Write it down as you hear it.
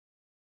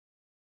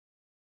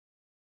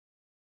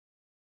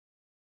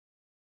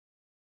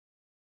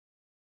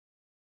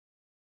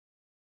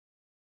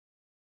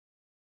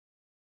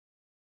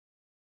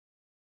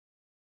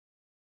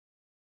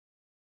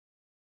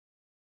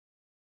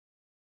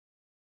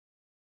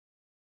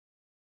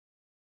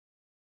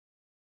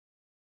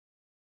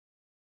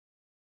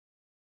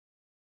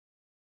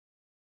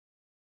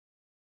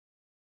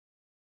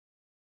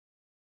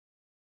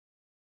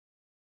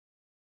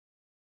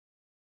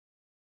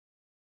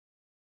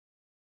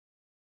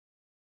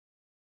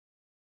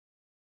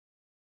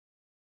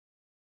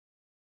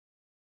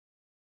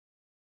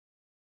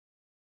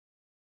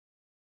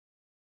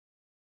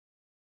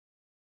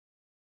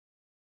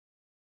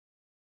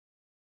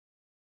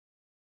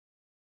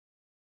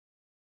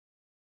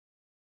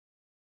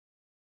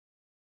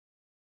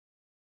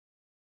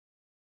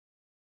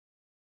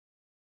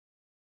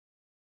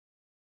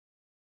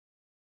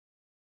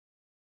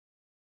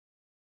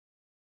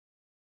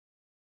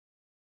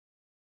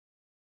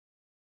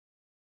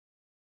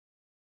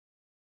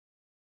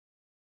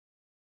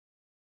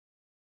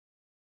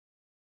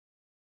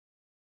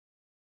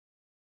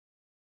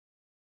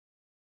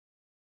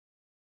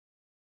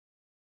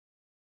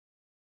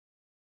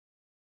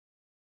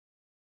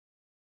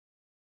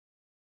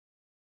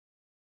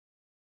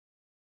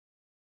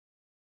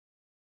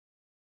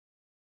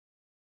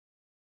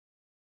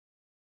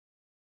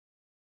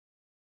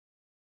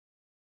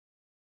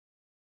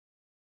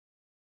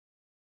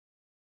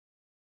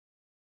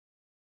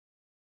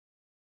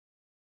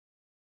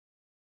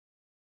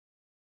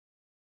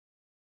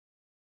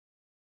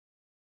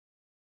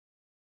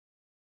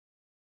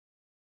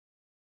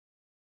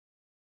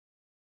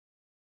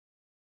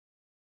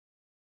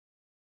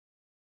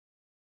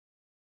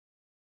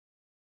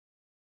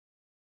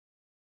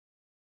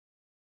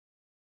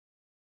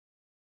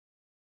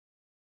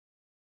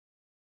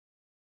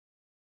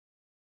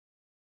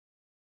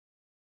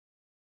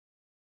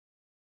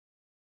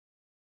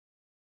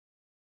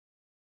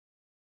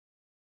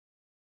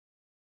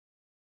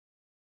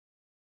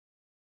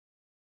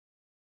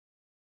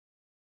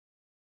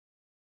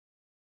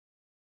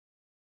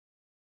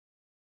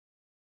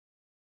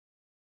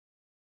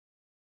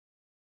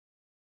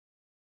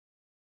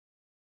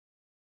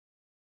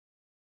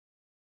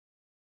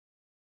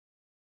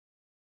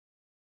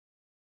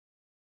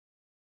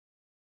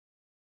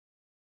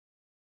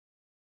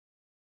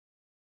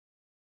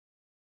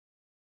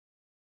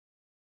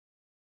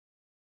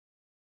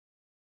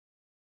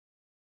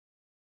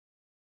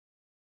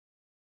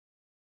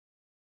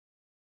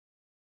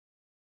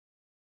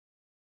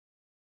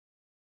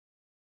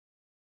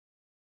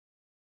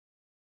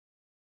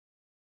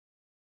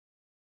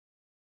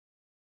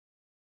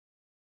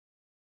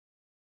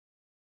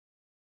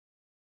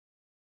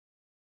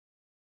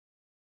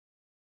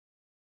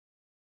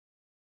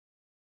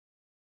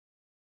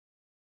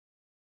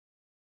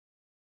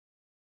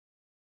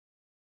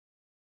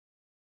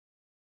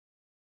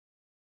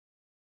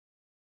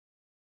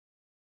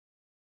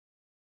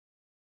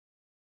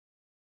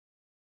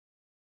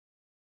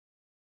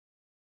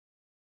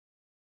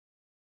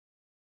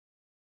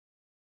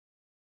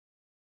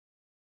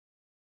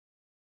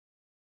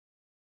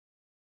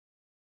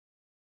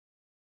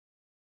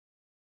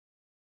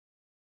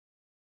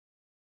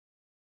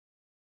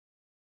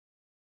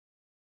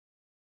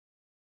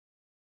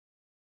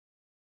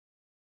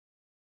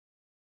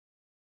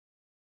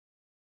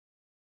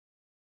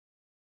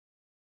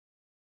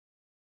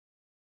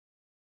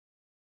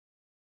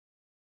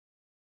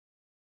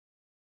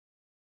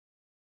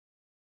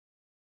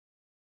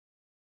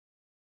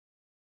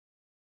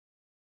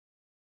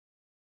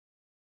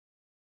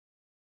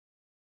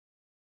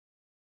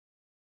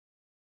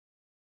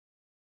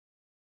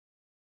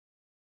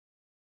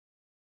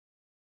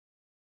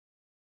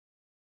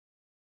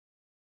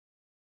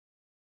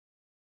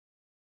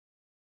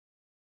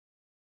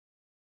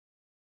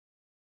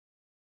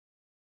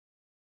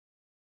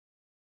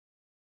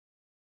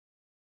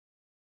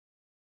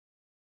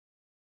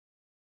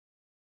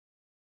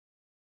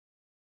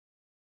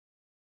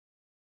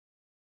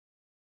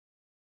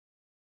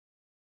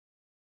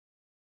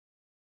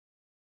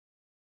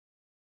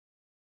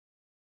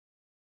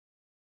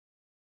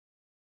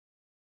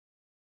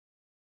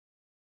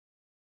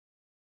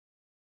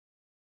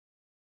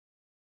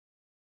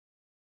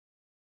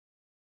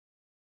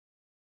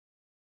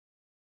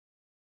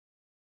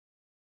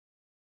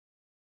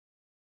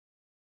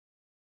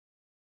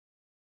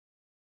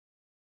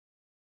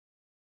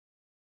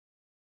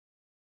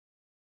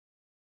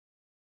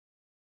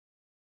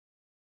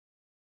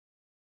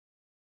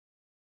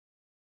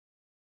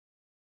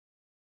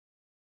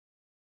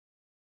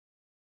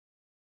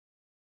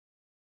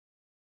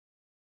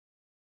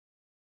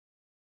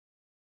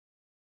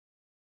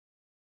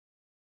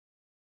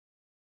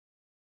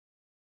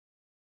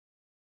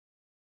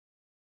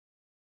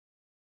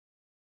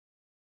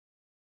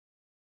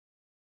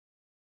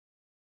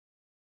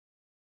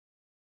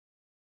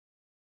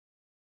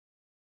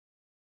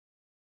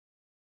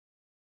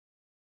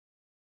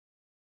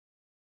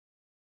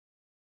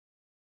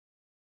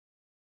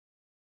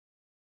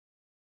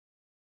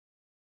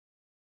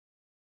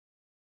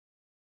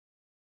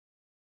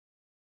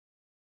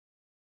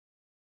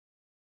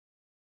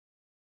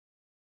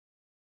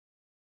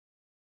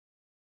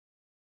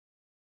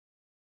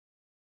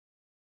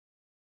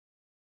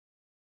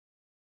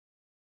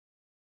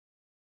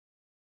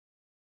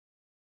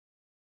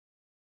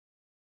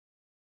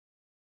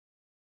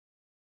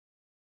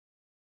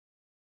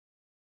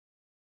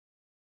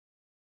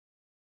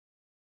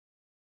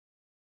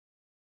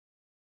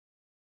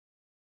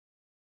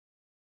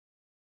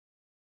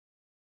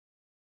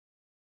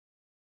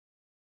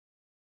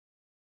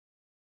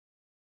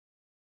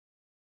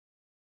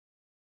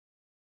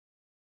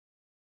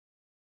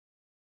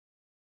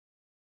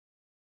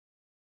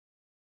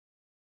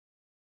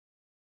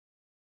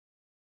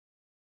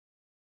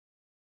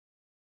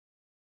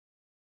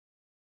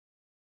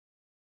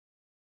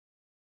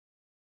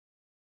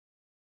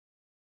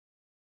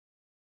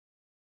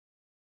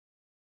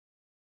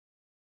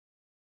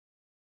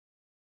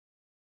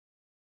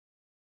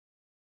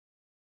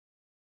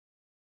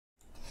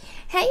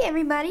Hey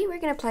everybody, we're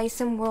gonna play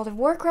some World of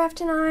Warcraft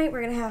tonight.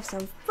 We're gonna have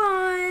some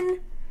fun.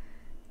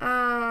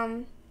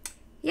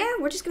 Yeah,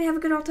 we're just gonna have a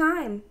good old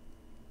time.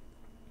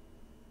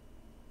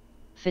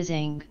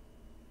 Fizzing,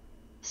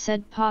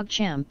 said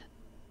PogChamp.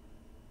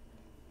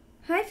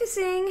 Hi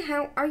Fizzing,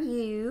 how are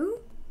you?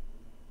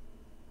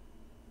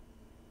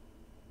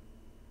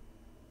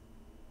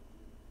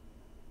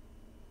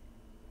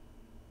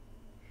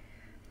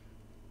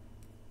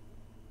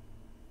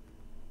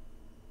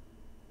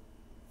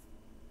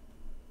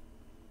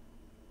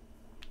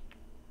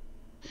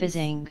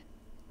 Fizzing,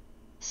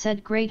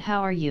 said Great,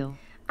 how are you?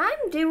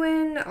 I'm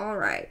doing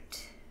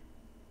alright.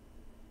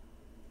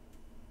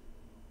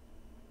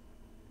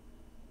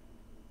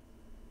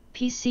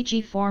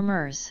 PCG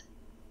Formers,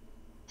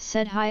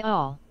 said hi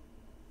all.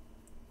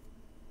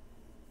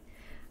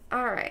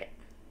 Alright.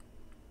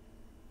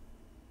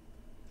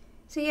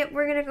 So yep,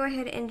 we're gonna go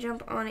ahead and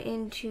jump on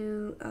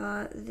into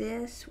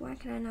this. Why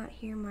can I not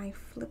hear my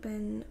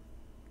flippin'...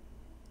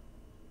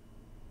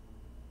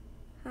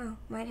 Oh,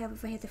 might have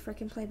if I hit the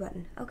frickin' play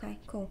button. Okay,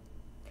 cool.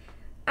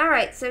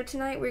 Alright, so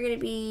tonight we're going to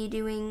be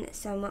doing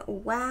some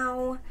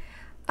WoW.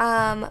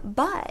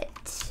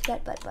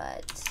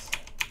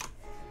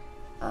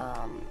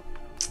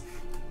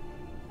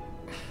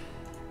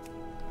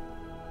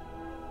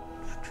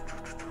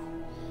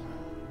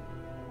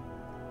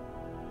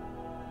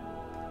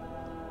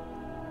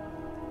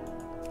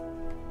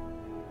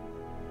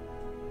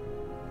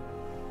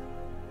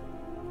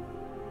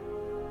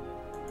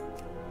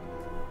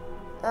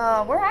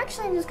 We're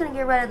actually just going to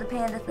get rid of the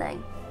panda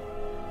thing.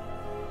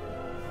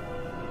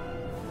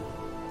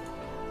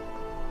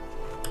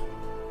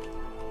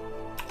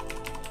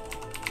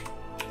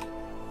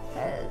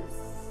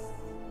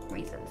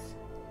 Reasons.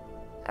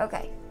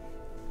 Okay.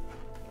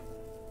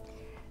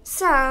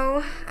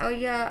 So, oh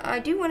yeah, I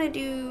do want to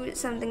do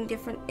something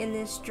different in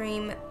this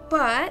stream,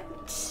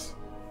 but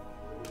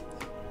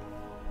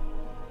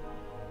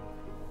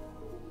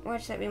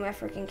watch that be my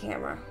freaking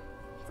camera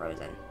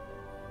frozen.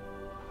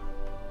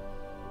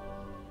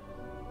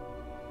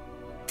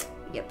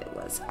 Yep, it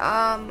was.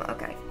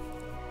 Okay.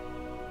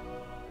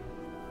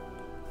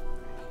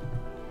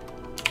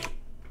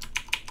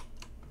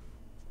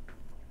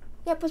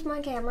 Yep, was my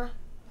camera.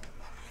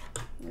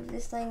 Is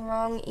this thing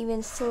wrong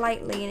even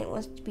slightly and it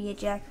wants to be a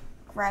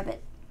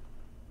jackrabbit?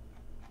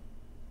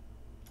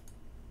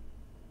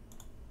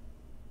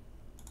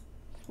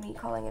 It's me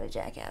calling it a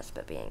jackass,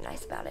 but being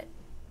nice about it.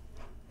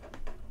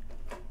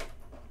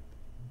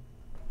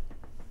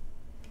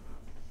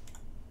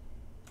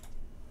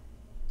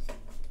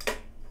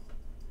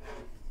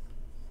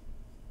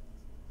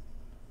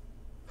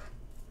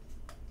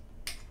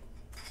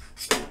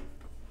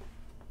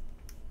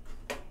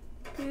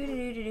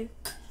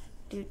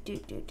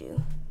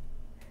 Do.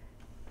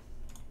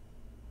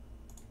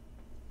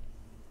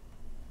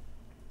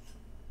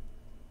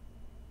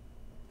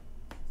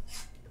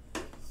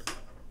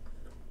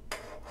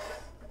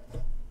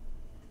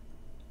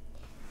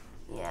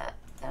 Yeah,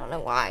 I don't know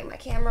why my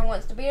camera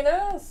wants to be an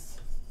ass.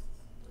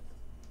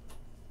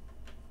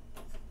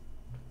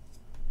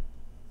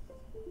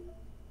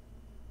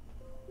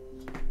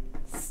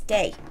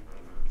 Stay.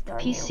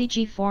 Darn PCG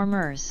you.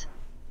 Formers,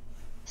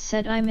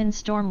 said I'm in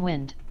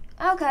Stormwind.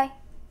 Okay.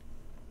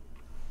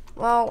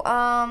 Well,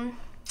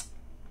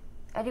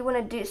 I do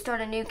want to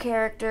start a new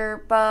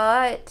character,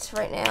 but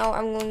right now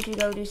I'm going to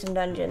go do some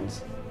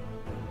dungeons.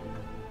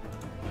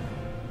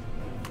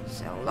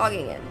 So,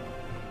 logging in.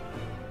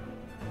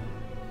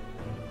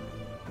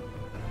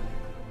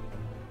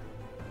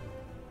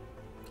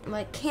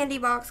 My candy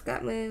box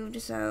got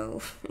moved,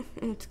 so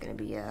it's gonna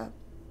be a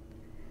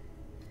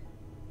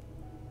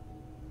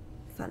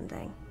fun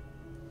thing.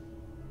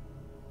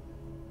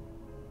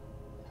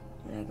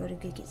 I'm gonna go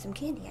to get some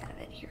candy out of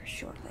it here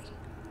shortly.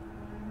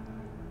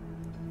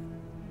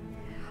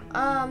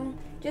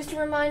 Just a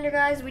reminder,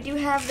 guys, we do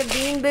have the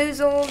Bean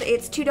Boozled.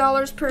 It's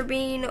 $2 per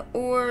bean,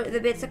 or the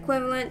bits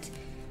equivalent.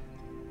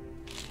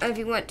 If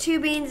you want 2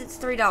 beans, it's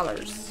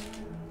 $3.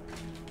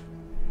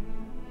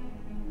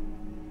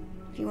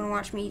 If you want to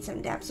watch me eat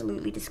something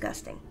absolutely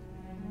disgusting.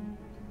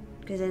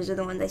 Because those are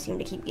the ones I seem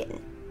to keep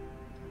getting.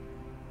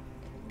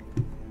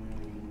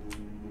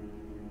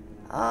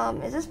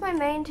 Is this my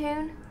main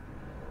tune?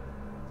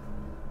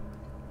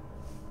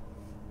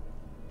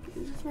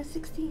 Is this my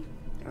 60?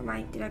 Or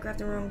did I grab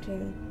the wrong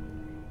tune?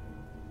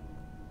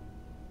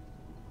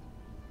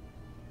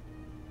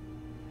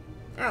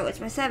 Oh, it's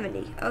my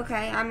 70.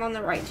 Okay, I'm on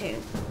the right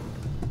tune.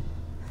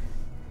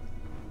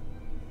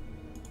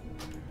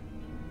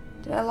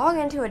 Did I log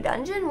into a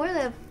dungeon? Where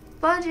the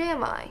fudge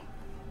am I?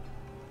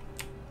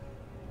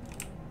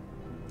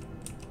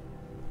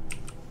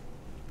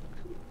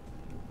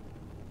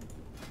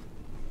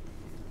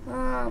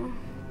 Well.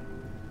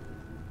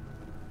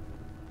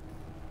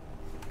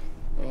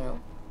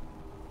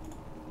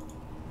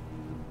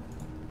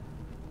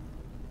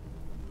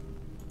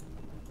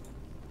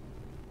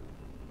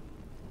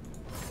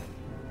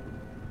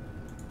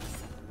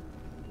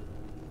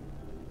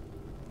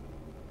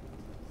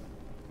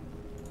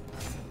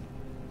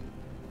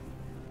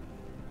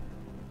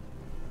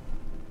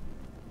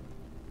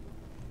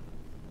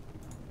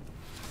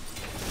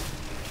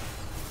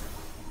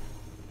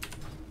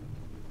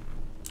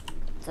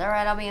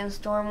 alright, I'll be in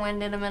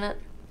Stormwind in a minute.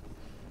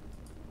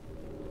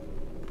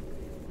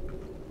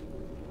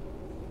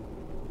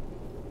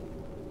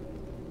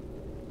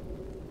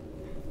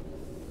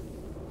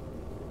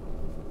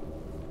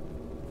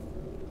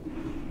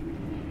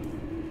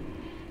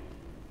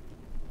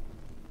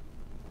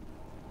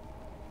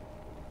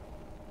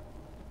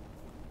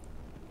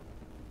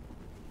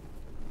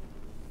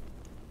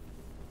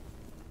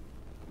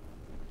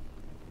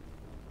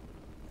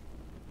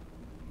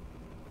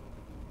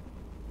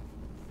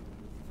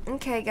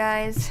 Okay,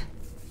 guys.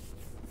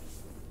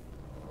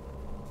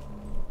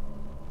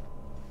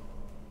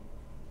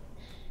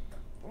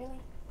 Really?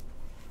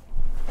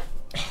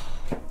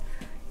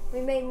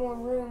 We made more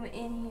room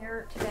in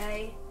here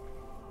today.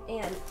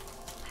 And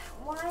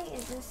why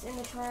is this in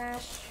the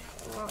trash?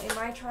 Well, in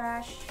my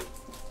trash.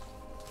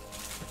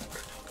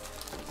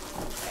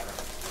 Whatever.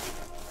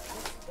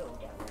 Let's go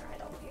down there. I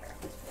don't care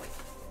at this point.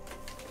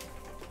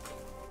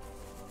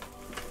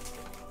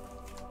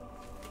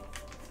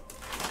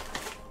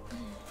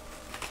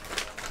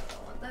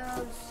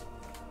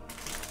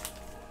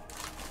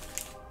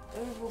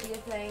 Those will be a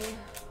thing.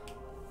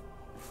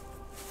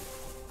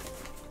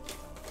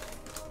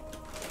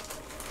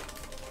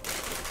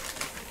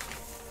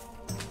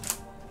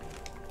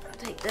 I'll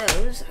take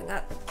those. I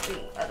got the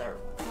other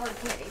hard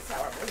candy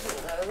sour version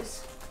of those.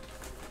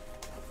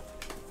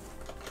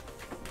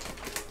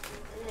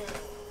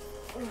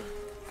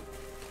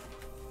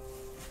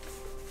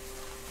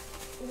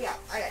 Yeah,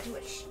 I got too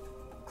much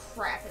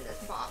crap in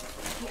this box.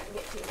 I can't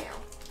get to now.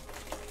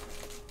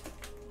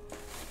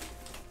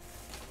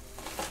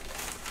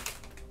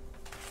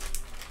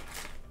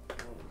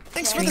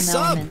 Thanks for the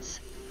sub! Elements.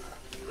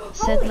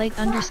 Said late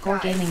underscore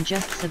gaming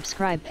just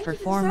subscribed for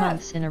 4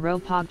 months in a row,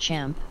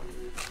 PogChamp.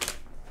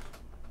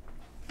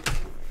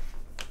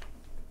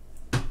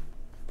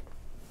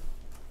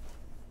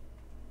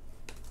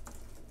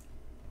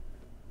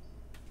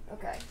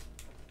 Okay.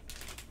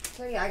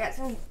 So yeah, I got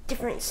some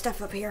different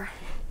stuff up here.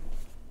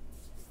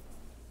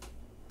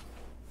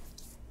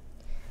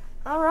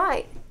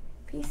 Alright.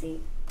 PC.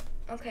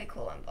 Okay,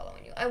 cool, I'm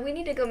following you. We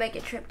need to go make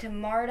a trip to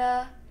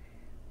Marta.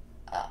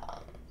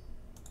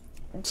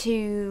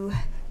 To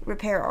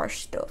repair our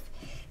stuff.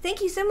 Thank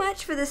you so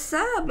much for the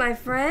sub, my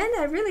friend.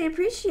 I really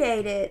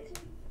appreciate it.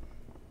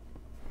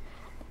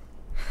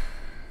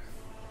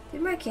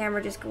 Did my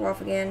camera just go off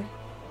again?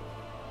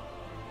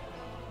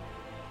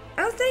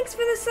 Oh, thanks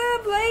for the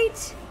sub,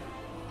 Late.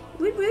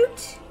 Woot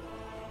woot.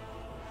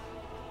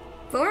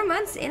 4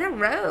 months in a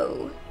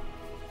row.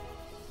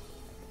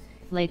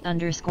 Late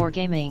underscore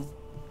gaming.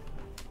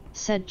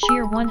 Said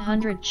cheer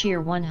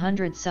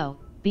 100 so,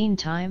 bean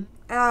time.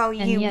 Oh,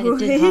 and you yet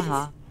would. it did,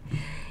 haha.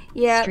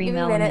 Yeah, Stream give me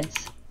a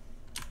elements.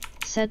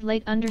 minute. Said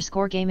late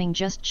underscore gaming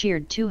just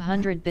cheered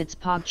 200 bits,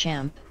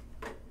 PogChamp.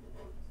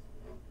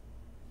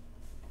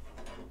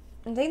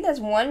 I think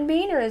that's 1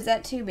 bean, or is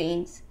that 2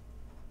 beans?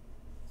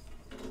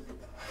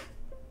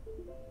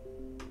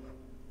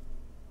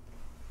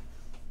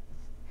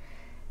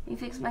 Let me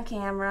fix my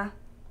camera.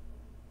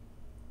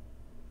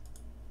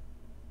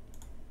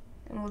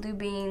 And we'll do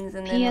beans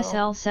and then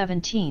PSL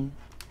 17.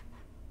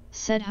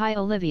 Said hi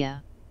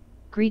Olivia.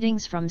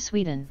 Greetings from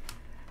Sweden.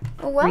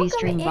 welcome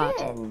Restream in.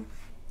 bot.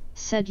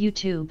 Said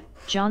YouTube.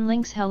 John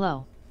Links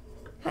hello.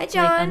 Hi, Late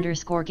John.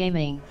 underscore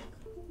gaming.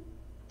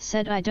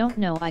 Said I don't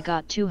know, I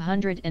got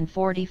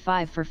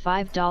 245 for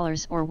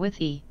 $5 or with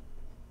E.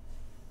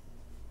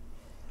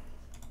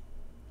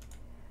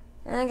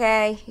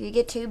 Okay, you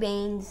get 2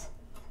 beans.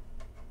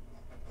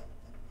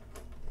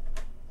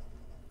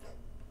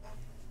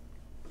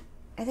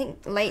 I think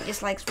Late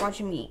just likes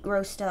watching me eat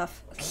gross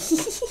stuff.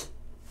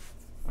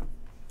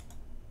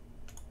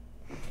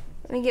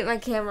 Let me get my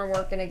camera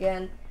working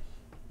again.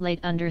 Late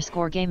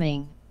underscore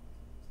gaming.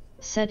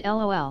 Said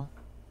LOL.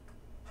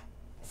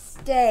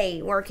 Stay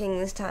working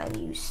this time,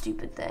 you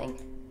stupid thing.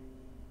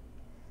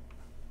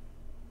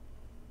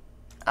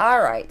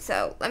 Alright,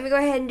 so let me go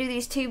ahead and do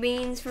these 2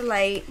 beans for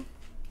Late.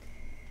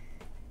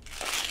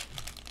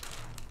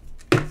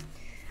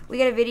 We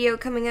got a video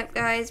coming up,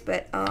 guys,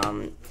 but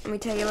let me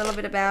tell you a little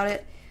bit about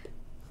it.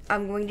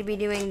 I'm going to be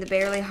doing the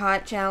Barely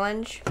Hot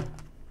challenge.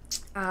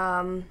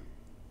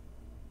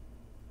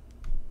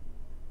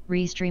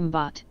 Restream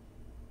bot.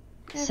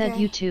 Said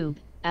Okay. YouTube.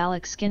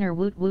 Alex Skinner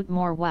woot woot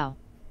more wow.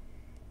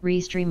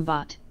 Restream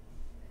bot.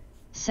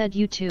 Said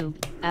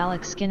YouTube.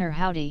 Alex Skinner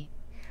howdy.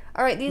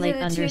 Alright, these Late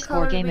are the 2 underscore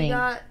colors gaming. we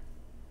got.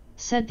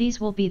 Said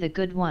these will be the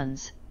good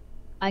ones.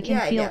 I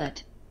can feel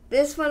it.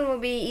 This one will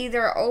be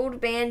either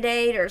old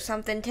Band-Aid or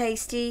something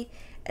tasty,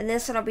 and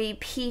this one will be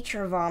peach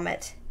or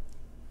vomit.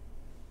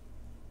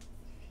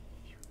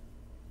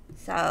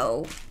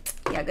 So,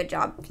 yeah, good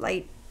job,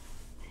 Late.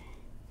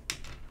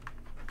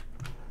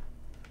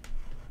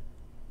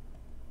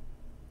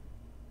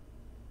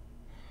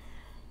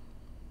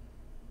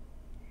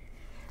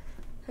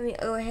 Let me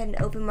go ahead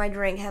and open my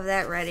drink, have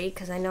that ready,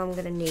 because I know I'm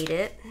going to need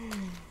it.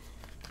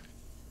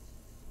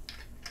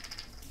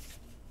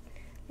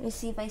 Let me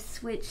see if I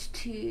switch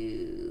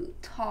to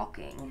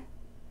talking.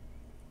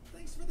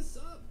 Thanks for the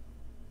sub.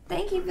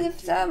 Thank you for the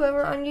sub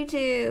over on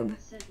YouTube.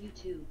 Said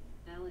YouTube,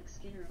 Alex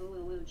Skinner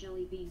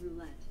Jelly Bean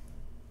Roulette.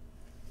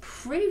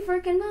 Pretty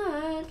freaking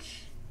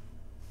much.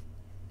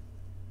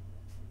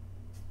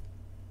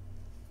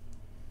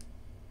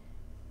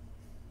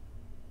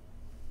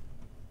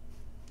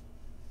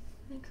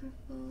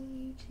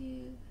 Microphone,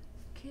 YouTube,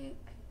 kick,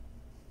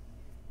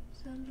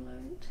 sound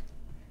alert.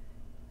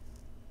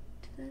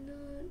 Did I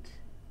not?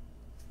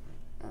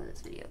 Oh,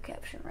 that's video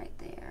capture right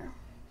there.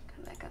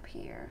 Come back up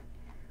here.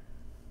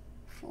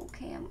 Full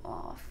cam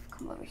off.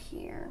 Come over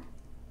here.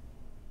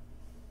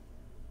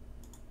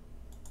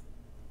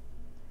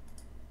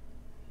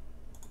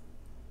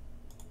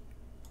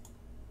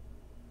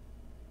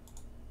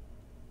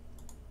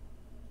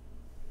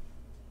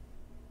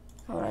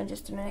 Hold on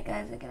just a minute,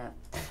 guys. I gotta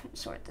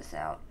sort this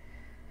out.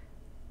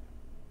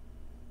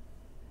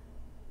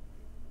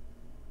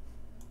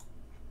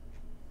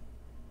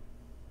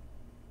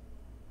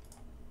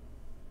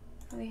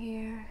 Over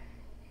here,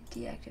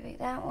 deactivate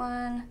that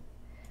one.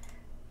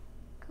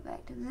 Go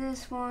back to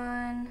this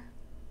one.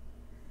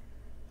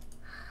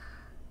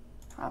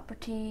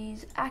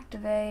 Properties,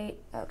 activate.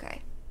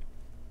 Okay.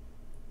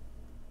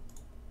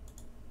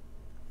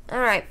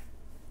 Alright.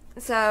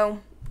 So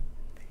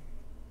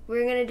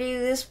we're gonna do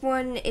this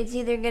one. It's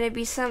either gonna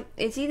be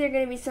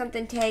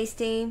something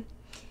tasty,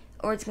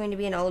 or it's going to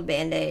be an old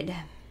Band-Aid.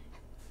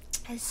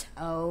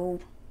 So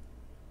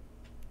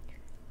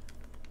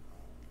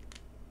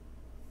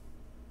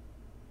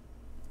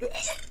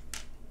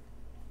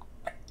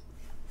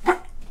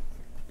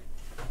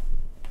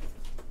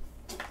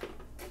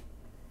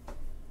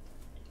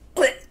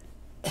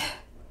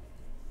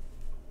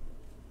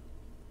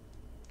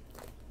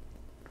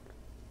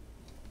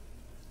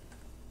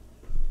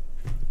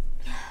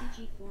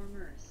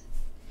Formers.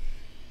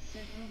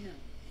 Said oh no.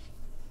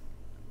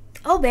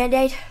 oh,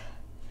 Band-Aid.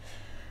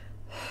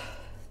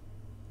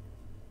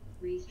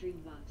 Restream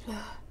bot.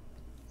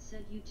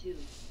 Said YouTube,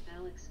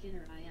 Alex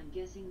Skinner. I am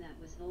guessing that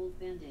was old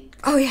Band-Aid.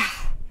 Oh yeah.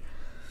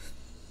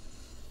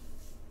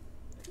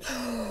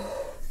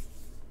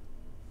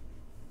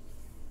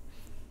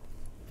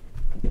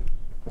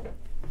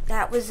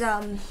 That was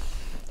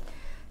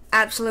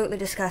absolutely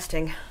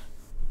disgusting.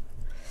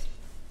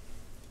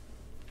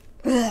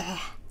 Ugh.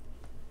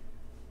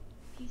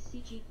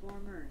 PCG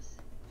Formers.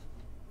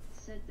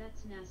 Said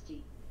that's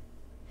nasty.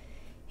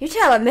 You're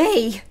telling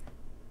me?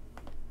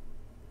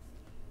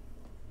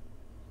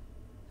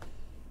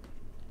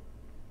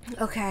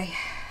 Okay.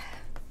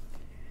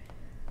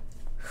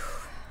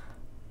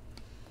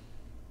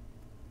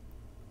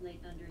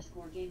 Late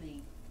 _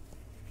 gaming.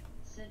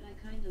 Said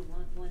I kinda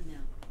want one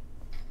now.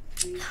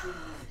 Restream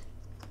bot.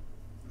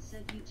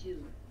 Said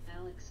YouTube,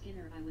 Alex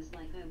Skinner. I was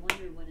like, I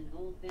wonder what an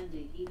old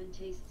Band-Aid even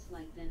tastes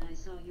like. Then I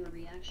saw your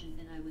reaction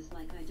and I was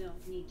like, I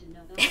don't need to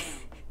know.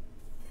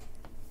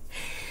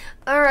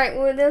 Alright,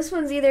 well this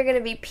one's either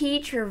gonna be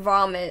peach or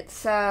vomit,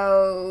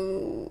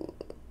 so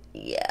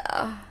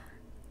yeah.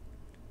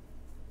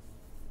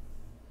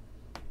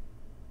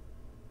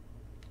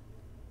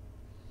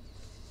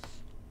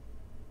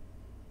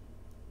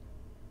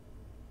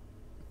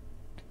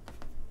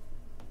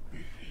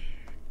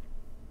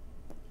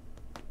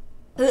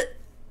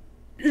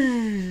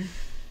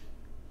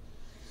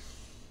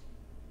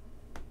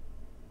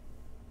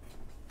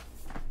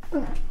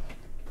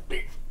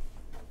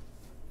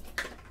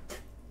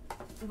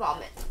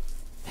 Vomit.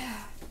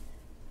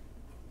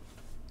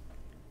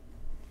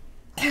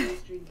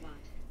 Restream bot.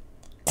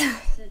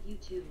 Said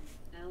YouTube,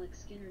 Alex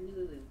Skinner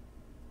Nulu.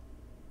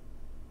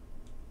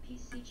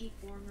 PCG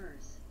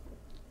Formers.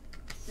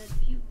 Said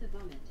puke the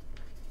vomit.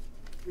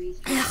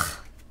 Restream.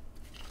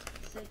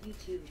 Said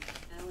YouTube,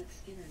 Alex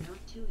Skinner.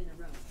 Not 2 in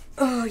a row.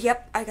 Oh,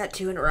 yep, I got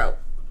 2 in a row.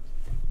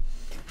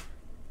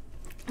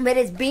 But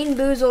it's Bean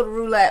Boozled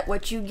Roulette.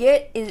 What you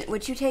get is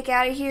what you take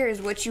out of here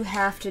is what you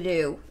have to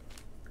do.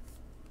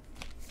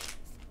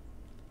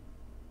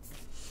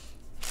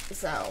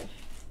 So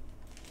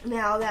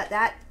now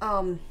that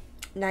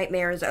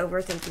nightmare is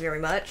over, thank you very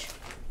much.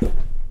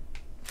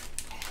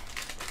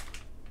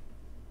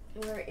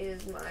 Where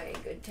is my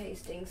good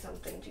tasting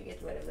something to get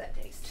rid of that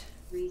taste?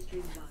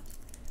 Restream bot.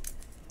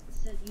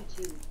 Said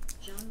YouTube,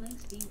 John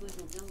Link's Bean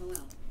Boozled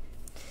LOL.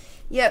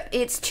 Yep,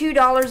 it's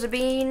 $2 a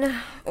bean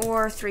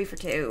or 3 for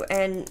 2.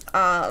 And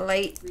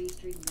late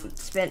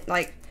spent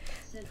like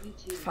Said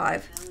YouTube,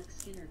 5. Alex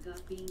Skinner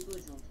got Bean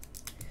Boozled.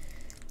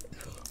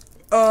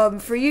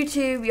 For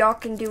YouTube, y'all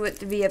can do it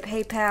via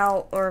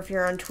PayPal, or if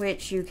you're on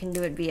Twitch, you can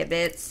do it via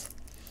bits.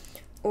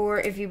 Or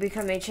if you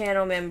become a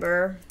channel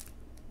member,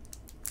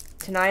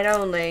 tonight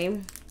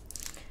only,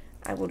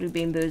 I will do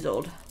Bean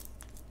Boozled.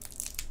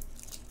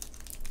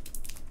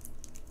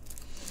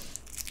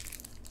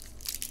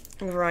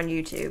 Over on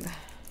YouTube.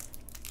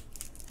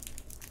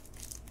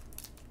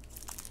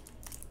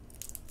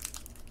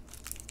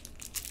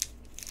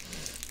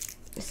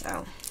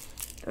 So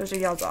those are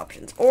y'all's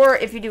options. Or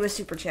if you do a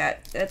super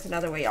chat, that's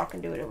another way y'all can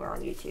do it over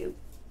on YouTube.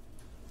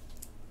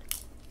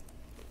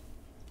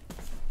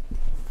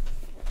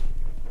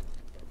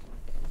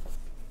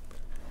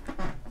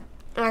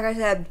 Like I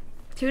said,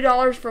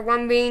 $2 for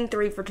 1 bean,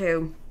 3 for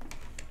 2.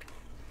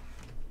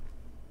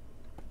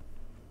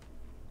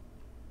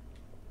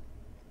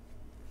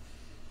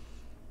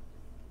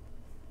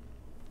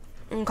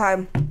 Okay.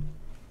 I'm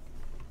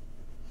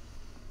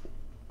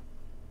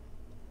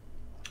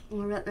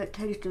gonna let that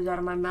taste out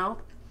of my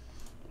mouth.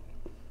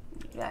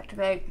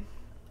 Activate.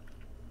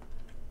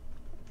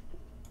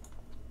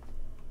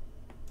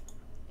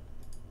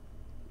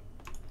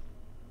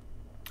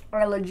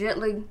 I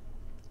legitly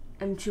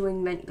am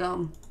chewing mint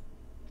gum.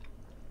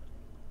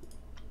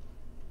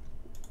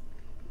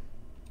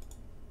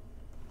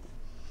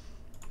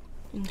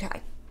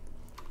 Okay.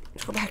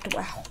 Let's go back to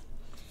WoW.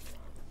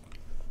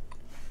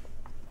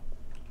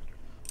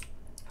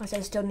 I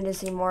still need to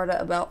see more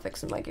about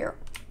fixing my gear.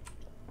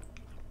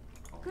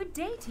 Good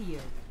day to you.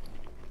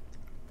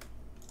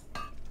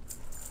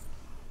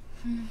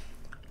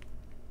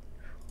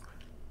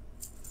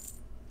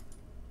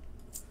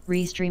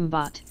 Restream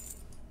bot.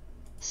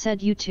 Said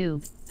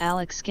YouTube,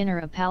 Alex Skinner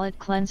a palette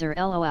cleanser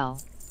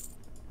LOL.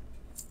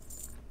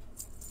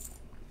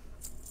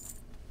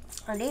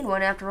 I need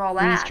one after all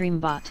that. Restream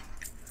bot.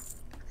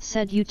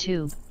 Said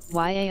YouTube,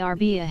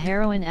 YARB a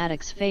heroin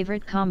addict's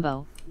favorite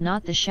combo,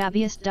 not the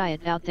shabbiest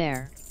diet out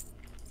there.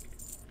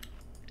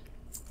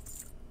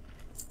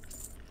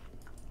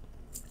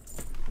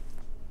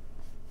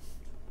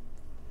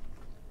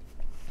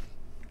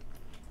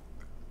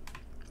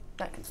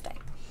 That can stay.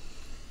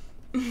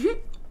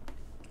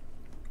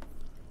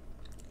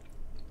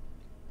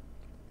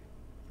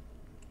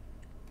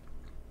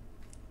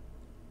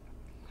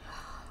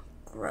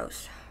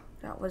 Gross.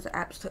 That was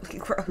absolutely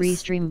gross.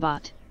 Restream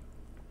bot.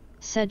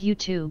 Said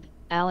YouTube,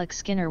 Alex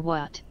Skinner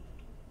what?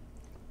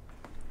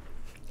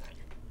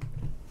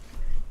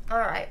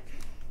 Alright.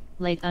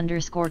 Late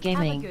 _gaming.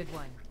 Have a good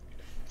one.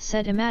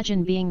 Said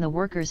imagine being the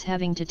workers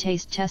having to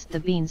taste test the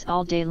beans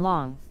all day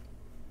long.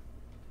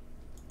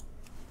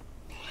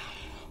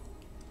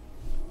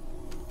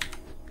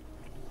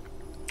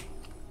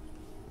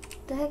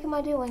 What the heck am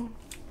I doing?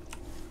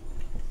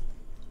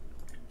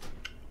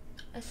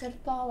 I said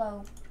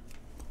follow.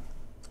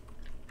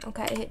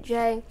 Okay, hit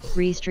J.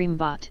 Restream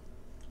bot.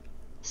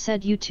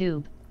 Said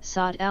YouTube,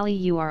 Saad Ali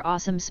you are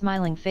awesome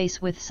smiling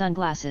face with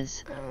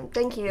sunglasses.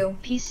 Thank you.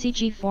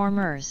 PCG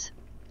formers.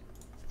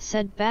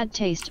 Said bad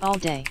taste all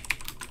day.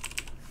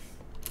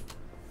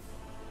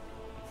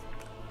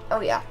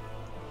 Oh yeah.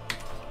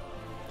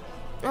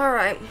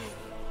 Alright.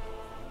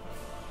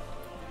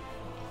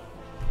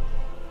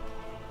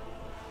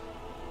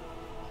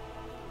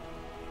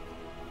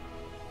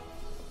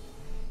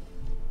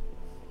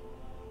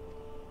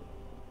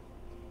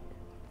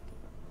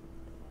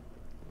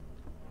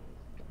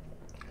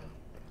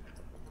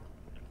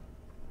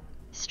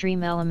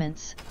 Stream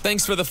elements.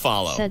 Thanks for the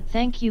follow. Said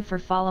thank you for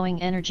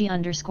following energy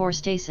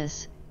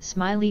 _stasis,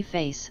 smiley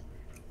face.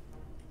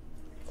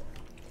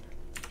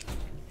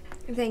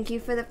 Thank you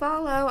for the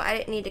follow. I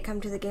didn't need to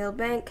come to the guild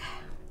bank.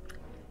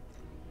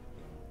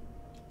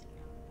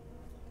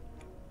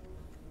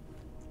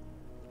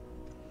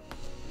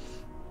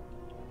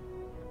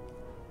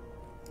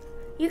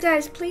 You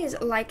guys, please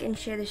like and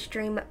share the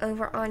stream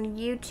over on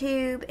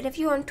YouTube. And if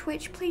you're on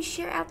Twitch, please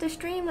share out the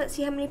stream. Let's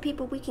see how many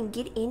people we can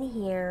get in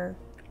here.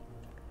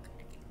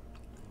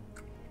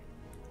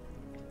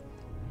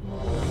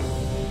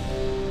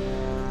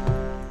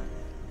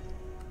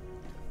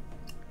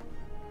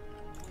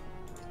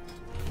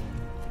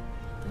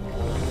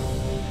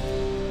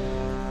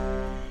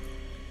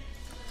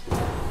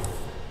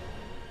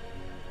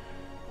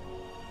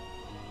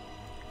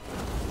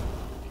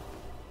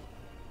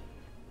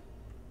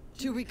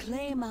 To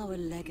reclaim our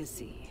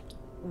legacy,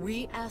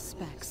 we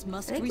aspects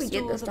must I think we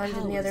did restore this the dungeon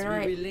the powers other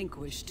night. we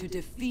relinquished to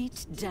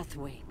defeat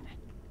Deathwing.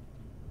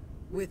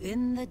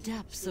 Within the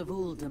depths of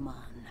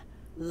Uldaman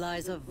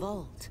lies a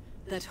vault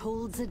that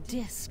holds a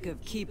disc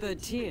of Keeper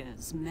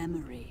Tyr's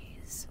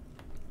memories.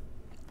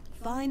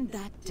 Find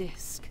that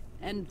disc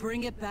and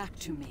bring it back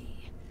to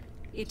me.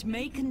 It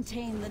may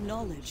contain the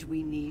knowledge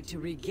we need to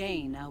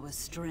regain our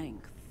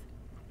strength.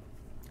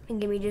 And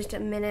give me just a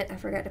minute. I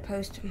forgot to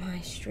post my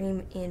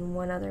stream in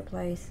one other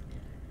place.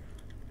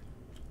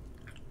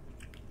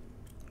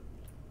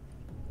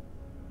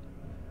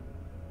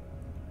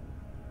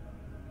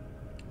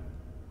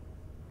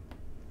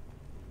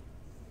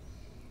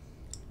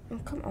 Oh,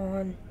 come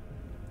on.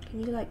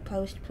 Can you like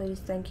post, please?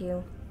 Thank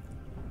you.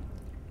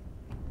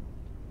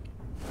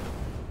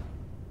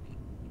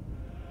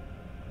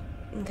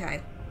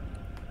 Okay.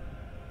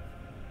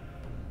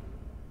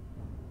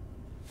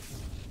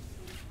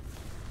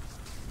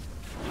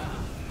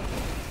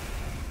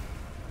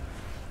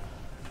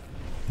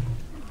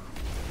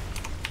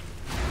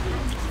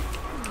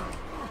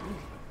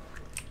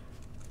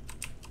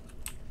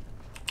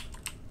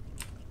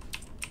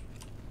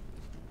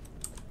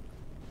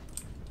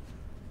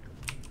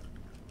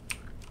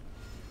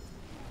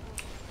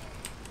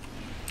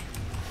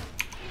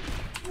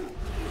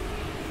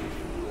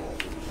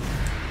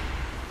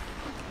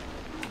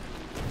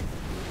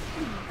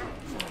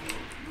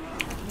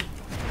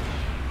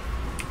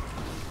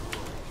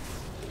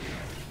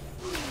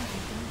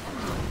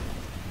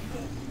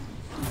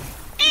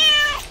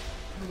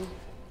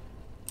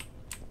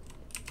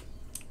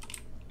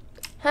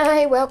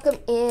 Hi, welcome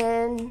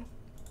in.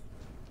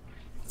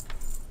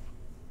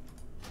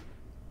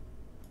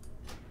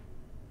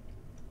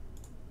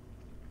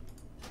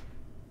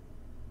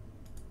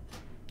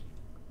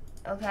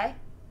 Okay.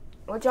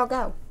 Where'd y'all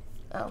go?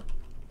 Oh.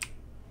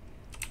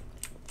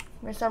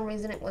 For some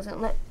reason it wasn't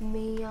letting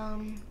me,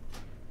 Alright.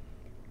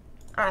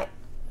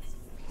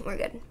 We're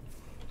good.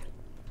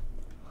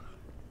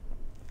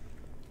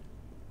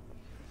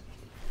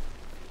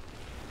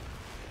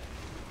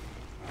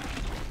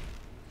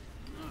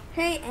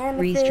 Hey,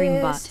 Amethyst.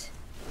 Restream bot.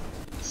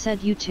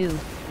 Said you too.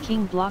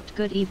 King blocked.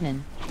 Good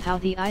evening. How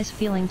the eyes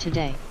feeling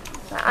today?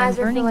 My I'm eyes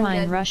are earning feeling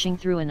mine good. rushing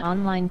through an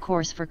online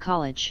course for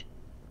college.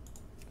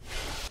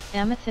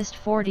 Amethyst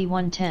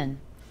 4110.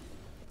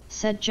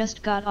 Said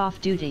just got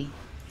off duty.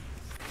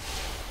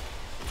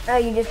 Oh,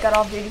 you just got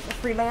off duty for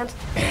freelance?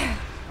 Target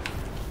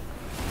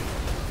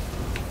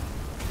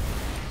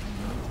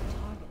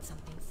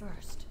something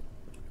first.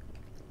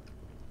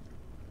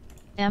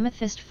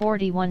 Amethyst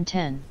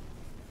 4110.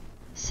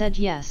 Said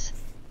yes.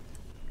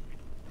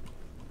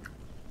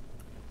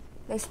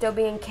 They still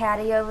being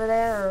catty over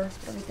there, or is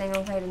everything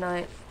okay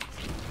tonight?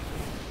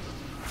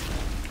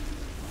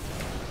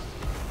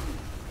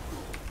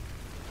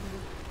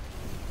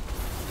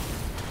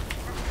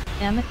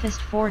 Amethyst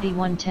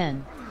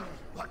 4110.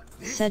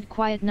 Said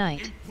quiet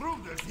night. Okay,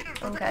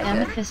 good.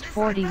 Amethyst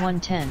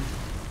 4110.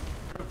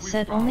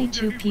 Said only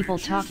 2 people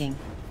talking.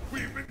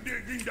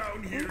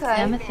 Okay.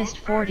 Amethyst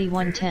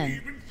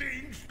 4110.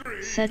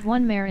 Said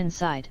 1 mare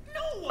inside.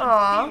 No one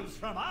Aw. steals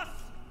from us.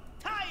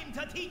 Time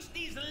to teach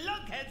these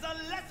lunkheads a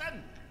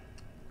lesson.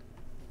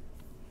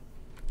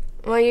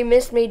 Well, you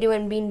missed me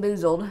doing Bean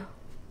Boozled.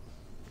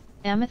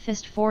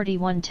 Amethyst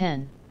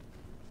 4110.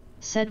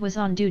 Said was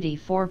on duty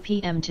 4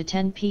 p.m. to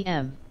 10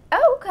 p.m.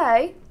 Oh,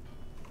 okay.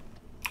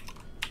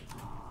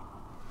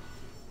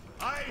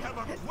 I have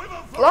a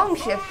quiver full Long of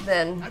shift, swords,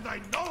 then. and I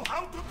know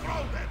how to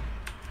throw them.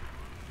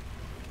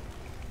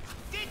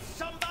 Did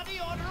somebody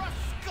order a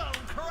skull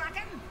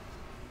kraken?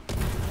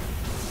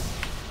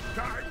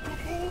 Time to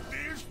move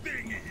this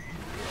thingy.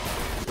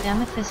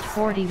 Amethyst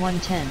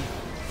 4110.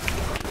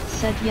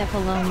 Said yep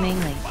alone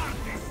mainly.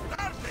 Party's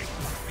starting.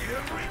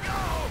 Here we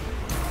go.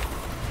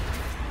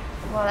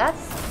 Well,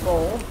 that's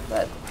full,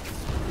 but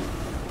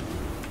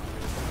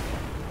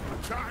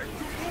Time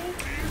to move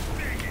this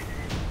thingy.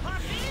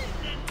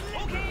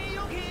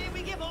 Okay,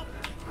 we give up.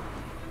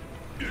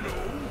 You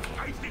know,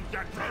 I think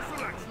that dress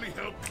will actually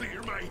help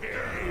clear my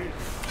head.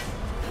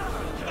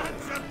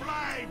 That's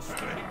obliged,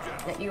 stranger.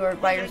 that you are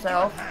by Lend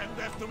yourself. your hand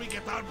after we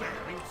get our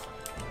bearings.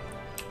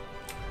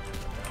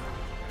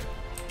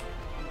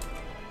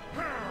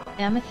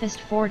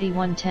 Amethyst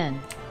 4110.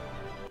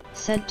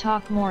 Said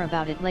talk more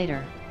about it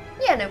later.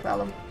 Yeah, no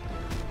problem.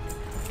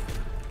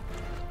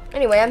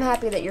 Anyway, I'm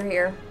happy that you're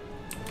here.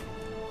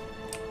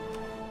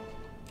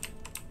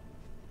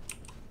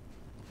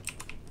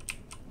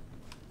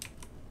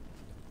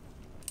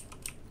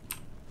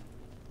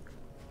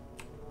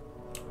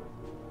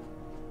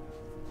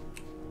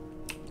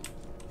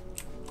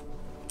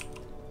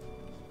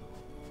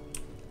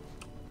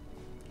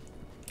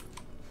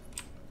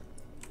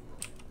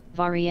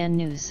 Varian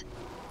News.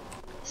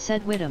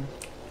 Said Widom.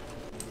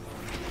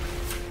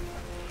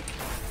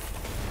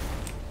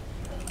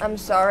 I'm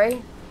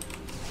sorry.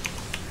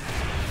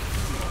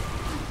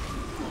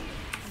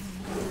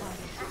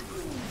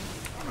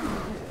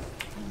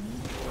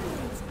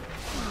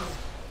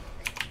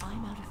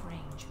 I'm out of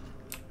range.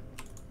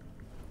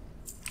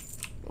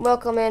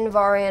 Welcome in,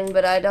 Varian,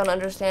 but I don't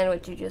understand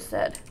what you just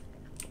said.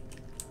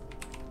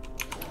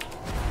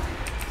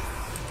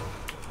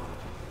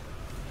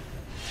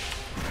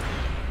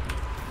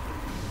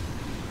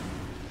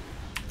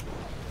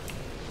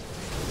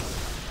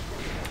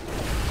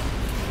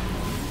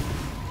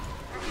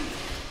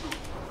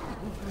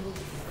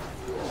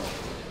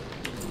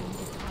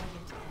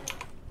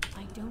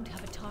 I don't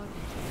have a target.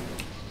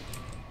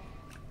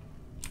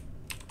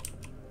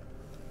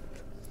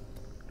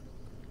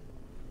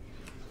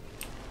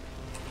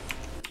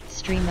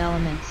 Stream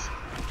Elements.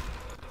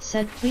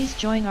 Said please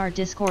join our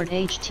Discord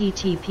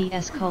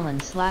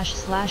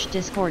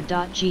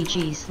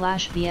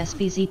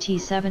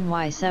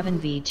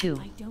https://discord.gg/vsbzt7y7v2.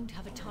 I don't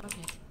have a target.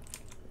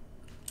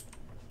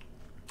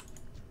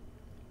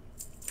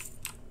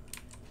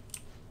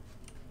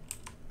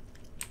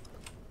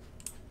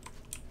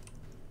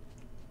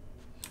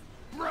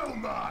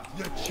 Roma,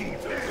 the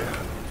chief heir.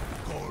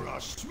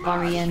 Gonna smash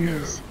Varian you.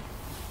 News.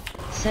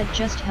 Said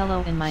just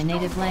hello in my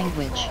native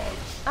language.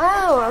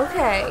 Oh,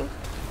 okay.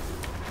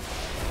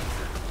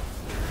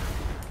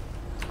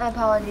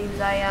 Apologies,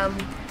 I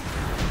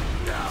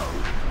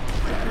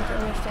didn't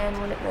understand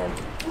what it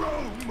meant.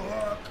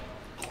 Roma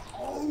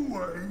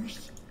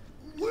always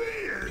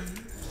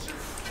wins.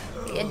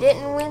 You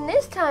didn't win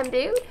this time,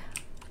 dude.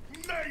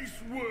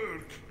 Nice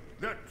work.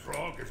 That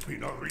frog has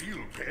been a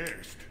real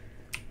pest.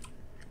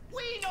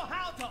 We know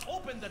how to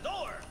open the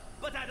door,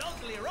 but that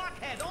ugly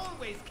rockhead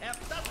always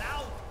kept us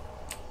out.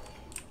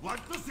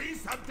 Want to see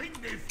something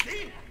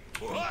nifty? I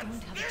What's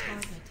don't have a this?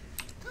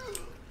 target.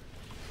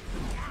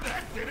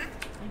 That did it!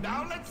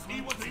 Now let's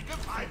see what we can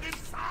find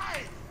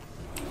inside!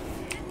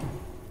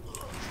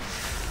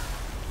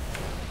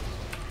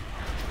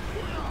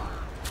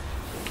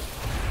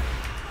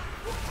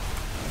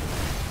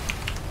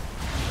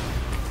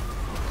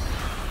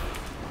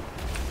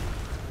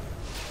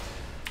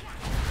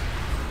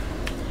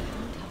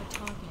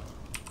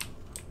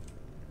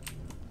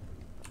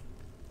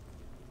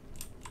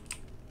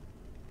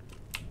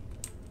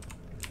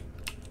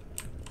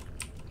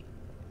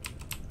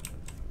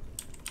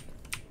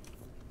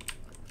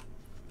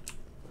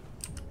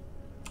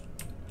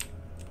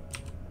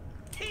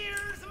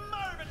 Here's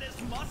marvelous,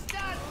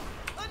 Mustard!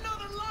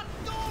 Another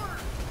locked door!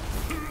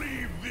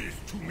 Leave this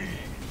to me!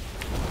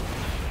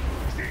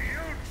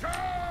 Shield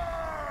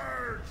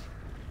charge!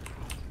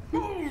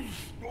 Oh,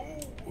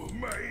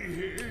 my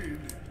head!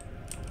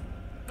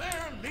 Well,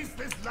 at least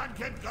this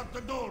lunkhead got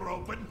the door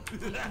open.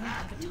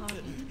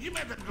 You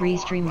better go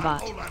Restream on while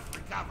bot. Olaf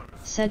recovers.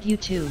 Said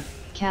YouTube,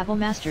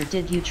 Cabalmaster,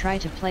 did you try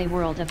to play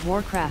World of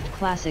Warcraft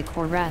Classic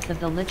or Wrath of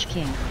the Lich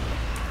King?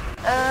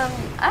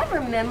 I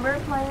remember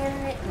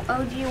playing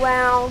OG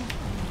WoW.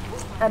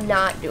 I'm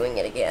not doing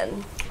it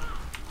again.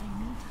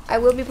 I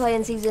will be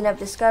playing Season of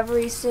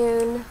Discovery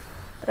soon,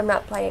 but I'm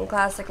not playing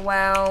Classic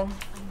WoW.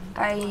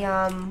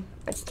 I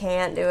just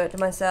can't do it to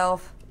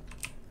myself.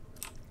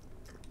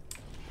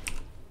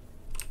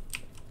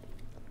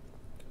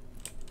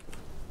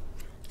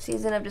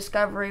 Season of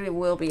Discovery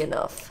will be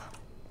enough.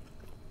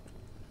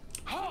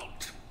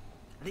 Halt!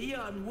 The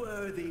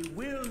unworthy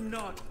will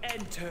not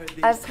enter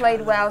this. I've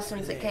played WoW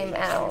since it came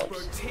out.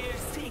 Frontier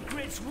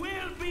secrets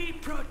will be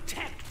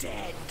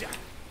protected.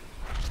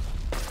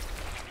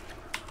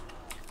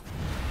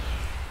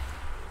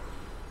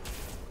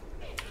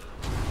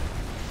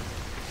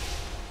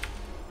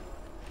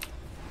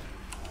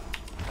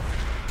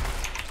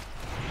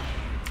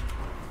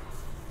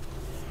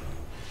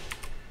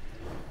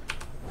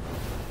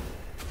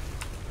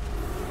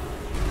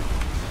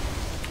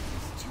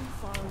 It's too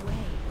far away.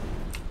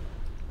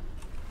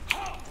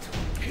 Halt!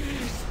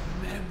 His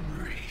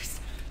memories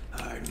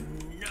are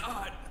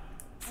not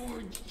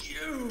for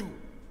you.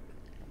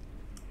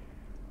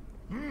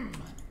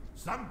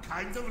 Some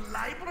kind of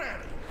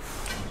library.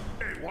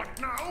 Hey, what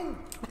now?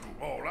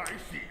 All I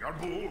see are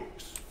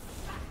books.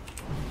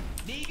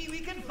 Maybe we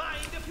can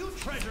find a few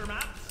treasure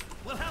maps.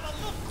 We'll have a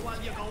look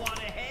while you go on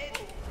ahead.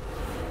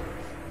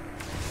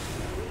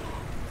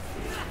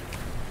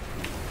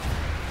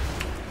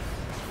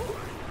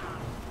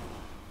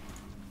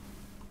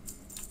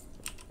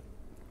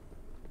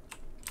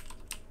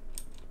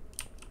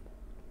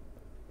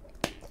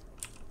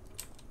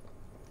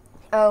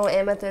 Oh,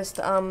 Amethyst,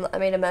 I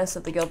made a mess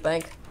of the guild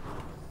bank.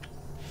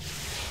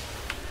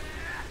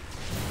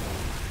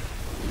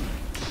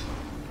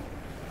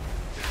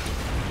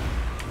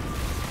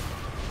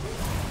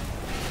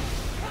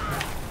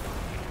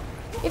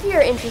 If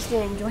you're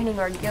interested in joining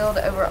our guild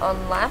over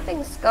on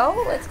Laughing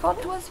Skull, it's called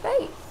Twas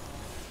Fate.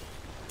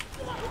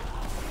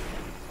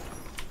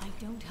 I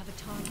don't have a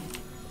target.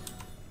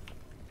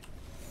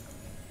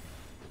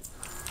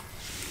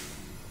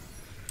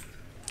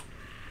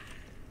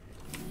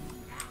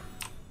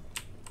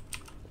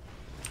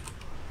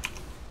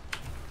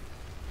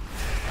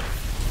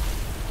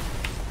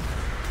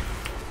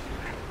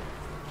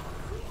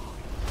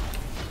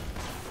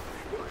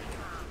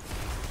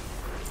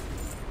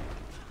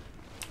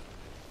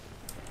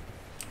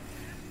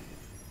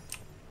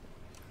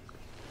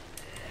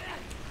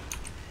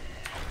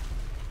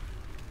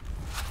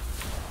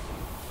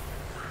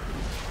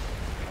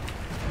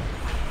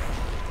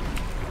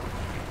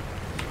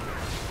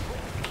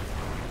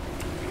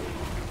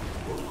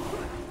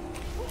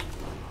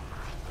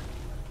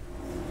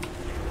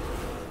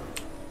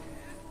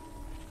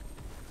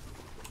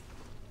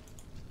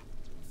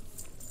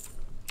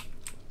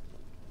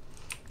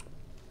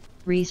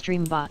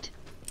 Restream bot.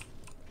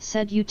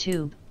 Said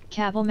YouTube,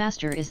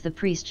 Cabalmaster, is the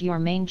priest your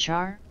main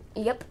char?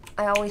 Yep,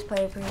 I always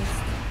play a priest.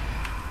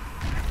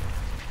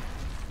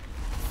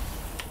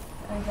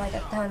 I have like a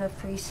ton of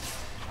priests.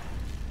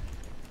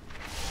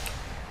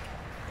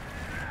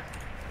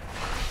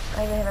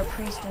 I even have a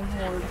priest in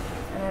Horde,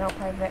 and I don't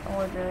play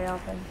Horde very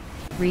often.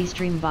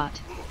 Restream bot.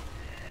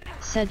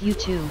 Said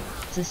YouTube,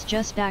 this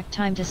just back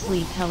time to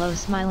sleep. Hello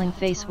smiling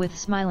face with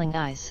smiling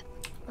eyes.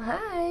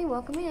 Hi,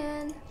 welcome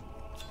in.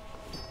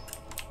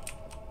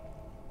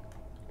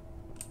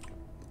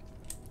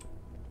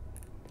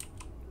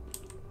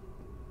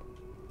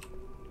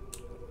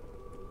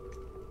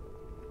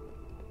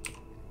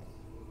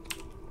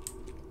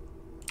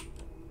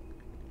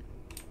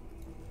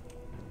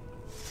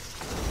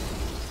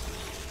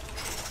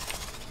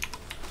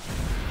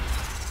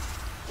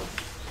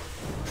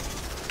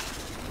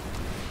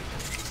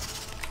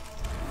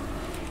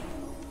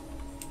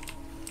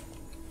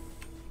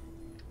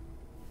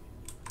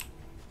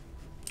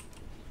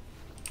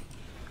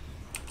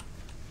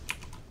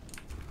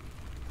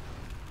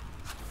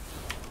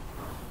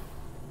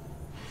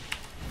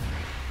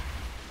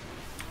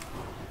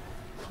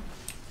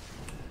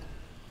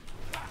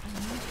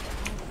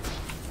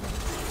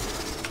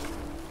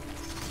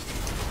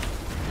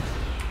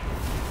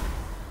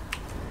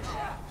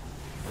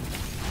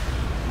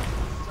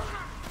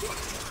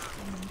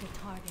 need a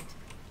target.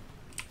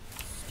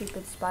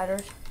 Stupid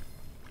spiders.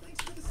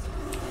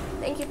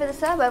 Thank you for the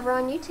sub over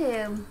on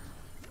YouTube.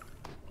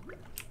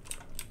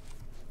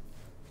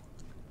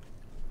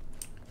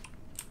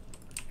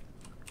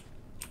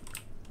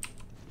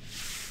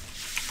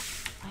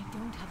 I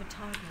don't have a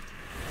target.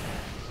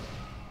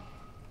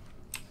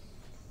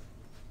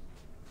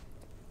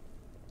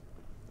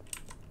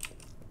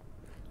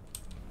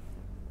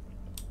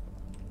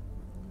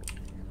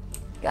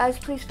 Guys,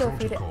 please feel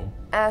free to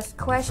ask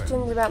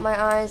questions about my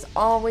eyes.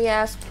 All we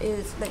ask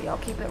is that y'all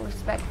keep it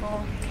respectful.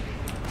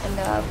 And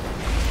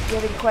if you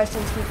have any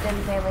questions, keep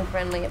them family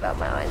friendly about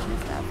my eyes and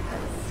stuff.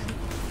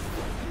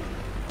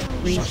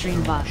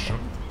 Restream bot.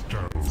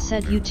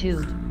 Said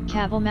YouTube,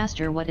 Cavil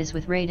Master, what is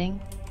with raiding?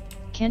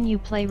 Can you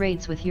play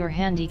raids with your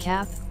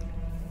handicap?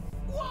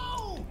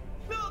 Whoa!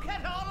 Look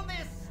at all of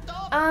this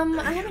stuff!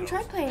 I haven't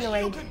tried playing a You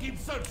raid, can keep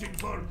searching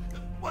for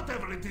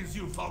whatever it is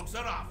you folks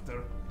are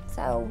after.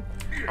 so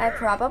I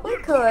probably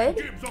could.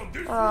 Safe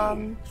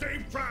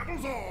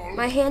travels all.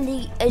 My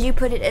handy, as you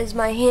put it, as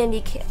my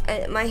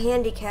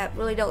handicap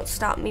really don't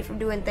stop me from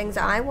doing things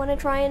I want to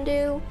try and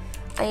do.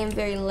 I am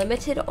very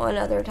limited on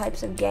other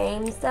types of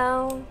games,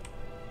 though.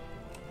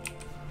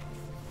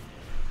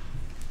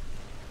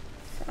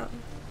 So.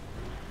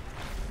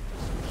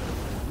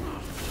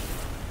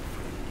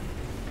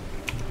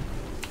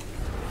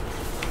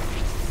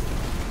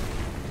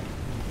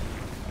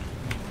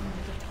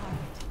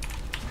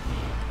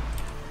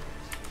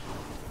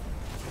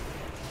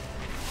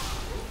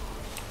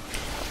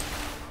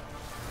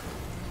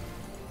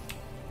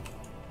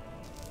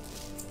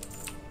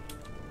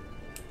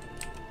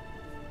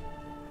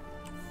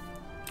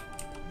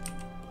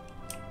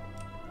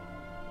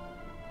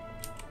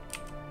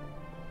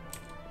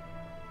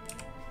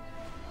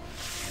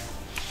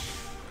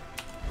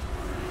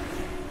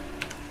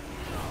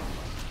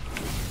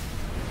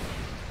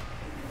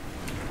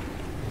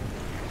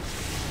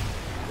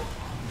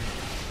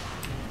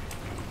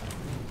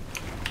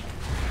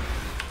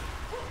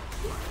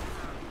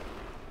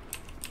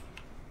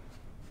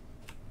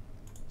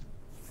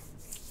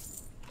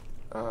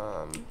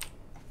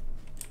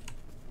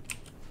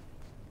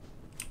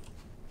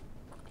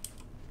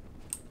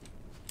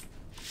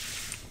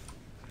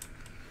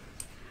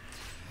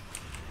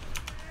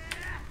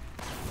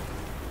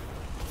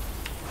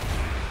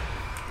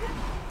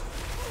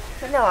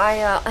 But no, I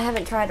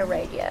haven't tried a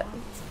raid yet.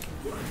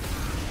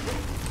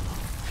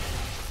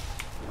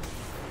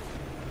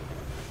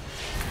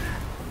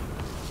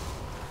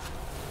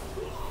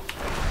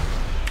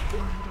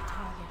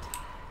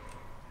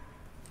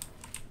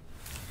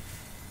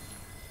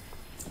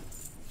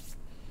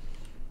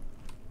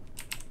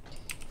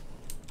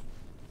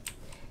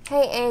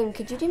 Hey AIM,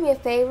 could you do me a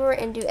favor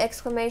and do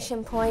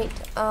exclamation point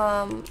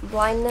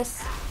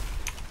blindness?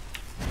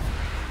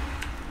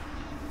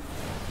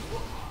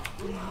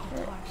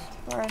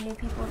 For new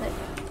people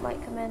that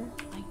might come in.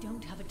 I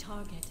don't have a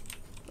target.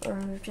 Or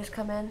who've just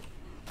come in.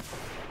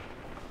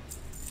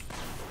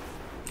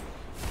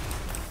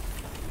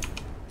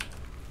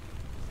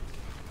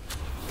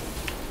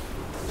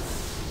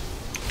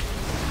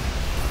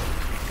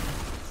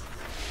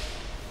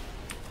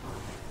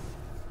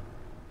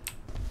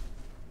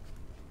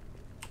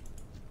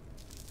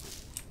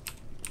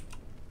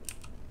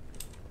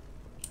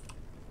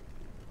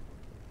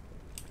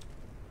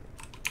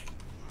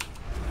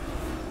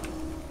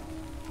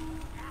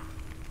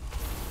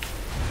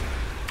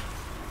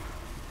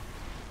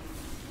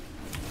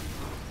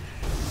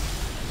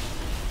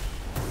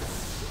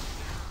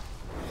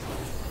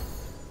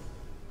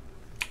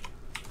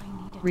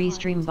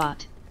 Restream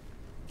bot.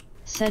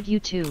 Said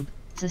YouTube,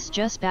 this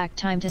just back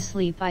time to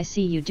sleep. I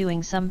see you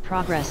doing some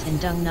progress in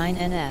Dung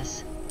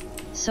 9NS.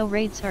 So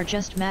raids are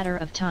just matter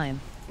of time.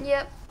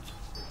 Yep.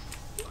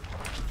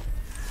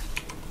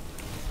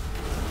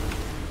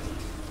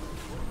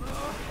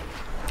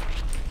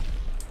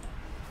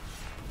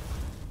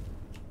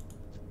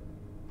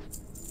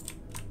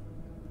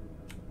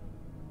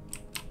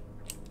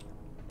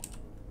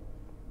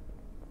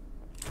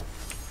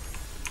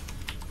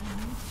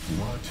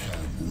 What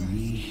have we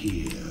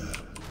here?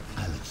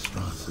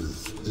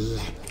 Alexstrasza's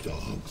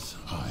lapdogs,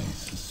 I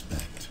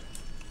suspect.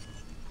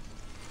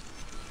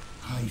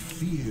 I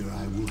fear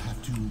I will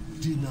have to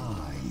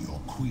deny your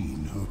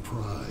queen her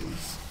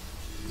prize.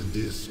 The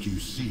disc you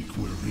seek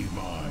will be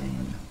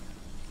mine.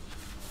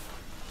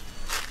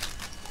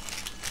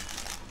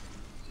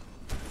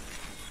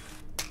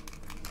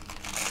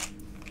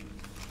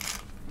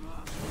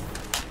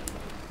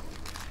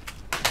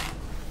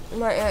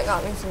 My aunt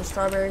got me some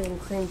strawberries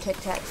and cream Tic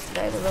Tacs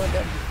today. They're really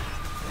good.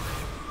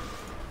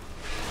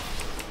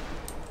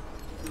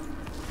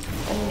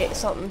 I need to get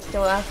something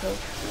still after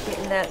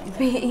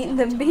eating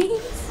the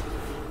beans.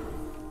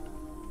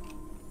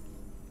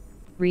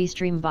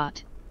 Restream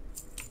bot.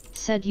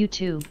 Said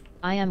YouTube,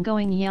 I am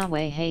going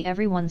Yahweh. Hey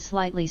everyone,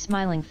 slightly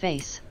smiling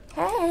face.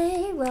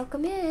 Hey,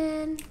 welcome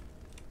in.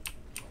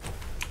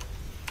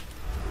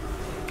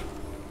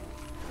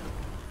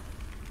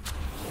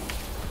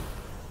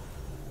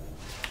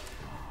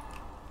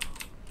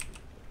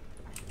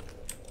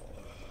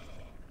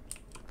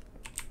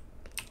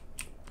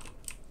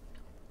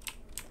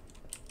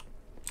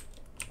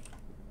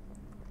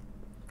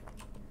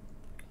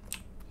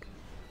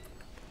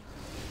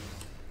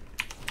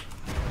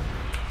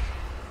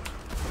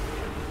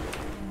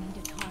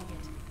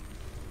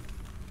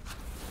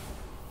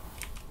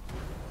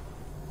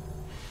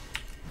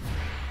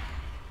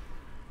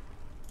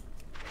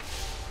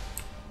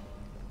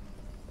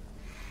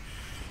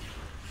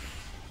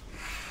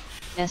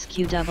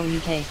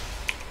 SQWK.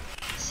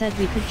 Said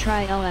we could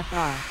try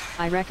LFR.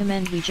 I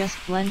recommend we just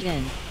blend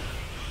in.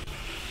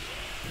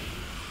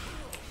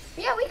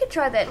 Yeah, we could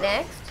try that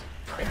next,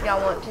 if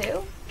y'all want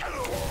to.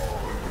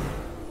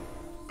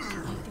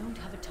 I don't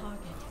have a target.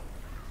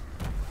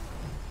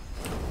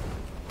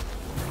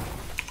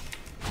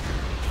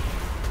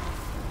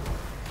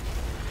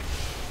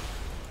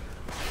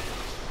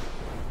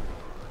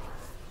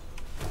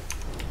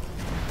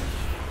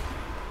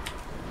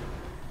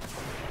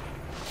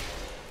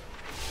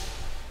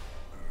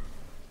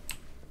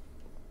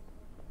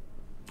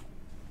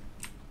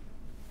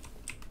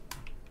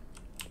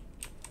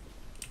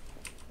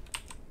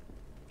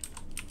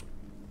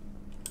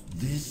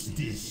 This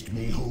disc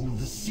may hold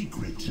the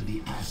secret to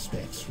the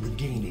aspects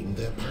regaining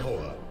their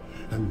power,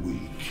 and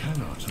we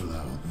cannot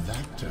allow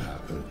that to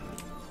happen.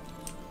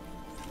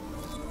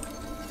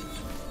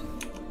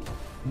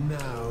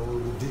 Now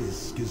the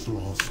disc is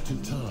lost to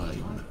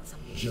time,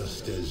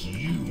 just as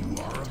you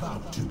are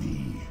about to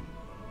be.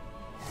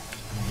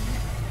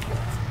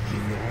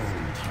 In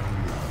all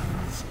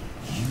timelines,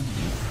 you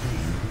will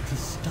fail to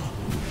stop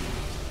me.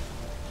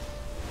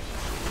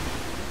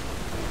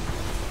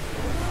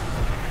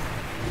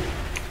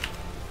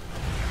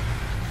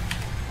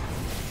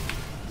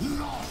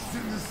 Lost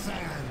in the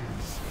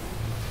sands!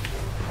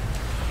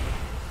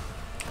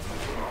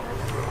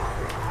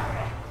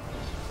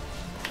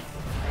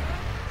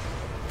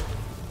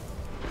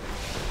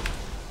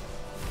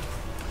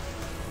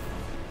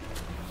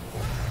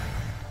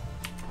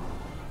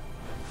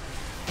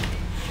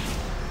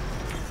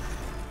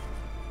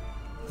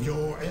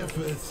 Your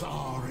efforts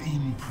are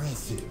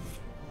impressive,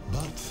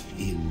 but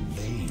in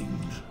vain.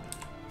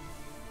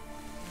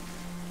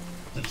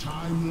 The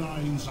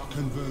timelines are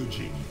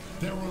converging.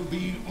 There will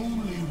be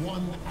only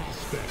one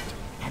aspect,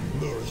 and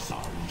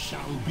Mursan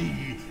shall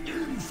be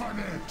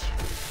infinite!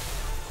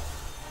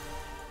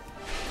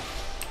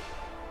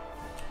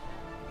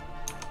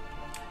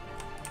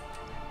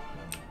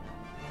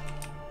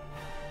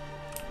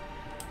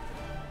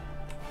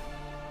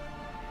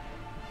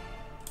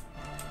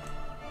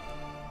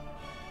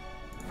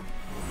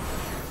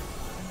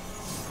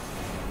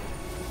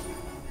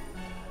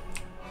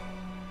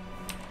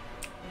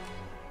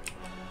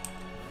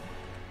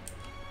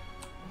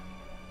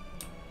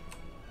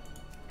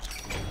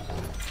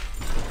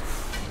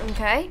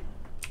 Okay.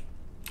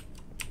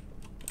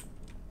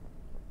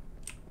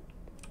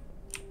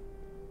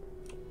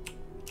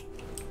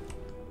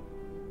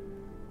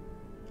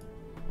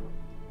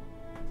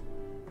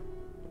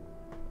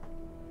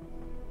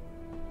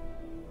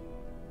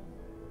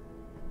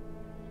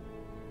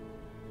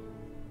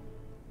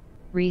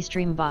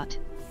 Restream bot.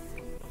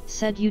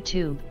 Said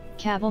YouTube,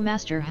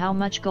 Cavalmaster, how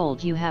much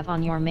gold you have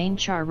on your main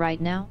char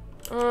right now?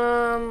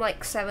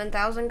 Like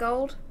 7,000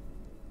 gold.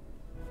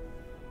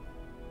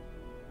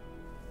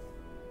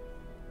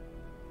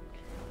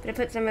 Gonna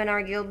put some in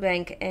our guild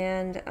bank,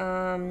 and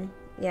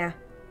yeah.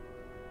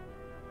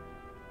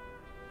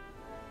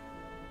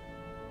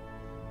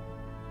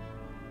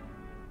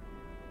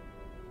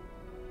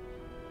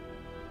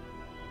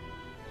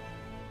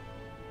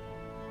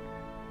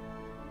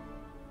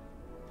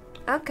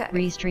 Okay.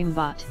 Restream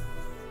bot.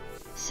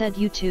 Said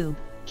YouTube,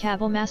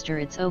 Cavalmaster,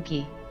 it's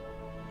okay.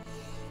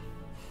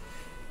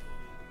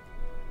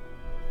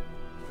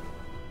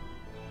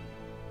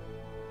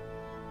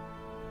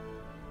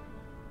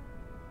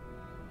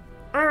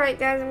 Alright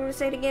guys, I'm going to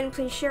say it again,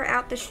 please share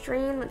out the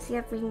stream. Let's see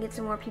if we can get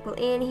some more people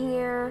in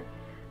here.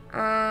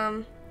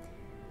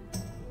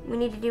 We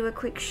need to do a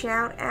quick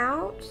shout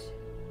out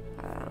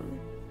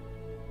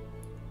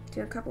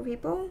to a couple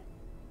people.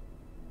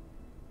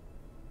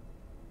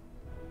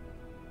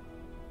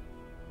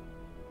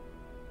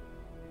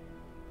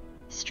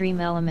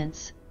 Stream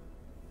Elements.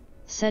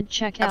 Said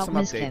check out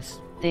Miskiff.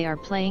 They are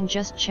playing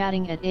Just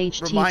Chatting at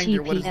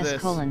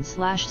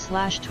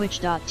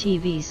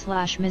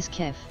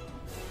https://twitch.tv/miskiff.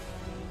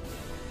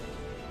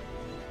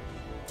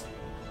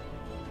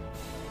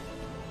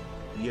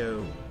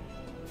 Yo.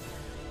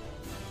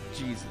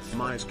 Jesus.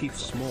 My skiff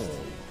small.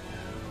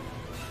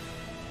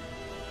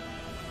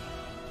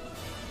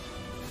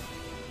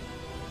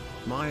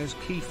 Myers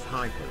Keith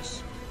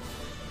Hypers.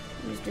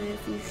 Just doing a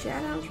few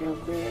shout outs real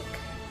quick.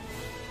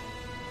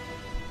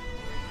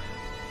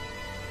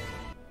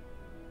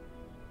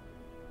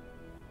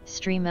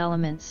 Stream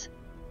Elements.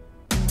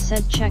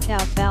 Said check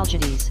out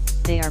Valgides.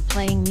 They are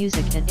playing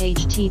music at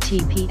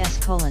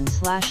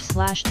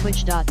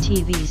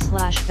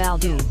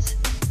https://twitch.tv/valdudes.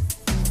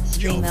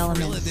 Stream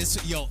Elements.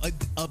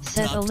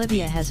 Said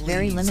Olivia has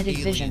very limited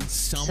vision,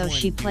 so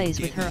she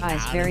plays with her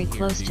eyes very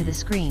close to the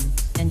screen,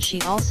 and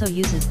she also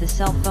uses the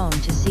cell phone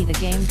to see the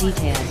game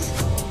details.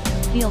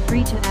 Feel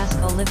free to ask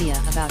Olivia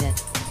about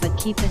it, but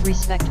keep it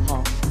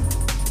respectful.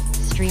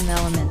 Stream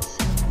Elements.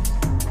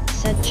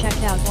 Said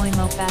check out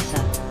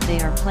Oimofasa.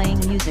 They are playing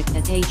music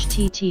at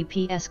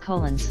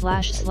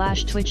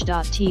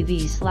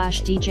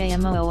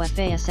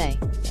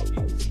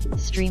https://twitch.tv/djmoofasa.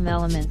 Stream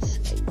Elements.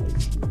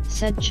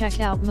 Said check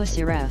out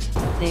Musiref,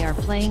 they are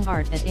playing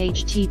art at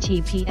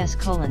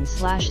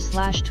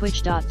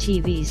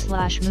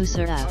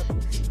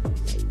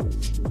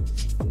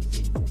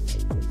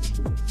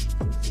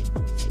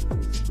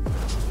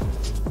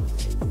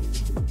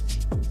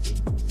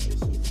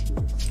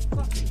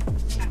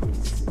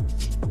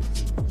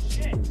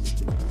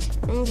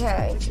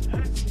Okay.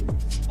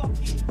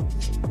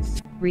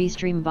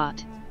 Restream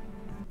bot.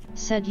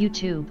 Said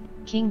YouTube,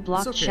 King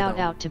Block It's okay, shout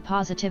though. out to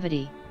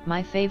positivity,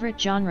 my favorite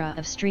genre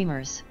of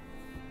streamers.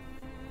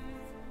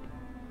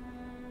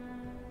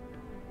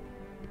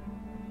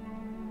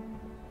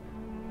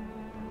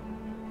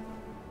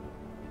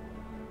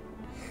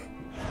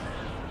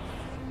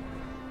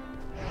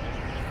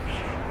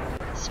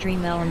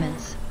 Stream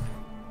Elements.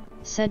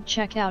 Said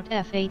check out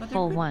F8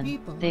 Full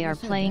 1, they are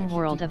playing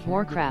World of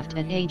Warcraft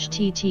at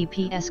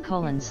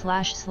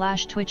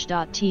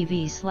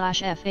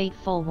https://twitch.tv/F8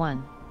 Full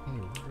 1.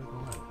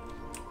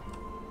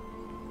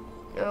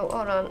 Oh,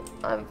 hold on.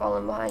 I'm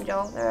falling behind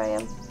y'all. There I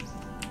am.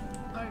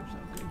 I'm so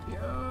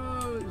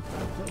confused.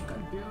 I'm so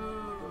confused.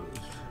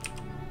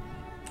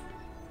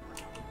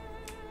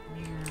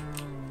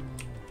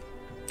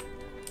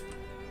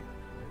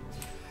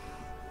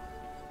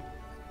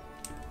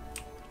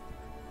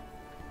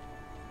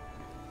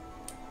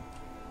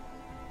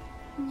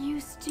 New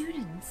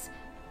students.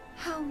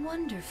 How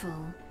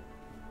wonderful.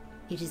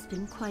 It has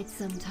been quite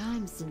some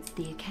time since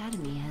the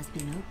academy has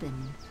been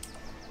open.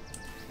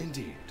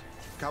 Indeed.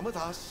 Come with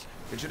us.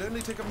 It should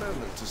only take a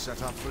moment to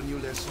set up for a new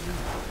lesson.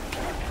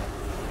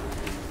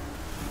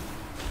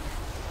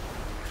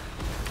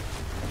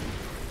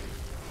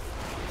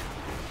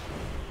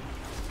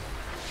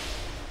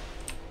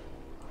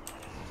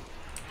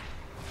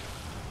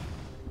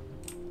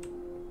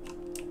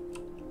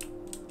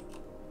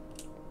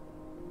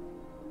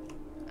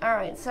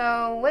 Alright,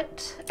 so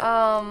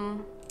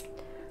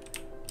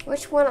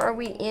which one are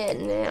we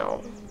in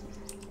now?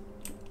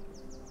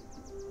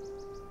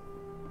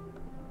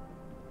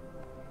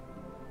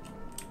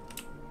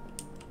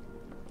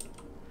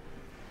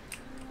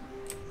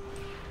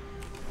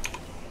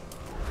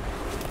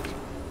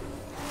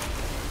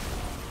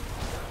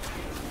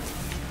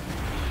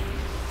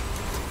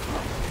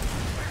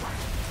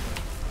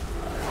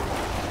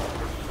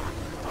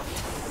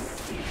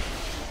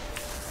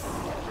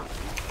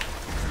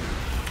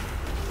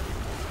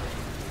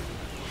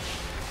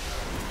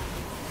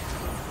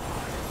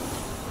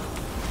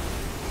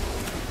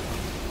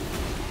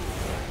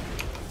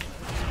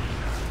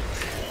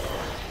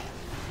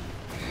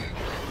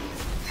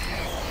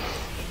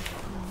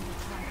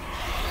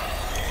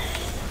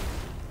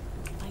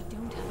 I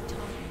don't have a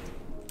target.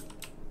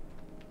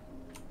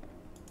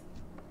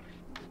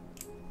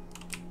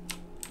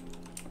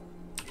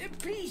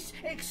 Please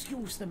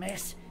excuse the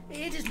mess.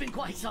 It has been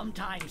quite some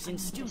time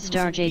since students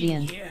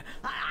Starjadian. have been here.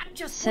 I'm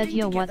just Said putting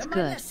yo, together what's my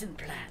good? lesson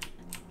plan.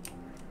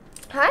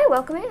 Hi,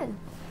 welcome in.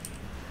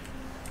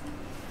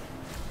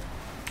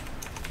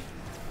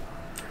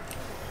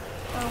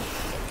 Oh.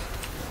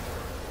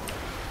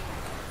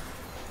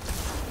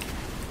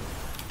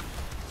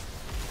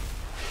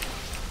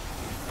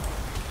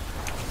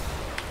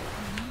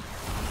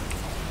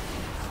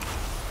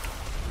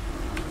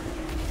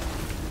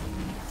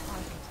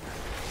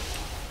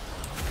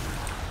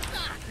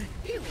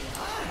 Here we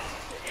are.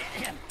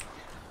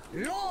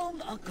 Long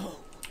ago,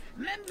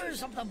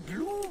 members of the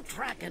Blue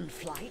Dragon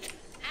Flight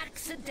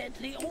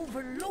accidentally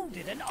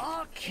overloaded an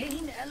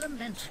arcane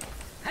elemental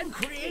and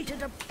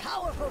created a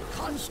powerful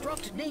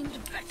construct named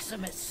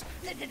Veximus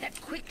that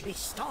quickly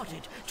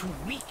started to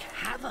wreak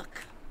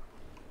havoc.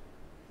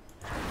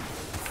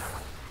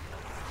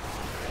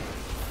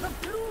 The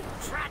Blue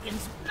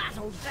Dragons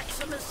battled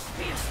Veximus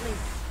fiercely,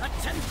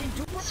 attempting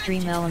to prevent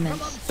Stream it Elements.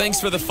 from Thanks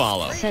for the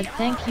follow. Said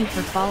thank you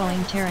for following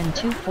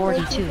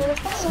Terran242,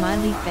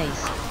 smiley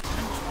face.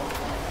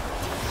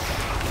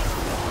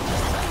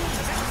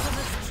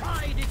 Veximus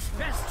tried its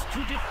best to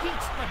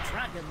defeat the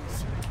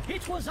dragons.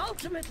 It was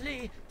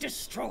ultimately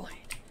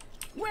destroyed.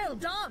 Well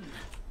done!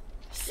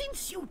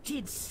 Since you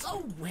did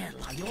so well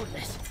on your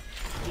lesson,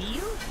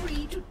 feel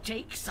free to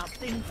take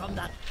something from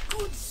that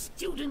good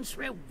student's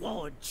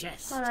reward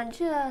chest. Hold on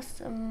just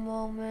a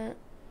moment.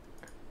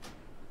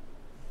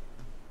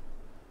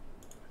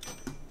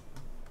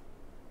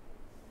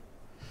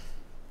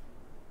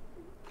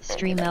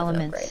 Stream Okay, that was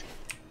Elements. upgrade.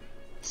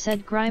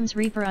 Said Grimes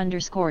Reaper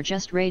 _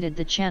 just raided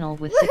the channel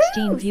with Woohoo!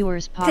 16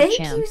 viewers. Thank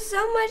PogChamp. you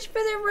so much for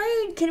the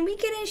raid. Can we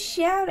get a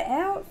shout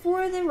out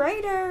for the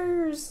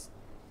raiders?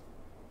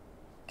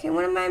 Can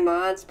one of my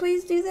mods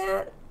please do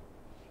that?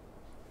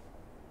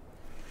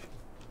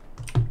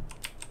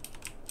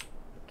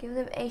 Give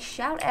them a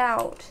shout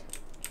out.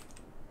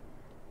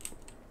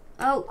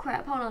 Oh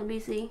crap, hold on,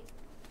 BC.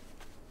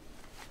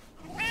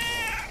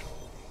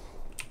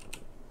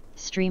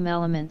 Stream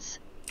Elements.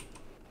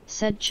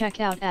 Said check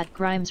out at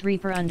Grimes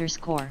Reaper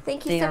 _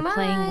 Thank you They so are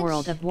playing much.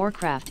 World of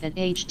Warcraft at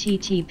Oh, crap,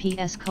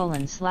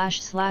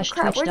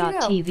 where'd you go? Oh, you're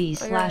right here.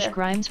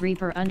 https://twitch.tv/Grimes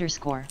Reaper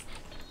 _.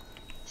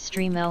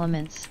 Stream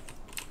Elements.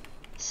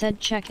 Said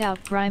check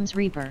out Grimes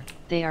Reaper,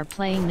 they are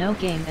playing no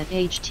game at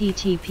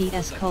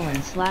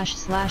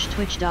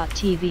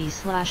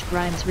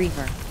https://twitch.tv/Grimes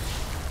Reaper.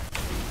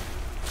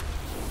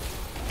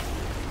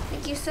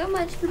 Thank you so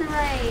much for the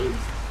raid.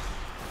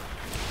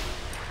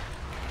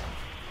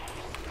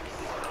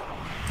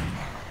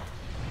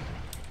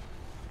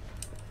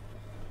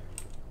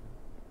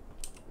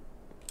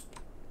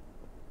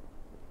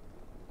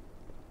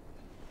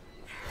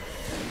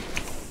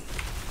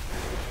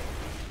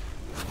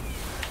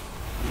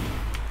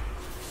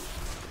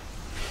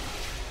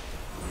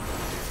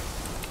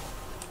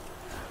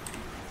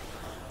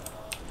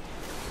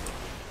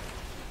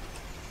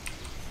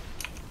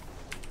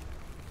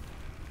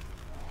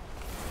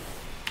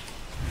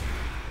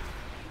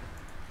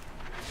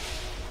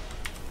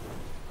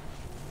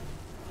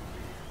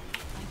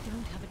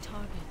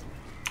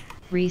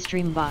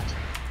 Restream bot.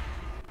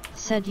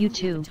 Said you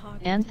too,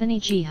 Anthony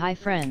G. Hi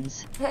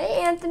friends.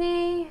 Hey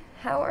Anthony,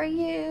 how are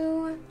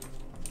you?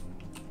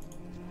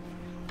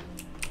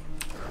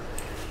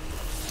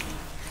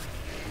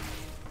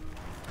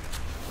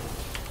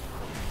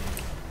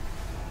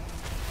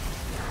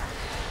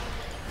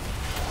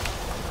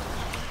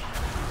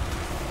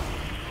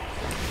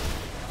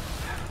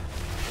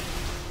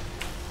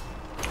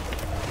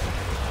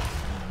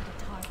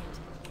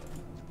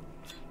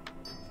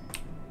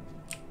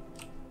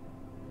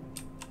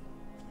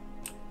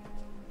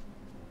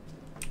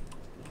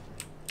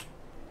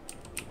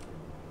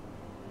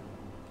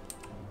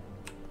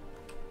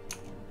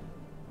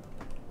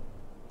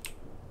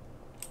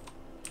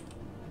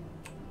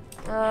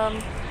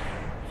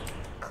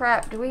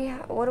 Crap,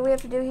 what do we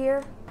have to do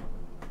here?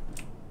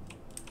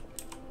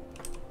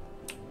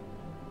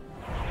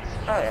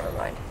 Oh, never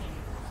mind.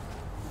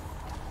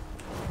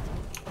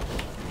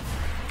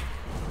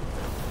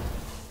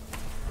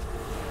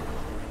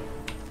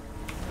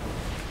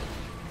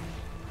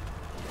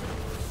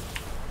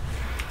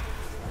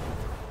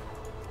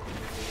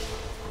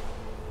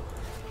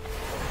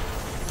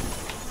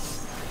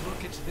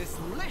 Look at this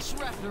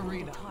lish-wrapped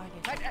arena.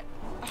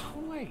 Oh,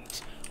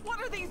 wait. What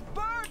are these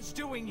birds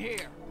doing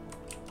here?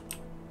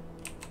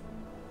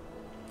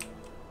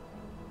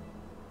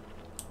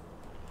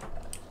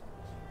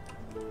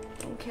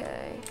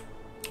 Okay.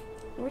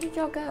 Where did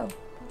y'all go?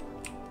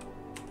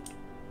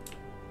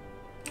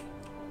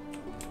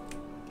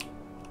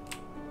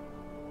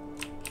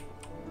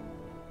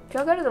 Did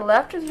y'all go to the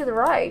left or to the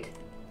right?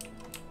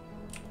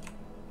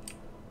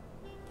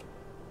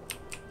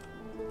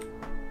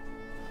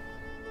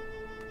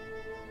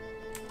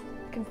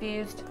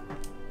 Confused.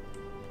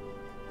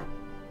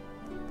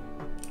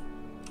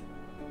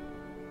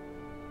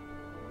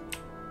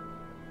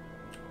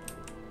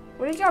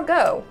 Where did y'all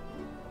go?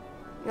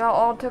 Y'all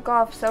all took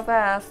off so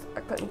fast,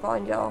 I couldn't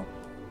find y'all.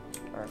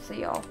 Or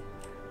see y'all.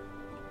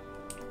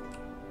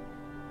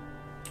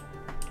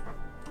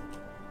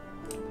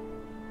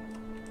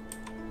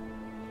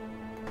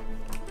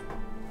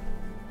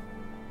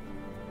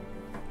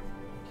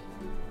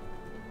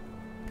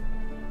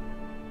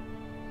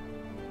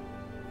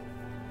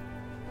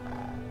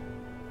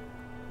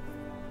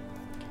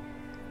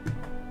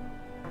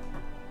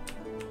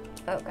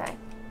 Okay.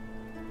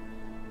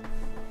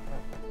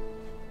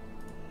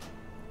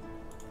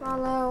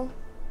 Follow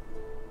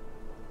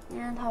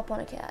and hop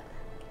on a cat.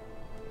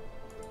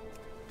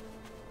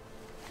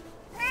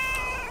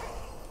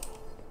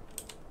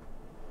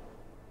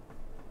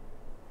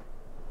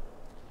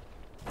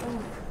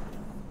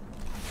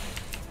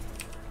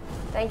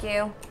 Thank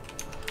you.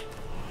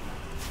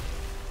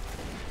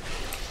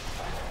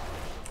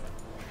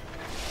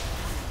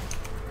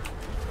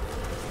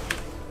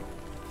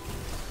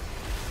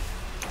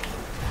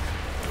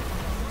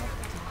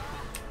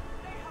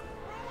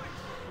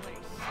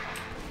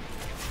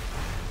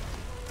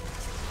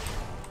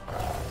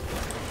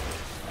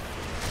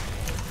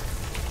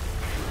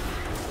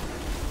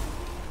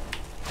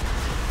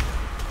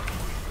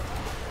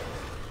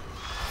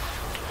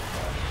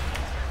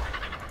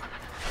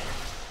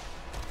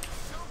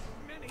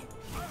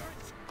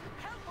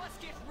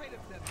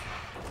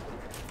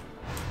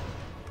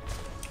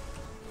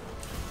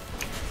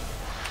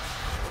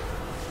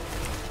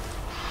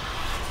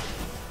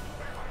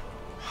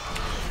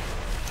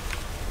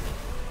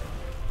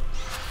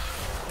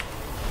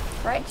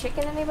 Fried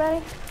chicken, anybody?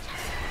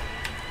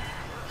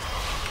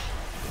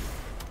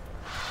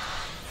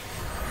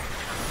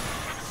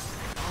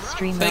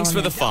 Stream Thanks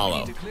for the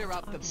follow.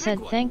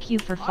 Said thank you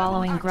for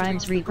following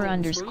Grimes Reaper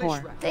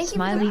 _ Thank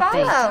smiley you for the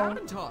face. follow.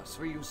 Diamond toss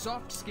for you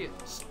soft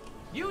skins.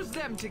 Use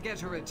them to get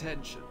her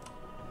attention.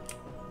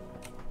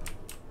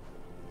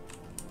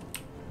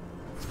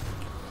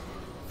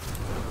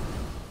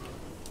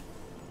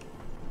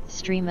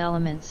 Stream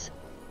elements.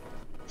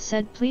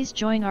 Said please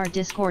join our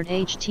Discord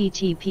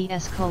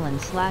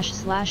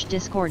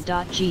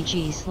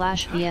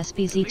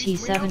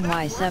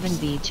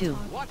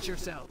https://discord.gg/vspzt7y7b2. Watch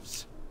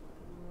yourselves.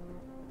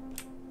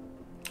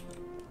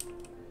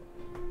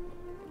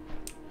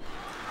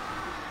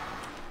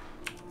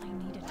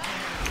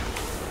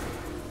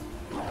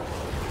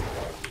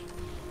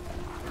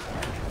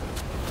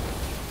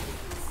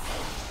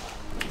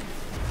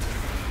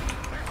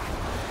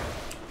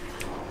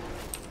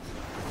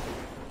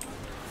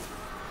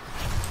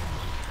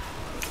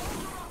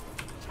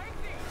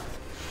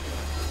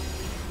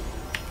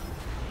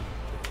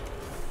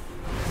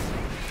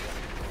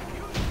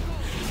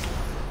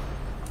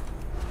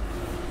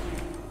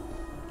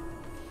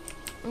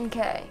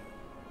 Okay.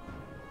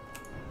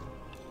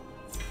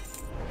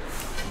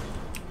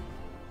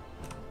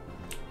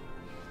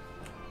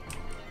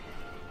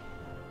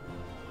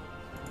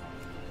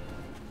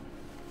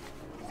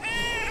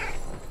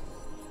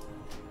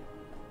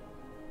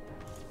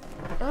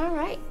 All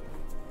right.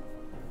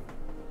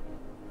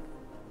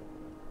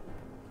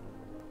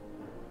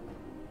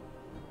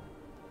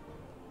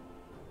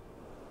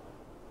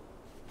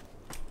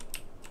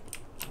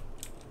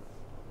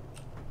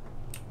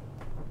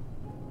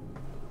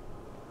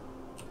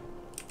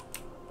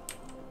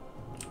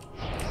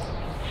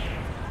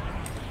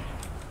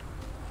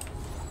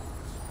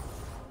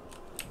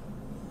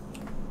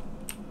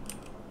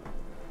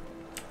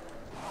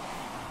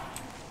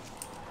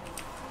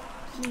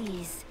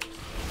 Please,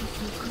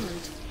 if you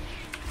could,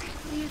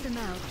 clear them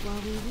out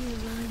while we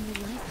realign the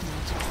life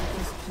magic of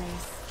this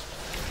place.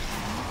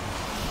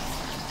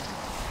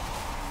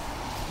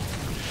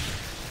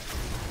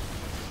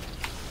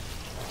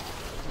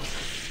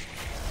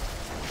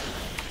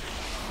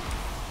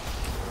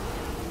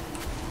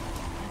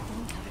 I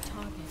don't have a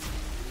target.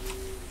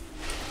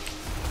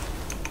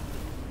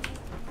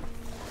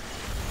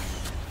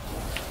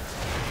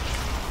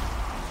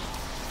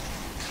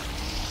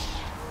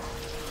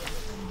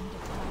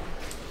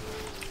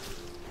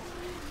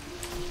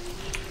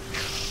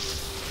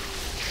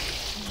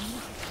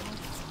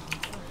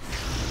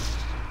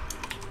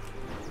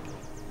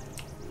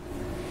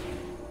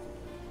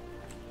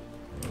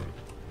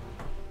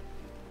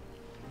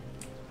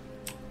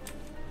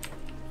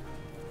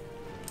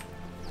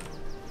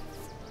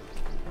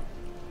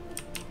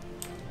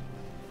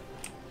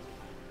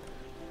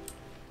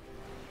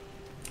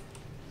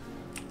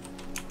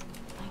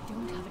 I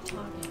don't have a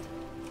target.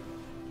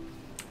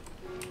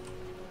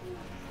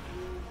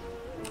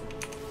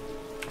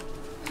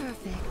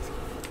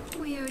 Perfect.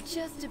 We are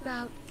just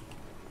about...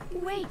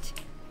 Wait!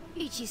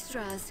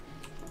 Ichistras,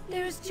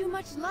 there is too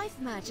much life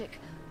magic.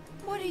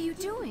 What are you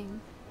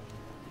doing?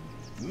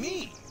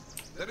 Me?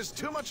 There is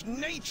too much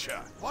nature.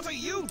 What are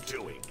you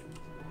doing?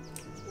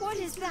 What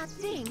is that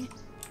thing?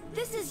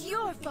 This is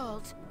your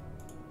fault.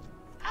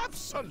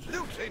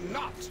 Absolutely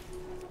not.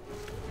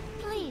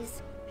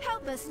 Please,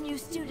 help us, new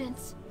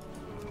students.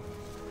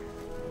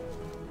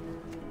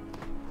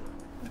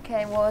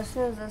 Okay, well, as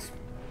soon as this...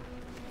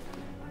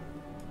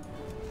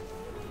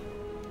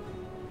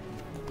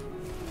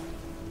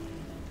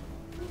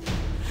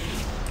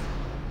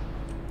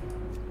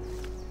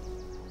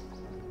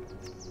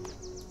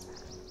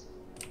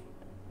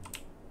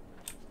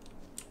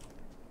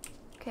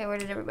 Okay, where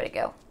did everybody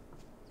go?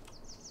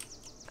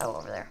 Oh,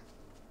 over there.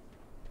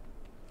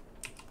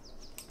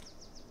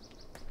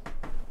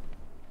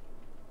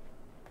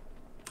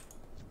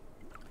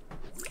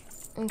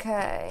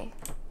 Okay.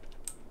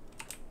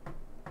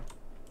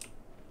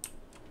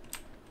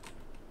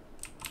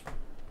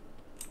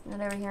 Not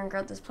over here and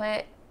grab this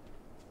plant.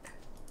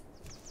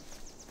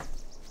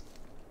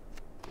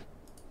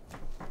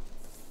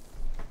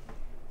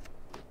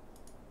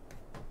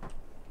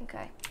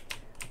 Okay.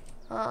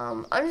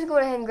 I'm just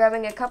going ahead and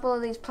grabbing a couple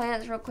of these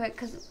plants real quick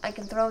because I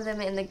can throw them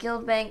in the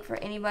guild bank for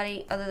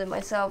anybody other than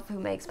myself who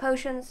makes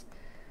potions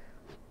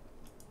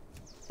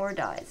or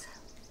dies.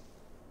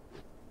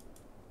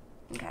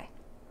 Okay.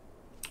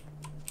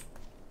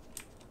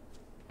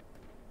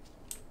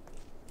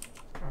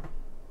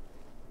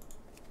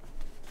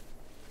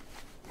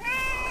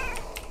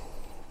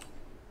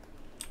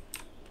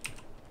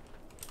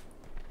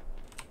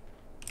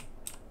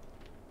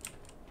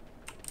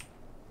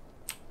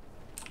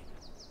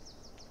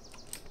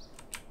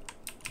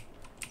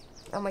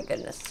 Oh my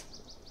goodness.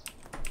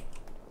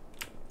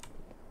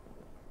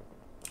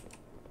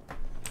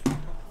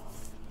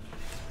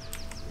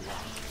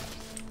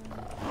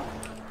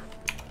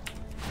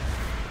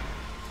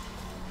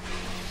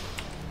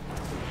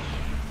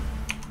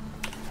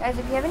 Guys,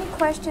 if you have any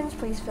questions,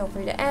 please feel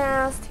free to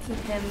ask. Keep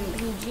them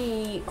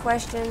PG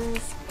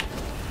questions.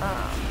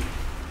 I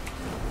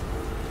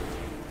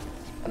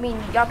mean,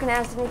 y'all can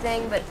ask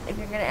anything, but if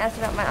you're gonna ask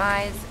about my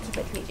eyes, keep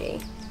it PG.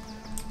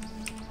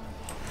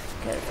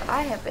 Because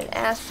I have been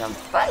asked some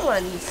fun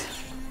ones.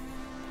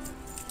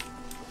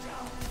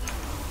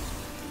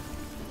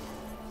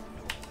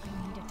 I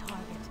need a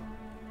target.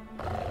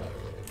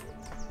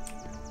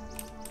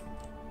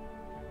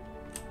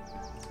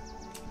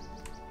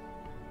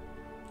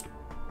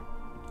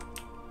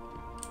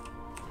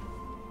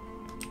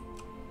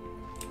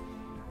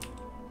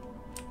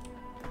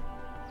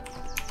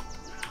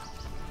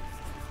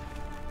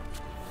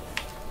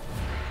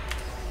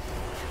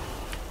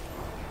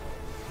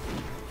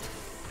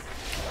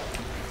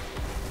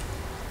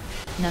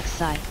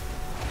 Nuxai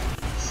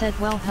said,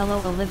 well,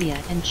 hello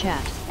Olivia and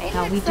chat. Hey,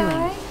 How we Nuxai.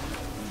 doing?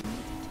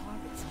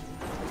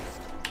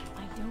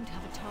 I don't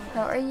have a target.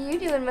 How are you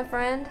doing, my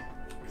friend?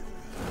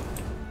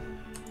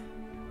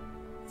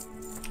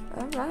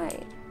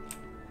 Alright.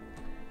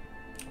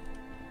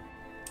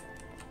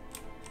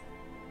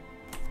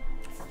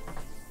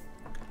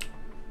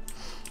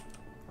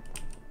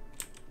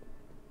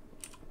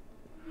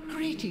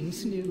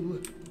 Greetings,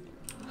 New.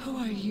 Who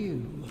are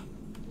you?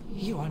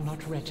 You are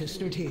not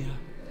registered here.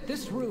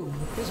 This room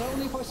is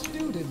only for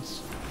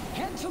students.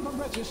 Head to the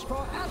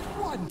registrar at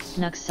once!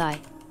 Nuxai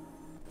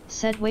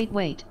said,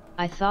 wait,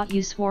 I thought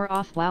you swore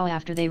off WoW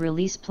after they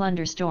released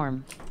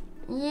Plunderstorm.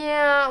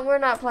 Yeah, we're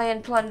not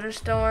playing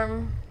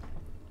Plunderstorm.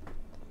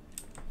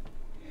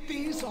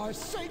 These are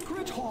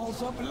sacred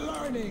halls of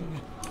learning.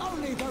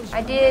 Only those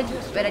I did,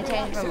 but I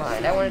changed my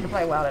mind. I wanted to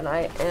play WoW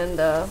tonight, and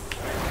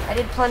I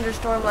did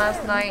Plunderstorm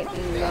last night,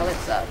 and well, it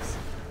sucks.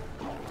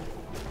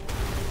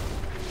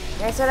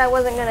 I said I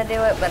wasn't gonna do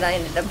it, but I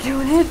ended up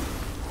doing it.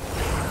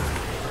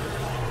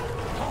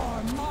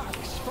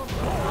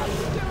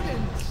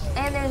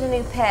 And there's a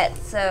new pet,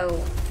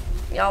 so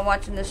y'all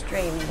watching the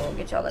stream will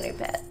get y'all the new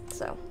pet,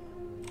 so.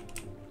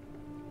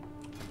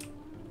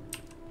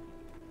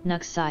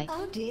 Nuxai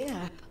Oh dear.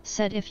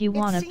 said if you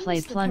want to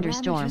play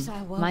Plunderstorm,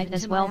 might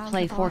as well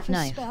play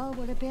Fortnite.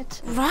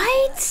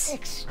 Right?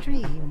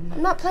 Extreme.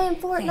 I'm not playing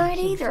Fortnite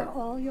Thank you either. for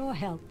all your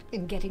help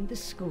in getting the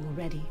school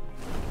ready.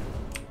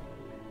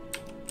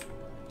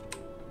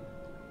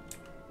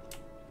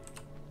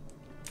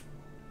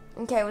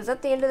 Okay, was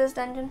that the end of this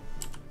dungeon?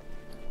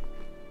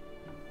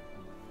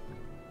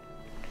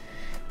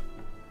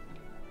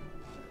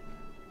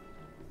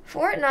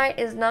 Fortnite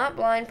is not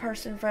blind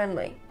person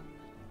friendly.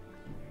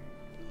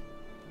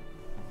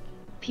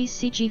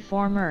 PCG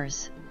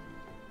Formers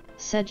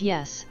said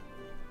yes.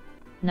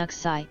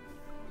 Nuxai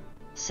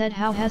said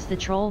how has the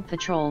troll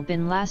patrol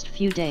been last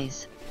few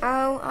days?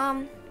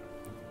 Oh,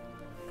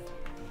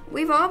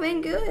 we've all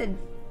been good.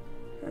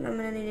 And I'm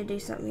gonna need to do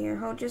something here.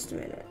 Hold just a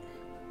minute.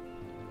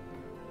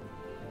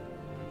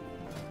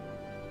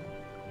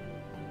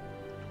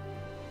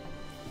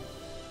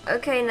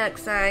 Okay,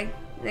 Nuxai.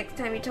 Next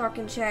time you talk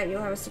in chat,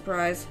 you'll have a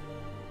surprise.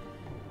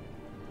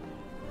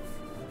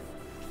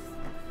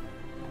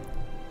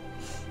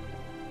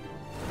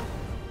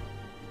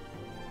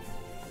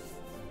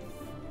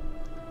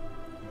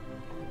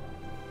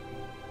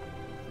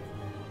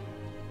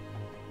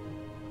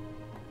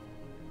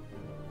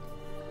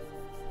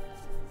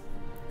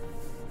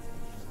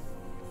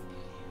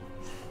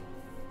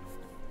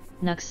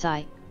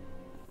 Nuxai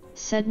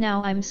said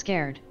now I'm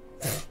scared.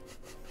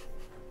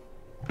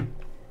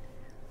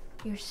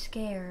 You're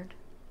scared.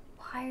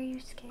 Why are you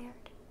scared?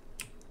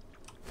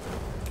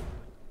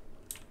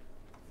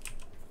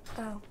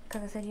 Oh,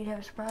 because I said you'd have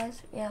a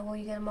surprise? Yeah, well,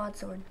 you get a mod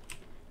sword.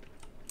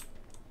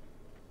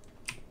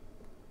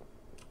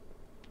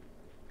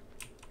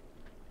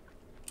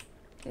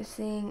 Just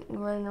seeing,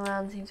 running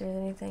around, see if there's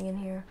anything in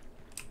here.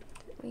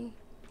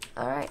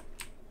 Alright.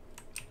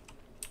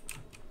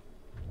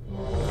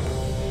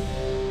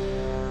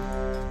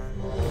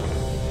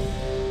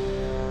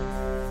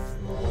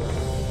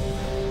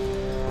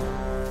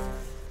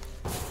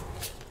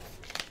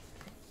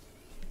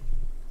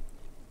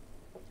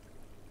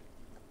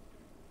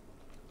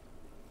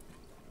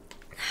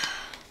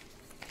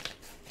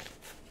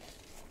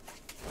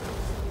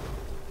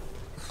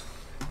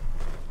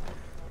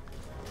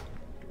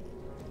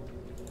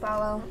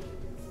 Follow.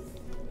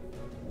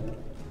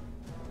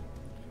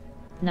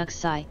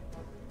 Nuxai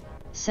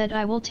said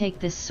I will take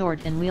this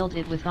sword and wield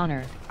it with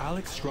honor.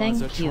 Alex Thank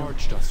Raza you.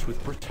 charged us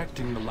with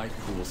protecting the life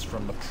pools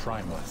from the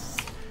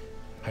primalists.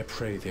 I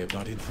pray they have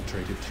not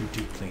infiltrated too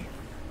deeply.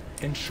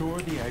 Ensure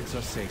the eggs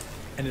are safe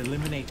and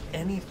eliminate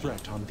any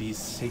threat on these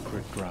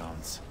sacred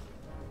grounds.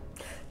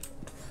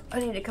 I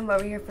need to come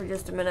over here for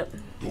just a minute.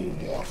 The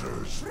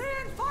waters.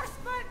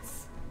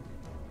 Reinforcements!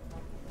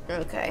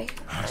 Okay.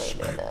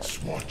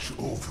 Aspects watch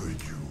over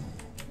you.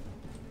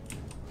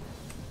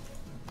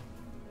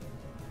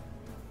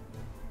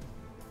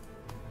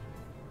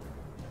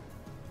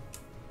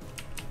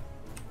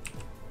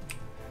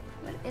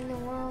 What in the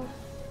world?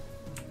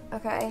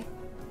 Okay.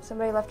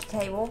 Somebody left a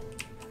table.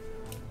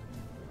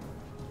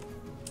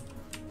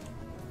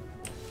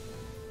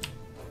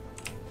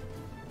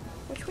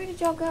 Which way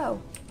did y'all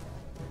go?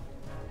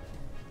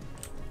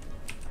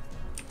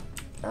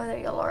 Oh, there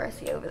y'all are. I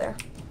see you over there.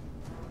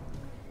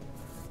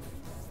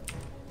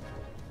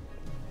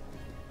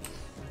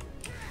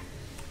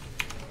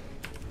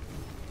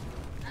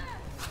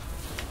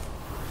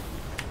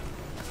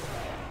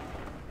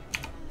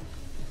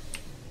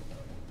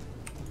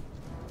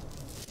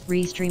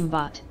 Restream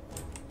bot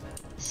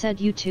said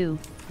you too,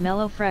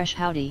 mellow fresh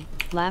howdy,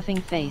 laughing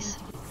face.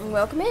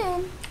 Welcome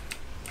in.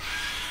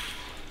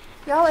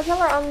 Y'all, if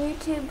y'all are on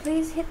YouTube,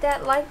 please hit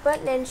that like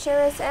button and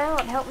share us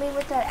out. Help me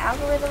with that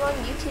algorithm on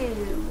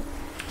YouTube.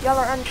 If y'all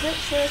are on Twitch,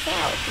 share us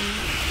out.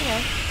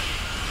 And,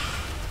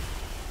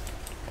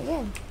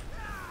 again,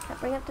 can I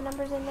bring up the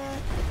numbers in there?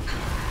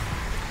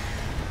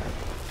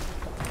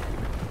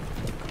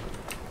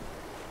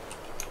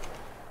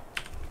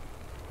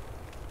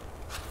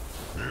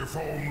 If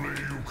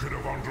only you could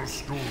have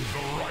understood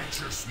the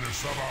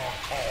righteousness of our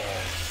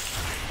cause.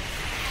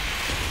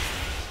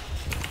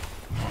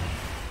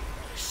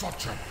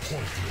 Such a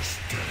pointless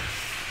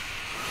death.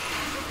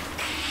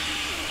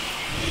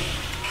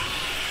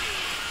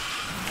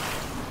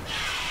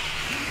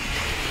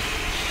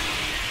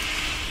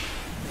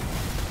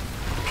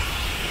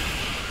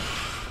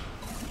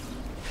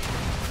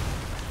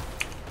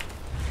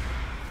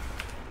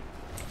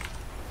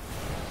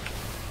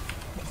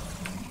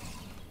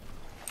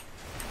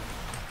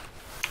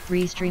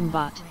 Restream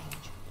bot.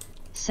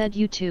 Said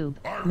YouTube,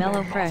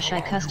 Mellow Fresh,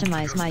 I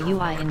customize my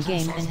UI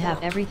in-game and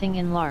have everything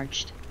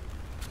enlarged.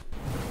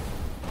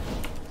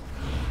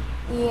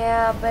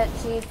 Yeah, but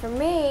see, for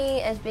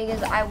me, as big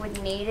as I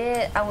would need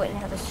it, I wouldn't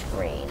have a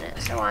screen.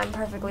 So I'm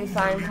perfectly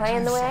fine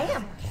playing the way I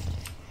am.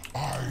 I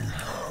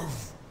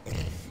have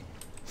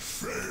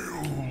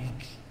failed.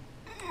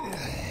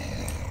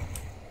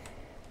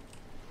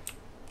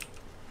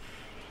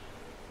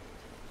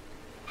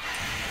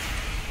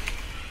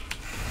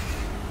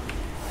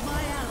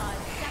 My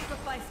allies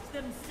sacrificed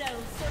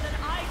themselves so that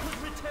I could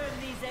return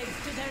these eggs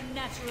to their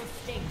natural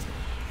state.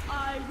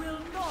 I will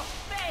not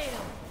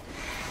fail.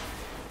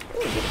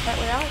 Ooh, get a fight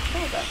with Alex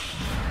Silva.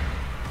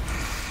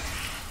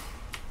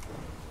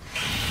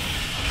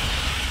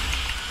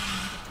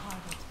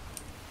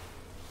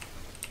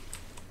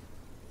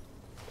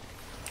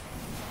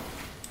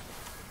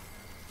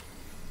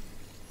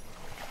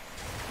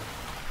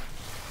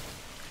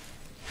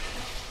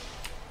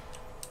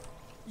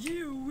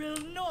 You will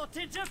not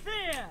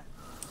interfere!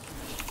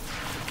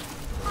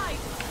 I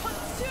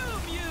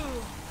consume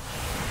you!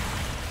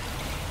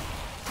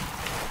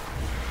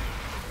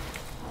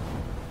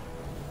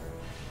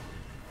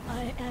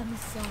 I am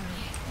sorry,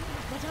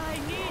 but I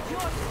need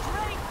your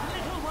strength,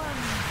 little one!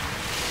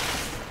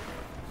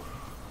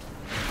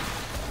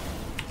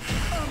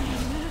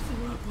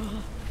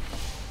 Unmiserable.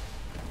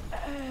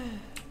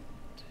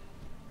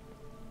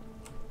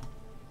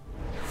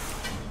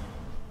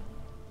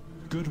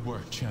 Good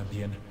work,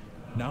 champion.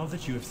 Now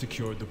that you have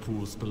secured the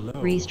pools below,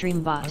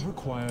 Restream bot. I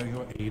require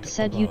your aid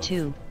Said above.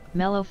 YouTube,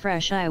 Mellow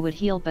Fresh, I would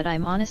heal but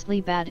I'm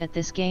honestly bad at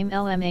this game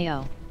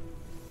LMAO.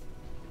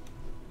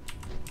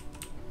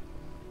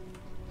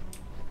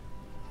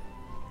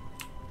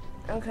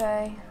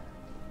 Okay.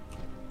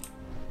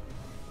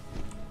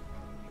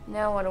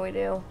 Now what do we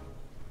do?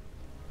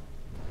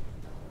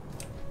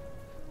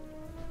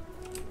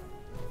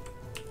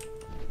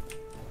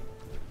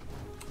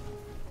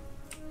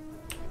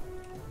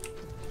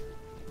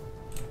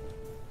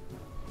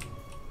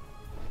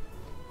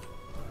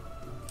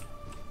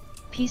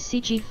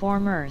 PCG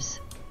formers.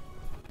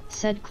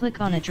 Said click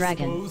on a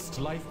dragon. Exposed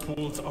life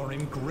pools are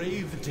in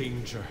grave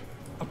danger.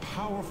 A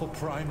powerful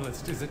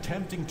primalist is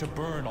attempting to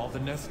burn all the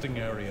nesting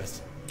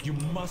areas. You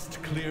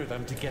must clear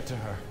them to get to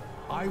her.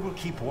 I will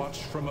keep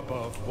watch from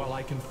above while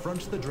I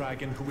confront the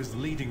dragon who is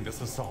leading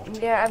this assault.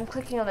 Yeah, I'm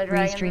clicking on the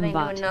dragon Restream and ain't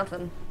bot. doing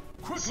nothing.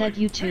 Said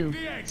YouTube,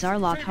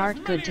 Zarlock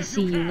Heart, good to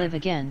see you live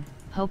again.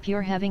 Hope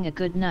you're having a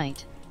good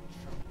night.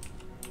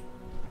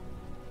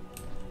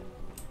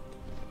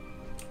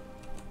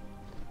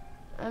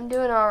 I'm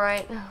doing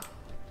alright.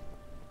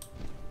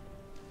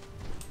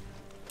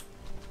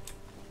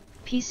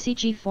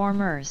 PCG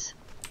formers.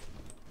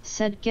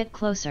 Said get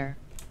closer.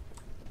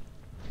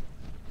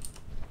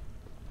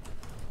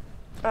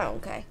 Oh,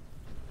 okay.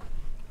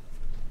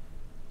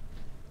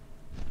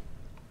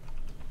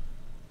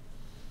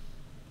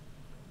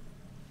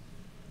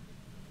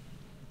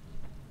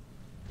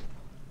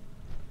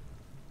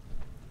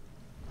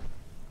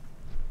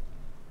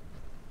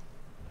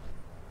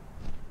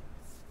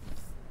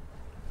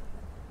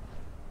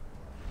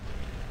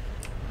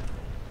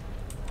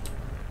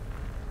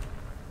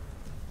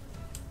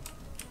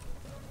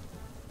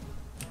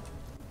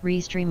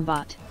 Restream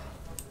bot.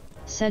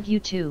 Said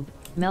YouTube,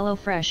 Mellow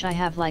Fresh, I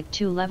have like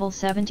 2 level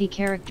 70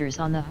 characters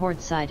on the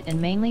Horde side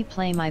and mainly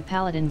play my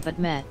paladin but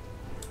meh.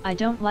 I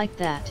don't like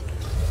that.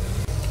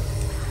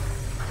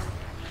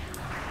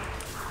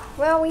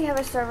 Well, we have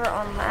a server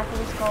on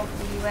Laughing's called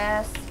the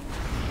US.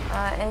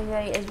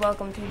 Anybody is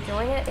welcome to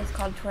join it. It's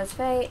called Twas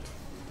Fate.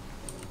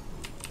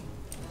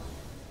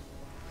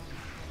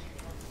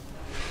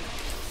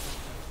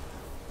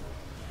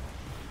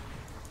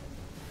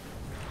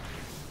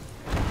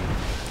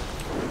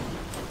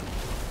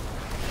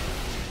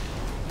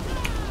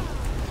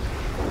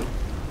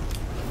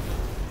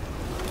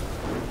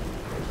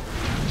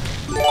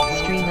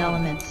 Stream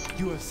elements.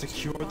 You have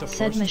secured the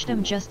Said first Mishdom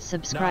pool. just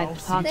subscribed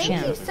Now, Thank you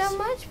PogChamp. so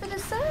much for the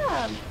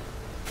sub.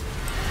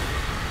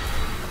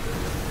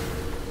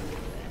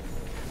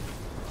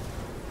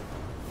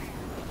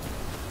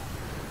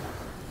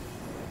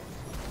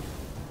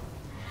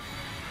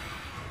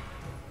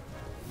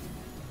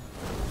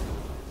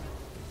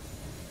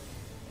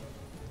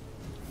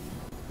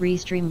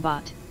 Restream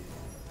bot.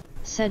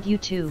 Said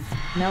YouTube,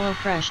 Mellow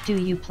Fresh,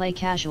 do you play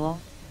casual?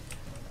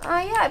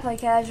 Yeah, I play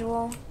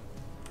casual.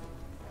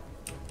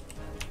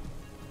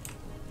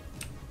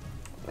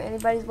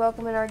 Anybody's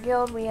welcome in our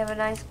guild. We have a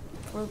nice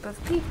group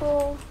of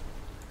people.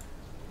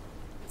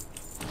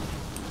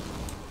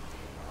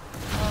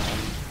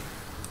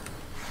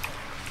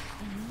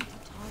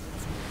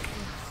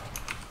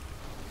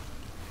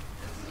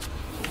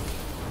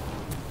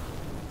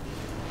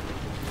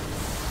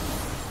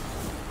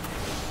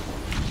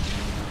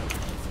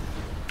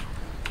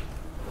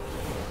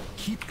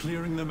 Keep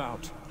clearing them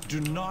out. Do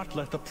not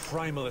let the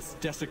primalists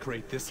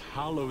desecrate this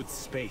hallowed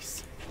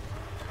space.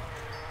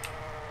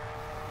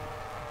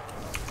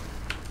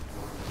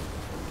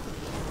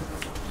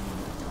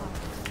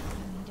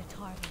 I need a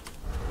target.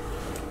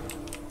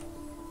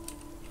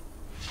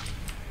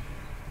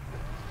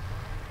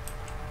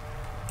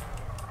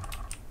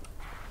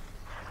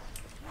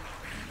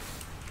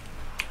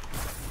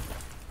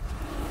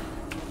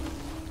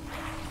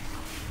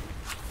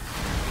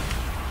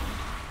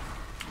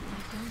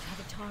 don't have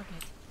a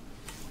target.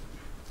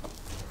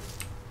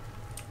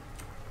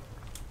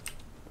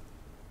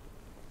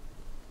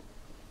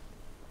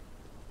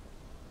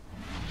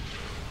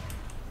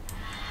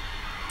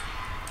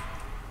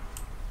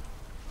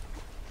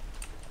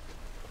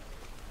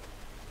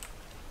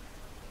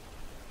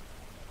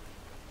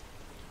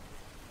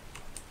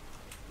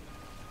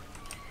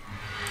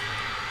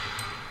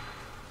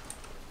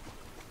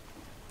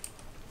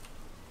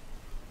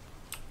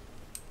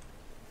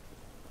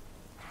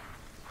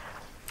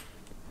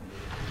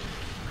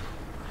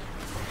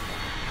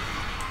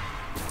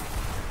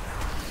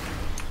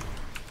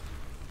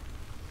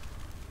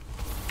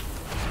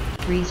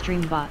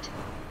 Restream bot.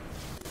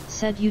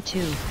 Said you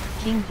too,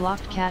 King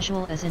blocked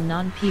casual as in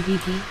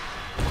non-PvP?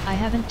 I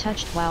haven't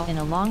touched WoW in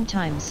a long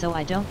time so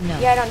I don't know.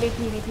 Yeah, I don't do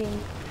PvP.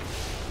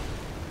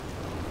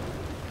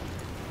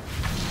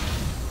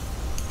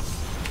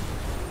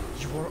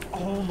 You are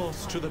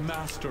almost to the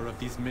master of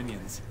these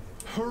minions.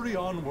 Hurry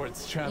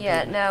onwards, champion.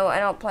 Yeah, no, I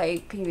don't play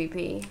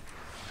PvP, to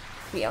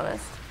be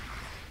honest.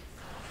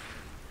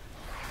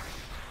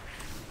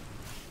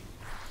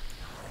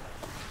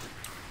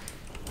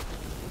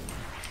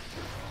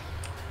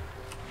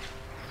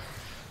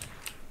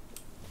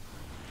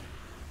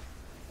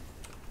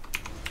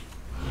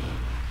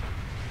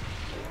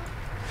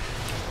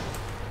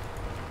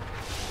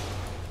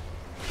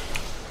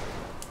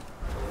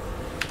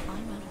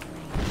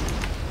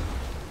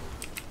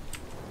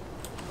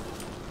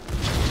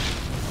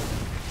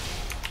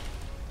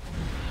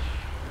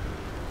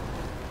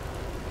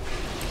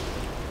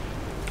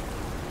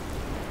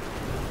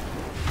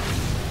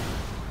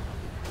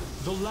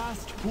 The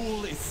last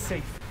pool is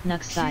safe.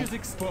 Nuxside. She is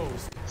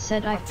exposed.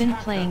 Said I've been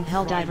playing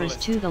Helldivers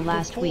 2 the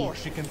last week.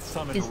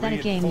 Is that a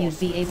game you'd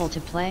be able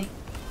to play?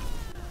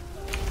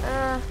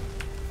 I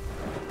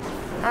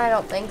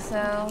don't think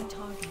so.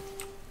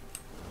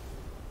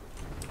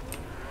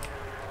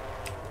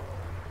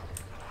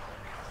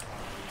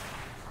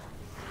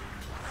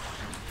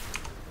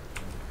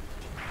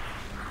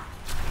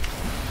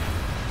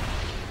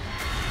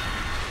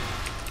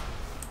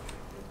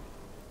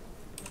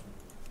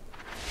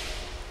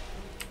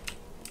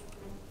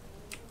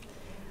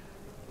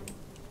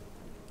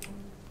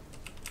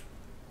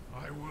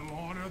 I will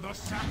honor the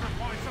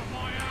sacrifice of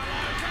my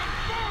allies and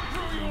burn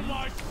through you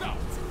myself!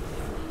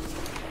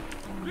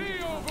 Be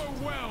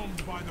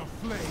overwhelmed by the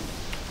flame!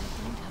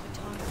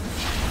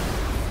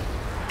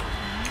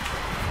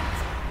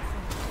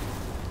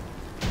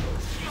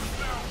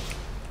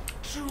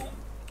 Too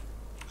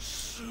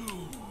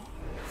soon.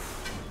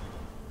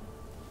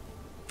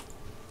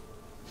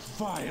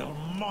 Vile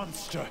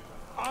monster!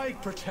 I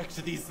protect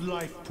these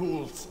life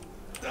pools.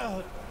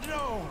 No!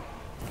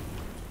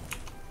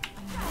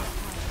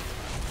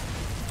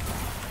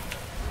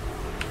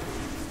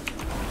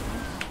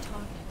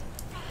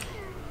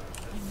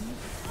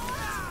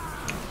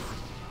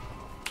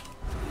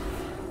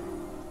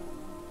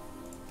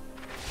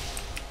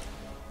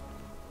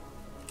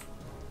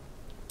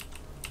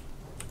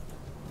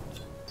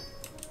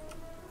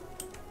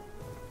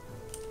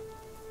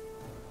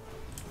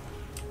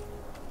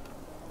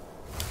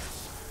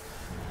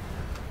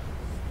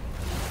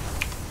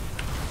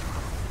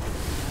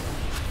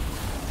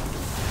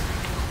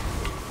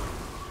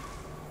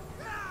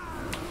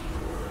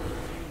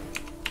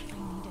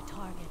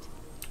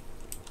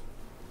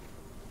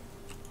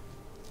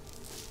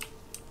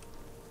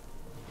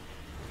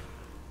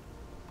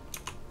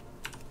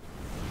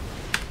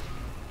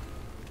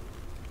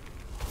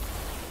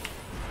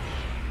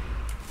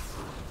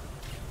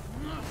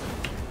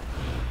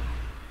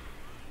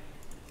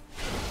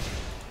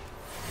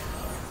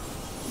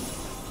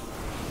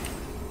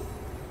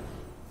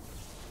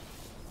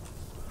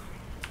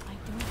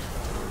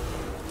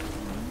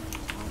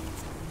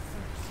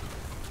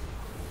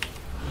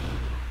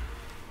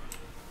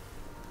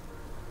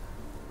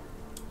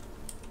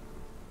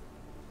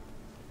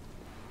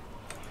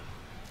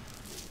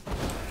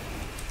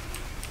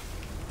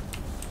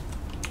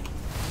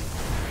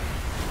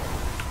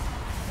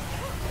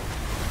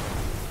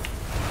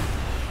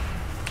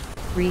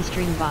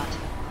 Restream bot.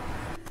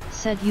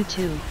 Said you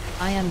too,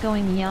 I am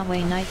going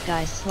Yahweh night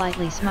guys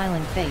slightly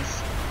smiling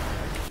face.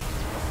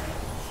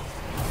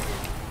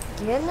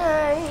 Good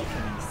night.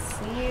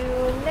 See you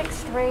next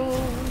stream.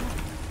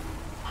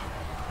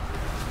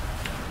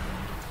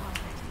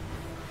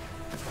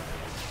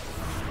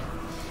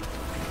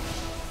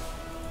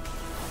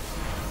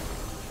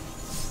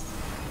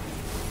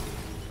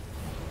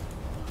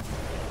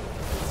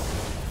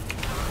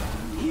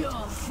 Your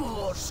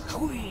false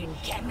queen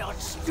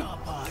cannot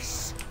stop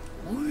us.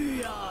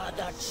 We are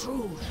the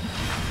truth.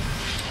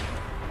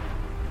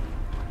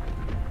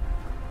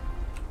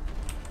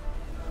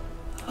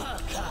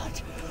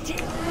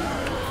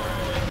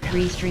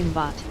 Restream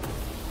bot.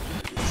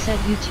 Said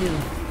you too,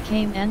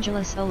 came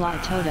Angeles Hola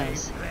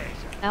Todos.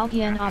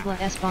 Alguien habla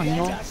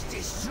español? Let us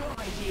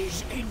destroy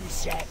these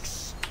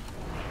insects.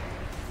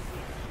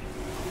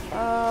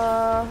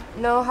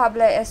 No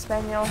habla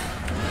español.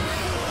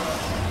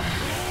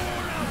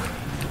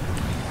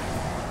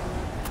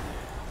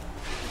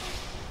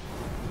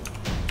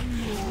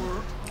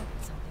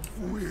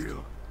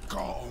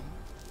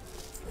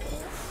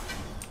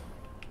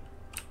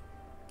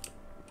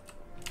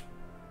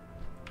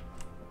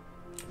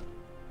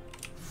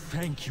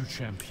 Thank you,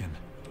 champion.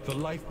 The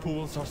life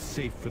pools are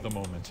safe for the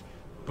moment,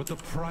 but the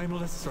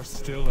primalists are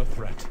still a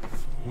threat.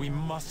 We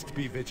must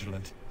be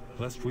vigilant,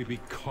 lest we be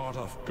caught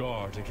off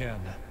guard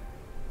again.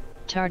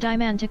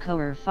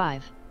 Tardimanticoer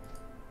 5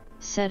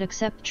 said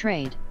accept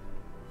trade.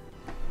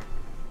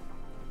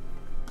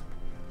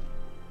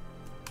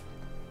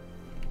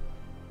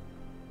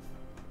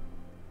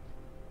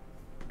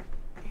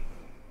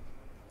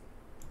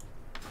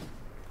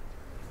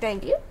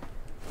 Thank you.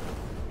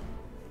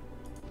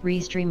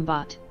 Restream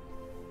bot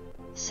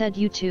said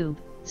YouTube,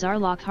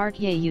 Zarlock Heart,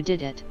 yay you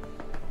did it.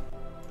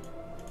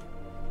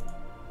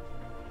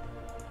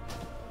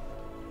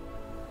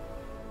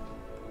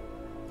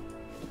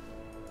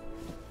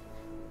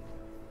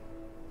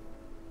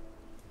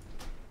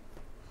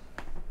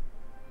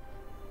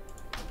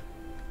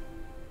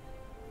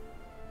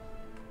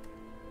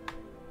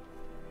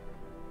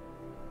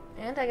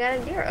 And I got a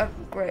gear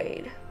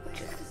upgrade, which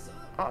is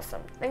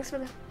awesome. Thanks for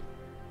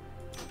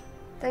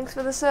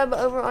the sub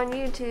over on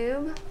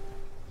YouTube.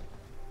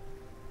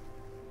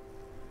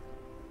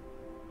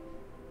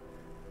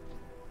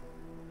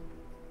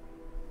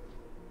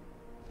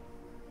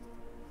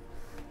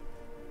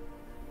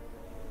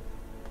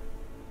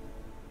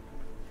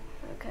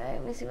 Okay,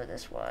 let me see what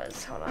this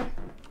was. Hold on.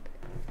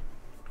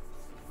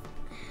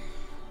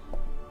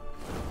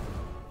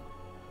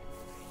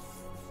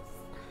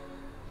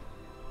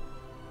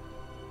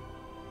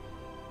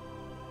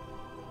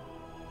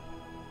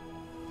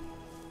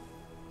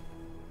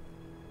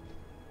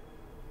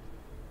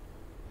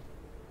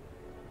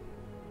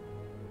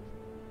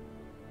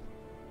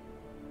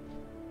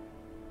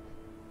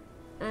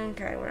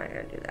 Okay, we're not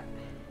gonna do that.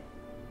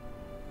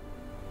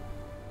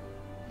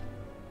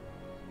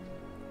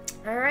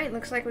 Alright,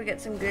 looks like we got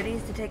some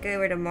goodies to take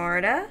over to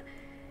Marta.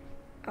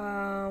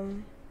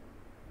 And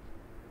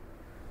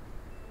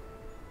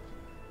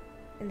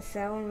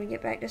sell when we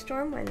get back to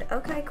Stormwind.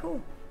 Okay,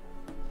 cool.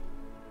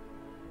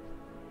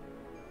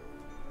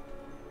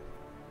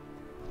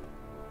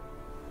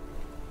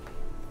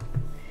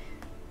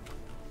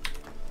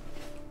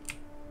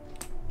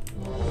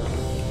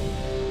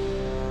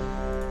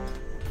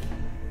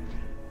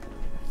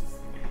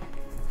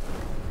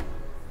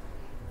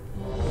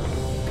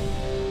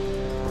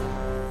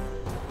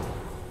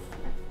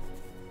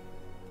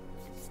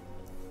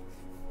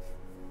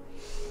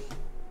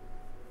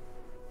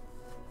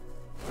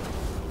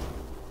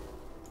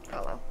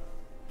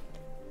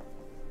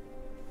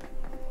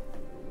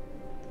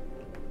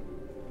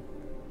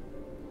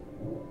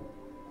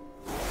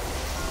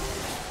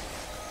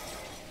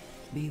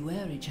 Be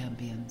wary,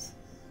 champions.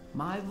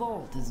 My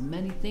vault is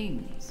many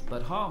things,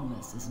 but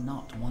harmless is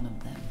not one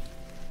of them.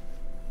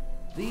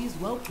 These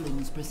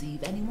whelplings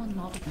perceive anyone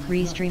not of my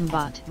Restream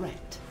blood as bot a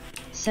threat.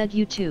 said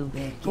YouTube,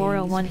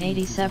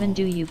 40187,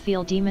 do you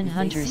feel demon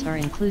hunters are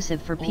inclusive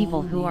for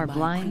people who are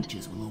blind?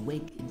 Creatures will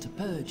awaken to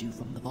purge you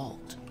from the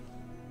vault.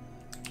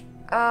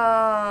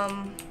 I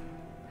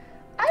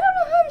don't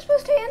know how I'm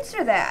supposed to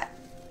answer that.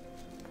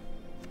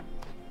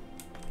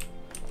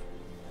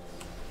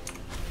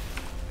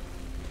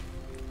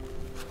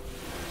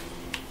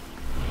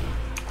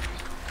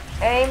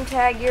 Aim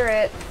tag, you're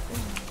it.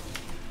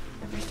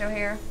 If you're still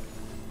here.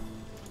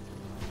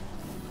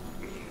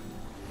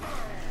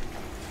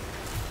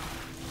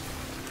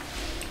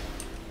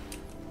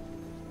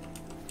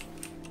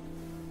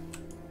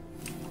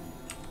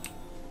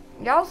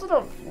 Y'all's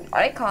little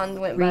icons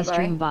went bye-bye.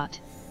 Restream bot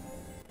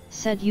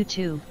said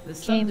YouTube,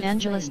 came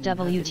Angelus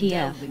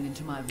WTF.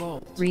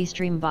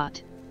 Restream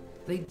bot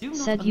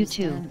said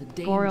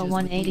YouTube,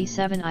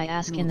 40187, I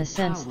ask in the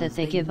sense that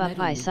they give up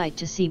eyesight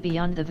to see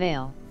beyond the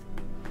veil.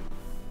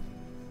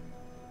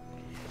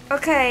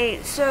 Okay,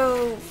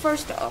 so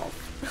first off,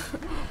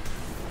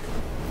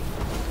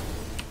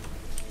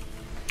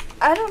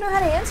 I don't know how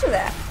to answer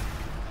that.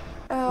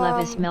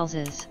 Levis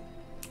Melzes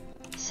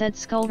said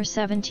Skuller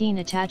 17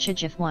 attach a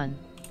GIF 1.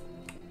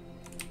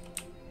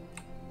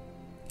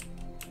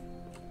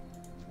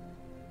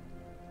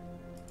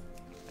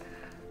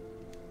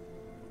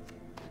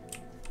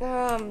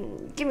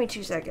 Give me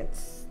 2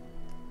 seconds.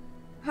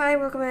 Hi,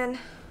 welcome in.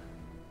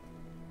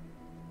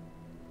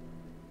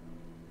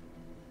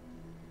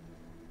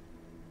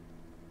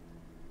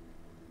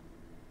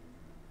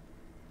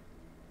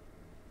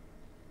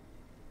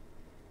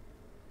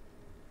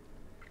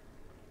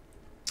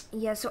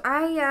 Yeah, so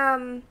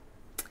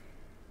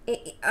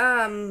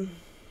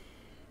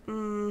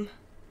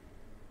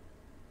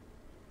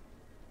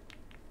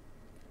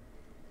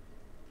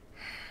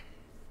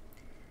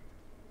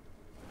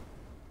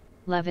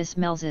Levis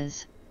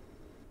Melzes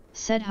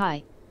said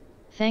hi.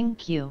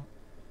 Thank you.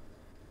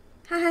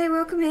 Hi,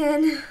 welcome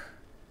in.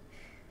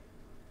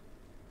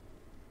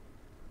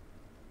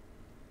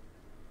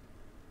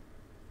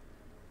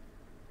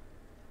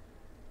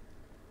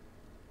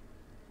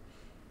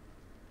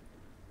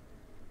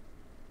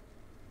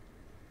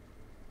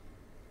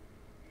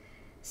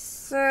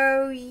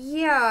 So,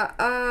 yeah,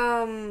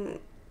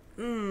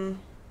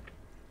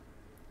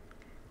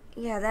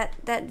 yeah,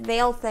 that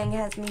veil thing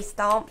has me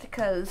stomped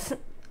because,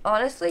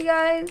 honestly,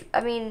 guys,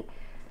 I mean,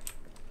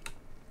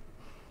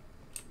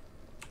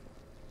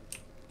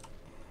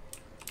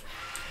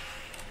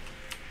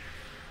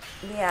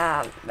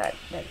 Yeah, that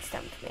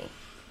stumped me.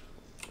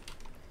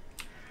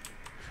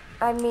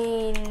 I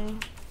mean...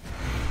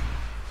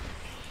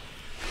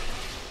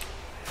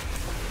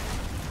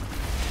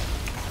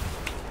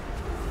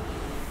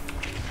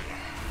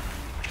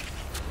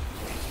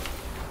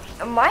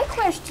 My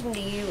question to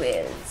you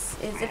is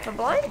if a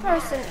blind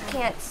person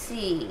can't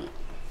see,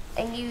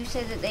 and you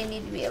said that they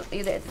need to be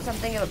either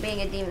something about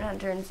being a demon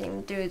hunter and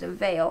seeing through the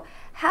veil,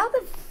 how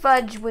the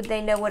fudge would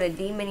they know what a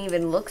demon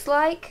even looks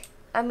like?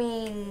 I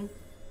mean,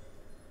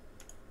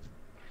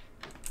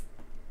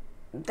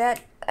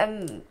 that,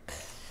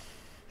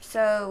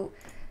 so,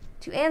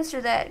 to answer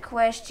that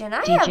question,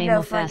 I have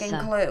no fucking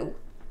clue.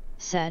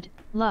 Said,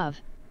 love.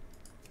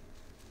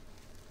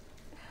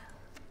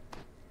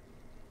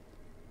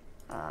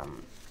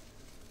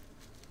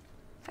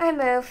 I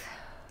move.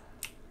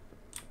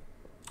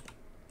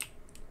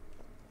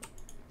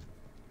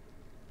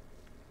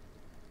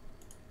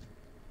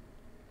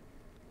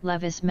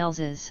 Levis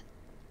Melzes.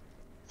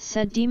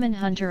 Said Demon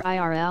Hunter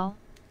IRL.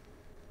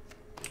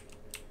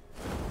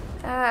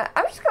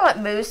 I'm just gonna let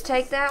Moose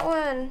take that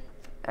one.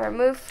 Or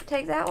Moof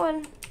take that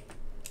one.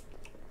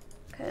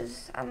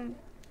 Cause I'm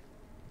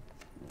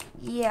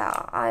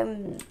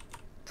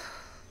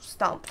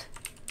stumped.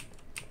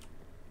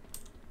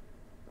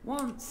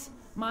 Once,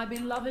 my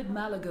beloved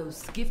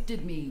Malagos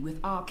gifted me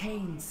with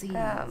arcane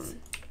seeds.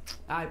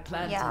 I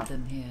planted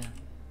them here.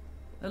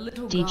 A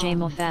little DJ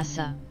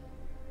Mofasa.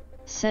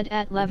 Said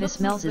at Levis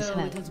Melz's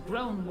head. It has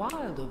grown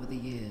wild over the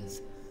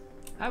years.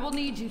 I will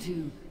need you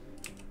to...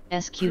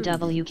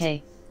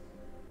 SQWK.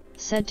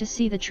 Said to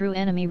see the true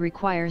enemy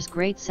requires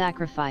great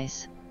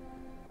sacrifice.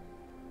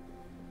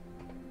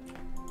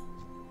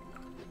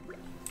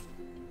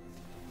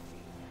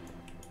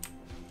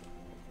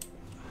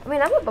 I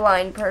mean, I'm a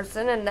blind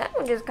person, and that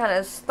one just kind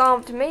of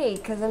stomped me,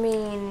 because, I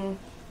mean...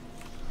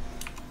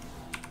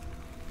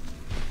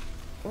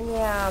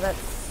 Yeah,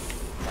 that's...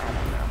 I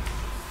don't know.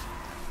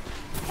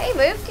 Hey,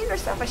 Move, give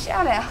yourself a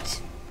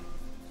shout-out.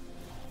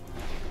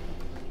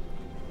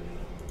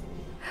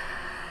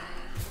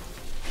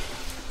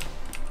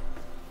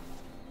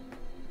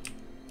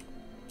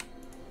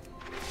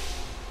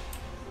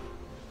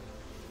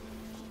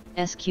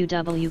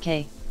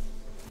 SQWK.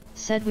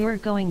 Said we were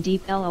going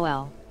deep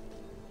LOL.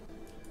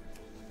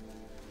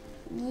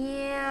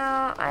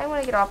 Yeah, I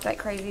want to get off that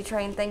crazy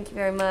train, thank you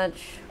very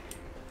much.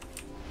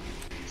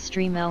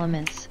 Stream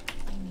Elements.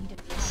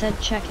 Said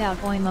check out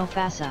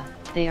Oimofasa,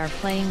 they are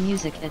playing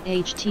music at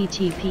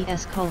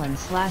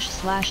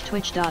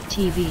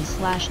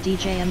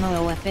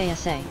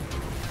https://twitch.tv/DJMOOFASA.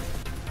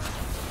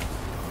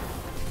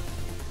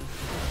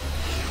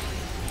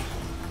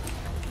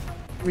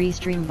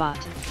 Restream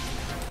bot.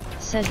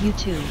 Said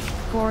YouTube,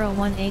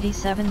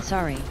 Goro187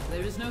 sorry.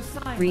 There is no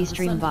sign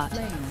Restream bot.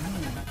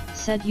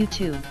 Said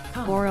YouTube,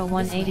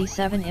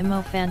 Goro187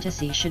 Immo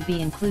Fantasy should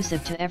be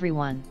inclusive to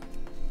everyone.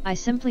 I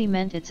simply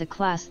meant it's a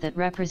class that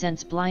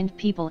represents blind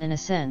people in a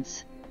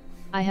sense.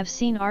 I have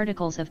seen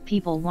articles of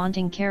people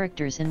wanting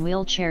characters in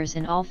wheelchairs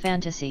in all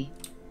fantasy.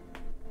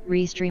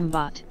 Restream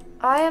bot.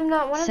 I am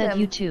not one Said of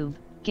them. YouTube,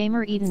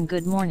 Gamer Eden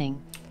good morning.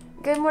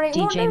 Good morning.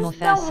 DJ well,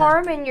 there's Mofasa. no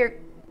harm in your...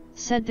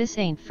 Said this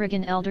ain't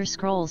friggin' Elder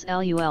Scrolls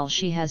LUL,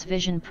 she has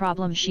vision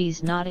problem,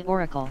 she's not a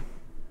oracle.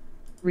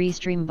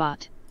 Restream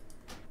bot.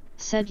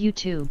 Said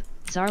YouTube,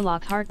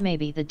 Zarlock Heart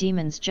maybe the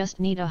demons just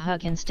need a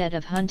hug instead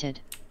of hunted.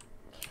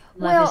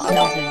 Levis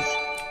Melzes.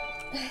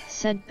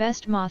 Said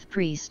best moth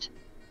priest.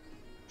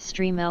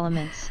 Stream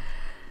Elements.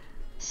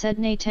 Said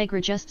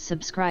Nategra just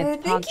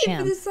subscribed Thank you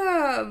for the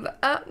sub.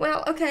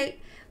 Well, okay.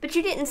 But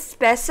you didn't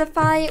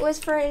specify it was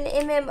for an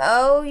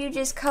MMO. You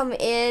just come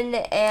in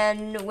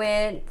and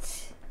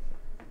went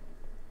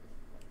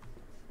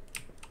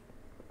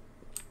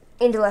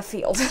into left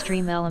field.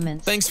 Stream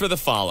Elements. Thanks for the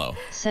follow.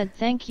 Said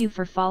thank you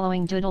for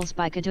following Doodles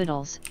by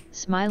Kadoodles.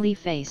 Smiley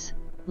face.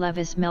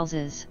 Levis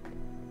Melzes.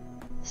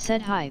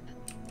 Said hype.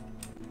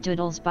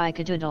 Doodles by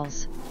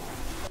Kadoodles.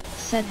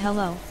 Said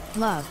hello,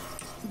 love.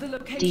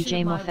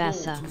 DJ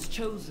Mofasa.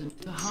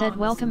 Said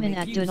welcome in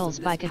at Doodles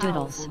by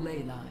Kadoodles.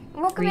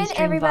 Welcome in,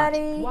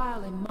 everybody.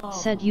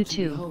 Said you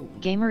too,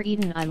 Gamer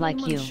Eden, I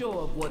like you.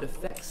 Unsure of what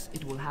effects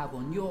it will have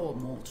on your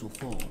mortal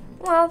form.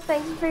 Well,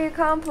 thank you for your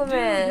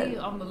compliment. Do be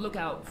on the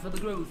lookout for the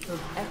growth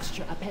of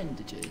extra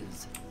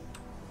appendages.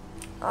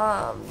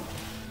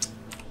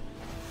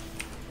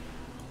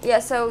 Yeah,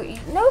 so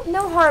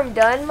no harm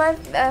done, my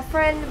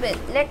friend, but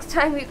next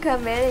time you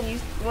come in and you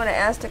want to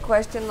ask a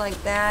question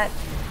like that,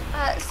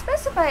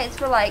 specify it's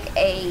for like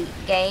a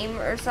game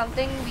or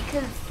something,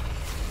 because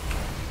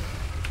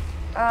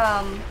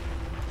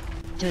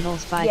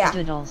Doodles by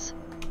Doodles.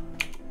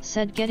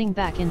 Said getting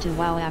back into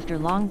WoW after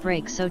long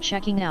break, so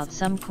checking out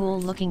some cool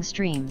looking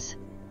streams.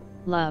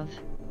 Love.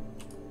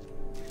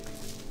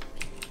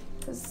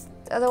 'Cause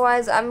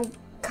otherwise I'm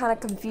kind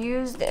of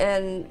confused,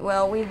 and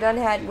well, we've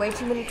had way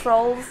too many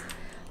trolls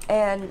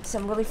and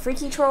some really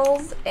freaky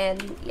trolls,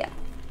 and yeah.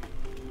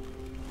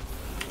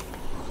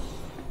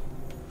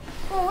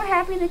 Well, we're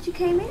happy that you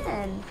came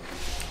in.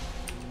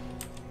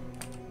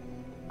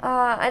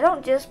 I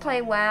don't just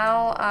play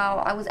WoW.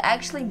 I was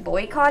actually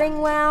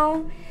boycotting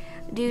WoW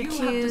due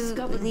to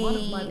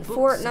the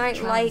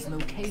Fortnite-like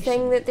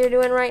thing that they're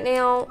doing right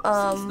now.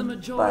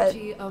 But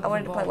I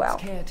wanted to play WoW.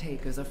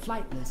 Caretakers are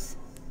flightless.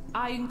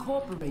 I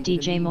incorporated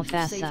DJ a means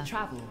of safe Mofasa.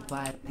 travel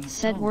via these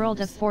Said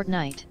World of tunnels.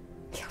 Fortnite.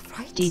 Yeah,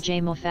 right.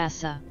 DJ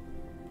Mofasa.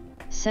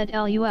 Said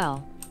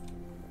LUL.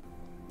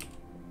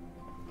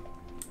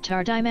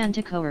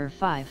 Tardimanticoer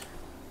 5.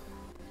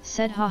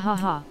 Said ha ha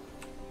ha.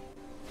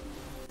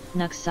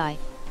 Nuxai.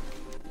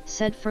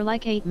 Said for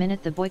like 8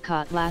 minutes the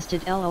boycott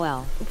lasted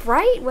LOL.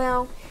 Right?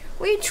 Well,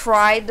 we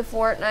tried the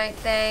Fortnite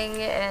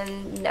thing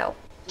and no.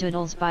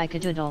 Doodles by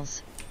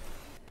Kadoodles.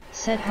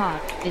 Said ha,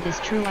 it is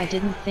true I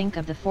didn't think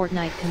of the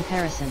Fortnite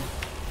comparison.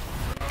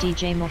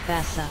 DJ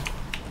Mofasa.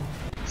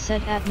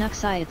 Said at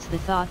Nuxai it's the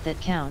thought that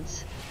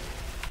counts.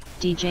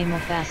 DJ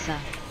Mofasa.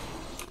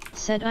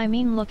 Said I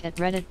mean look at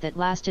Reddit that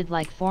lasted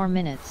like 4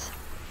 minutes.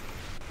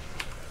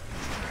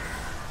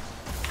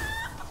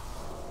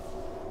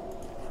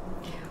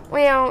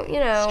 Well, you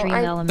know, Stream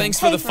Elements. Thanks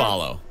for the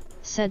follow.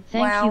 Said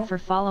thank you for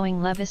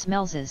following Levis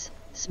Melzes.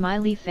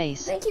 Smiley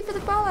face. Thank you for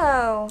the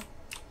follow.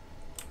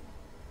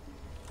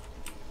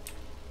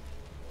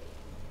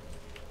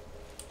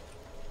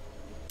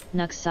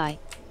 Nuxai.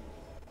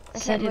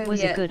 Said it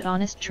was a good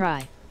honest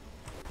try.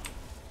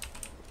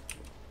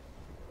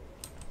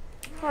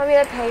 Well, I mean,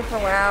 I pay for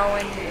WoW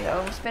and, you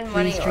know, spend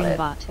money on it.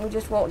 Bot. We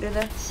just won't do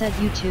the... Said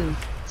YouTube.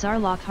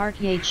 Zarlock Heart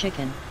Yay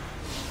Chicken.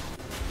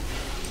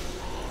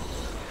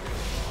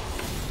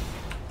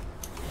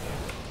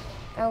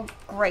 Oh,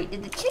 great.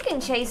 Did the chicken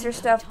chaser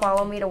stuff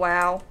follow me to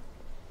WoW?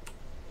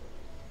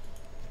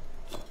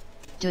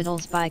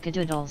 Doodles by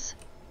Kadoodles.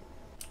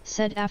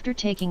 Said after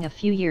taking a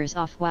few years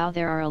off WoW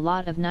there are a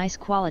lot of nice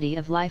quality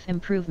of life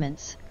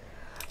improvements.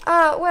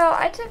 Well,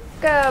 I took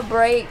a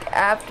break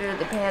after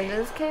the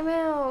Pandas came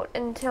out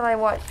until I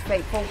watched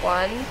Fateful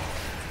 1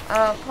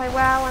 play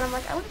WoW, and I'm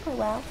like, I want to play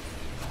WoW.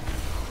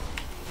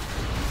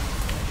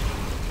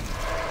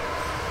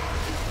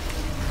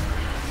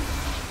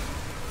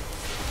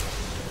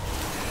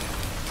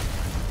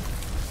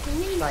 I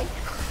mean, like...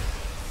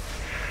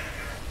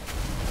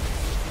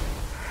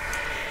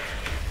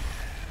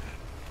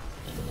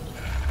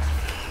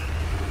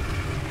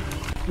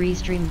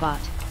 Restream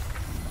bot.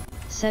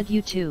 Said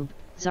YouTube.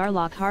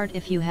 Zarlock Heart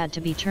if you had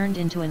to be turned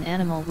into an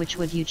animal which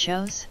would you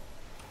chose?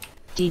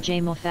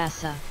 DJ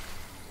Mofasa.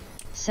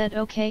 Said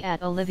okay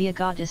at Olivia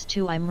Goddess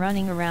 2 I'm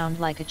running around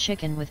like a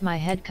chicken with my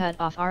head cut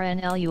off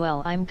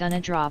RNLUL I'm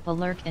gonna drop a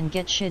lurk and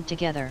get shit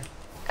together.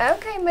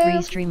 Okay, move.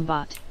 Restream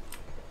bot.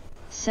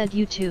 Said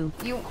YouTube.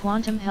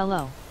 Quantum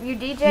hello. You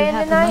DJing You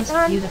have tonight, the most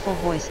hon? beautiful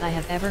voice I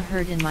have ever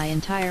heard in my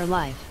entire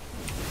life.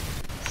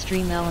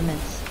 Stream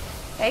Elements.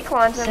 Hey,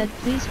 Quantum. Said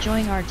please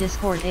join our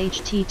Discord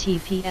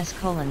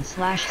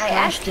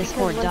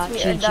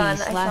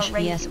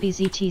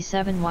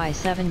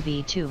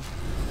https://discord.gg/vsbzt7y7b2.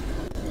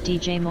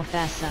 DJ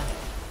Mofasa.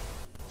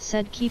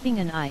 Said keeping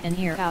an eye and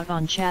ear out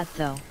on chat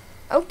though.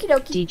 Okie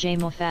dokie. DJ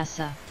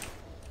Mofasa.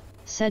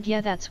 Said yeah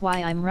that's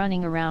why I'm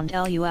running around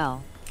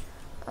LUL.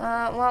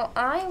 Well,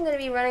 I'm going to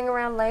be running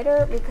around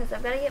later because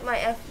I've got to get my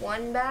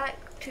F1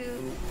 back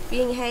to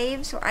being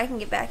Have so I can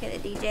get back into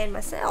DJing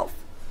myself.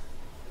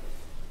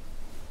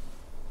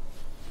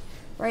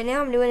 Right now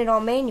I'm doing it all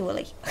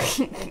manually.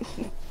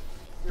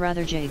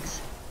 Brother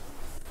Jigs.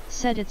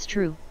 Said it's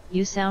true,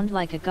 you sound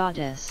like a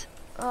goddess.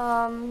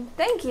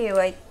 Thank you,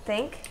 I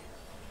think.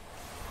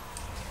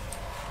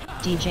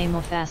 DJ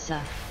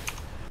Mofasa.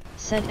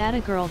 Said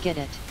atta girl get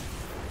it.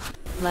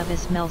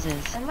 Levis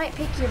Melzes. I might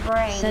pick your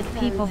brain. Said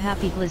people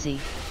happy Glizzy.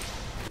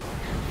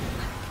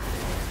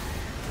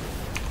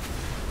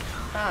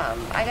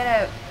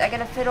 I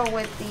gotta fiddle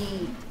with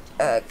the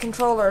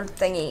controller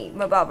thingy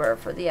mabobber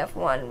for the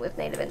F1 with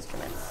native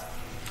instruments.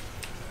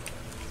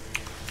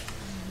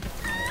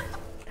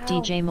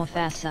 DJ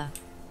Mofasa.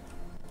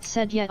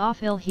 Said yeah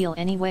off ill heal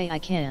any way I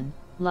can,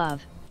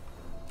 love.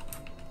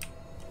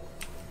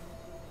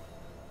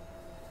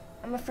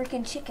 I'm a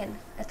freaking chicken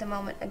at the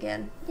moment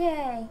again.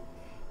 Yay.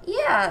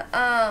 Yeah,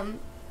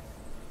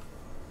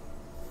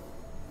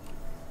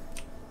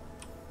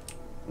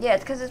 yeah,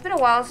 it's because it's been a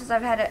while since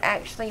I've had to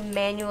actually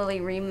manually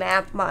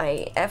remap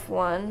my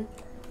F1.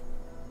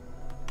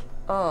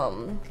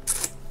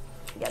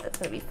 Yeah, that's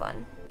gonna be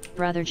fun.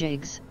 Brother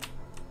Jigs.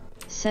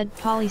 Said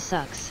Polly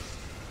sucks.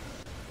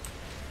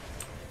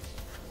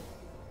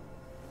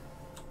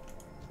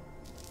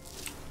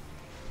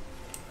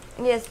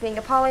 Yes, being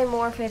a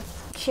polymorphic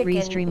chicken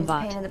Restream is a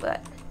bot. pain in the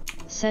butt.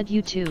 Said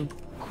YouTube.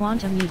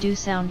 Quantum you do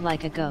sound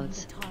like a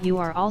goats. You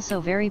are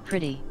also very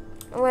pretty.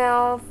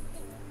 Well,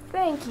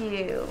 thank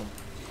you.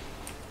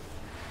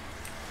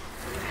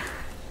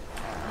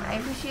 I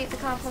appreciate the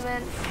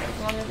compliments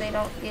as long as they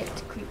don't get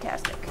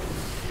creeptastic.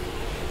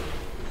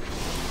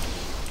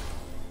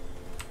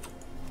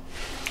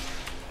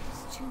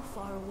 It's too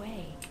far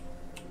away.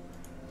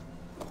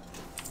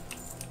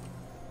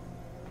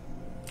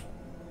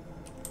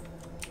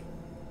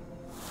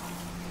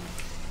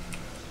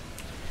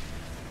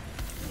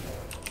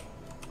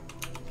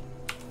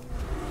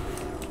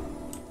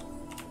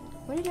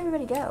 Where did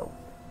everybody go?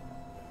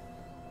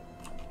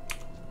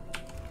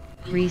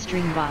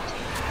 Restream bot.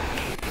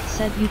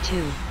 Said you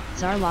too.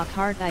 Zarlock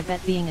Heart, I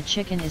bet being a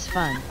chicken is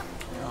fun.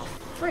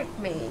 Freak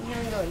me. Here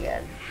we go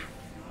again.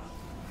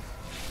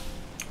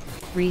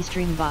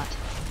 Restream bot.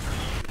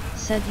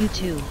 Said you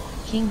too.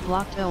 King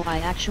blocked. Oh, I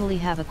actually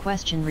have a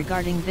question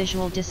regarding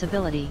visual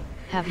disability.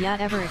 Have ya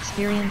ever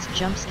experienced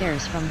jump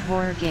scares from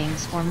horror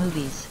games or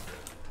movies?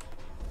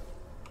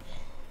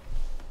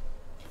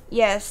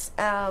 Yes,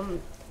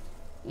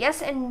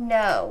 yes and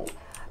no.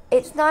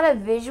 It's not a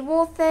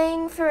visual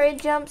thing for a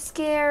jump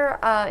scare,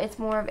 it's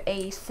more of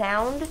a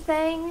sound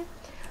thing.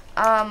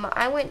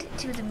 I went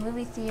to the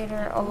movie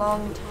theater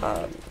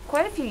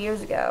quite a few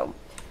years ago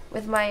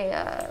with my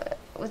dad.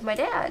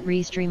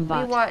 Restream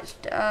bot. We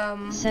watched,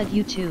 Said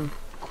you too.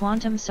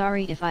 Quantum,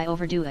 sorry if I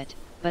overdo it,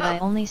 but I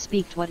only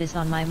speak what is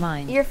on my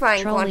mind. You're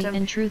fine, Trolly Quantum.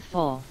 and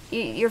truthful.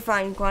 You're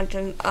fine,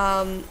 Quantum.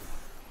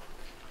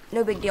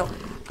 No big deal.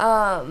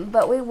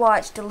 But we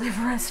watched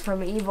Deliver Us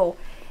from Evil,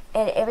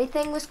 and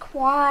everything was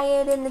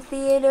quiet in the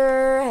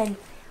theater, and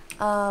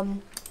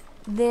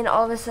then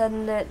all of a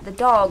sudden the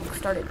dog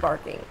started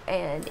barking,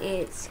 and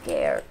it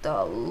scared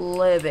the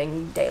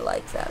living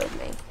daylights out of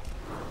me.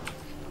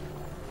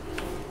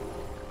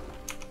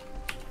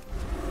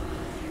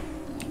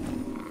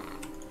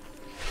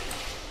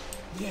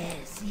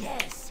 Yes,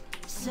 yes,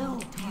 so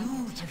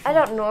beautiful. I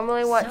don't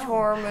normally watch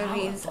horror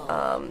movies.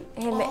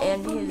 Him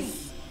and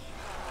his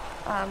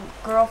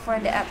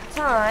girlfriend at the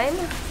time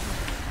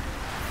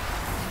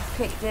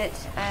picked it,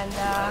 and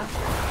yeah.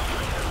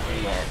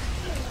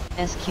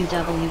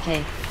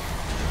 SQWK.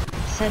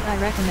 Said I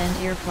recommend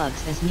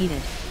earplugs as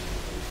needed.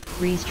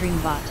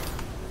 Restream bot.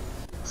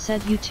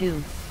 Said you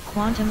too.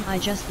 Quantum, I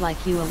just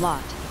like you a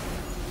lot.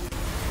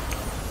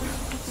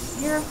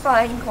 You're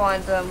fine,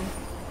 Quantum.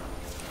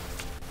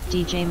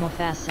 DJ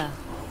Mofasa.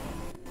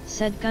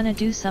 Said gonna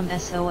do some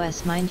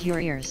SOS, mind your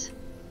ears.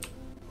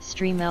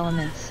 Stream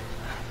Elements.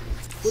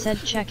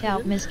 Said check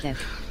out Miskiff,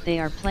 they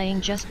are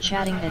playing Just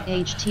Chatting at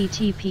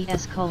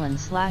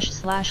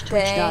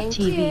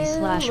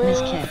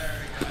https://twitch.tv/Miskiff.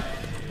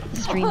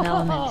 Stream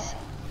Elements.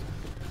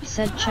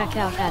 Said check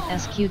out at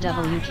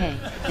SQWK,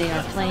 they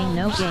are playing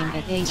No Game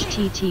at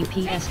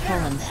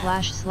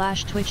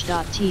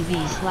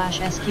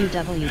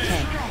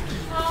https://twitch.tv/SQWK.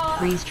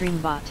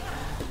 Restream bot.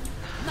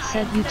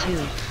 Said you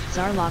too.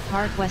 Zarlock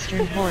Heart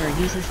Western Horror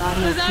uses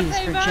audio cues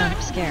for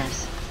jump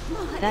scares.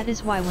 That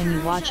is why when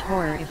you watch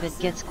horror, if it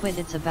gets quit,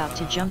 it's about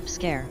to jump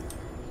scare.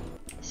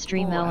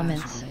 Stream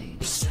Elements.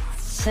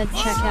 Said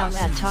check out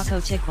at Taco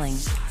Tickling,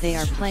 they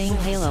are playing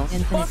Halo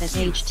Infinite at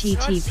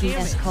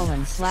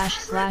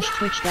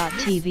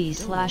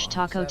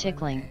https://twitch.tv/Taco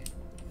Tickling.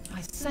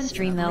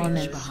 Stream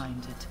Elements.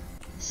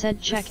 Said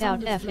check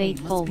out F8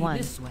 Full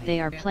 1, they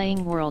are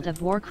playing World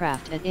of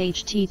Warcraft at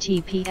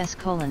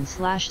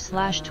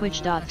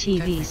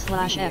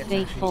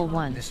https://twitch.tv/F8 Full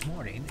 1.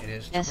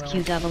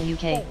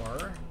 SQWK.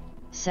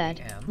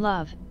 Said,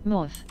 love,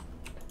 Moof.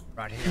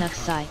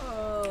 Nuxai.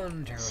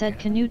 Said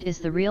Canute is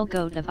the real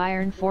goat of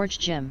Iron Forge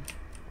Gym.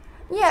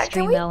 Yeah,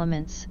 Stream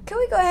Elements. Can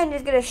we go ahead and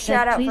just get a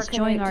shout out for Please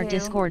join our too?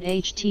 Discord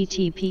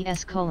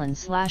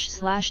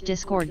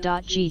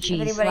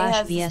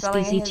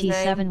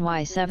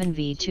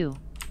https://discord.gg/VSBZT7Y7V2.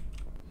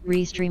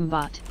 Restream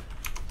bot.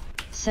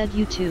 Said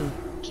you too.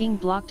 King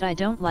blocked. I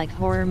don't like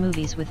horror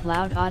movies with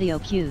loud audio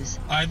cues.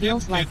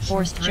 Feels like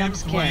forced jump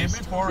scares,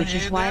 which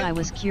is why I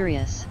was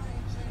curious.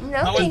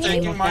 No,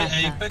 taking my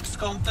Apex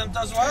content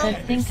as well.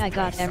 Said think I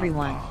got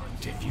everyone.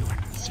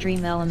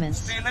 Stream Elements.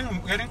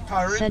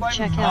 Said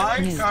check out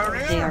Canute,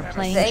 they are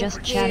playing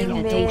Just Chatting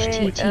at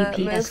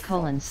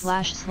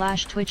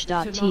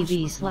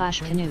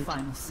https://twitch.tv/Canute.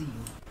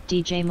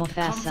 DJ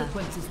Mofasa.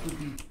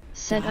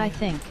 Said I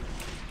think.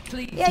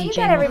 Yeah, you DJ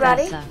got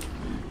everybody. Mofasa.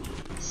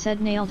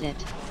 Said nailed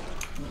it.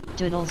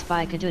 Doodles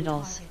by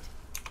Kadoodles.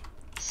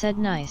 Said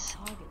nice.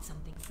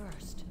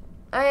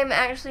 I am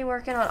actually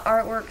working on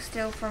artwork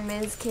still for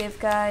Ms. Kiff,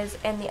 guys,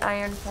 and the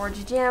Iron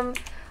Forge Gym.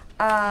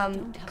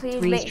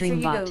 Please make sure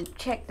you go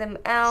check them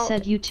out.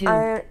 Said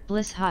YouTube.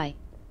 Bliss hi.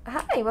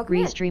 Hi, welcome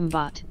in. Restream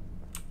bot.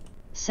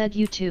 Said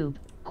YouTube.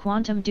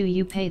 Quantum, do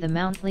you pay the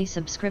monthly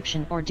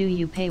subscription or do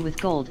you pay with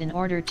gold in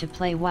order to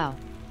play WoW?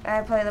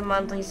 I play the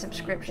monthly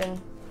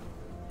subscription.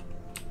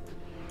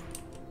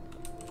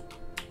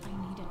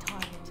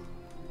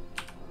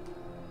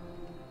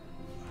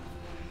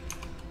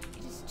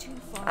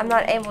 I'm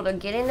not able to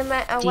get into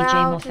my DJ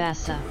WoW.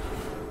 Mofasa.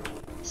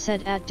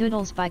 Said at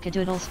Doodles by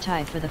Kadoodles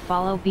Ty for the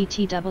follow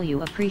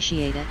BTW,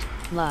 appreciate it,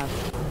 love.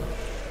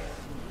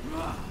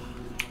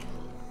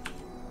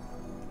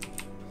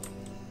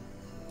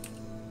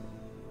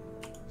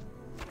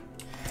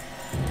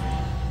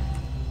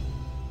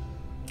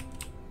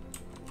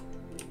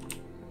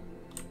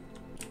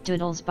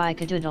 Doodles by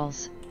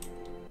Kadoodles.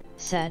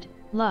 Said,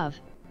 love.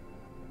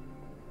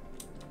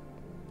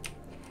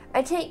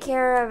 I take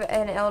care of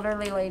an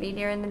elderly lady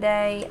during the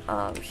day.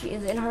 She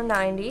is in her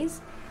 90s.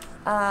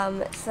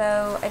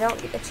 So I don't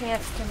get a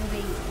chance to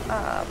really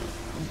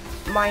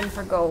mine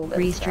for gold.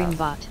 Restream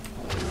bot.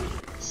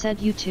 Said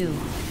YouTube,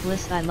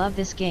 Bliss, I love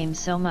this game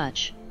so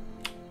much.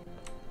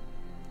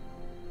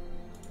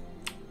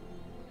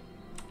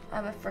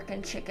 I'm a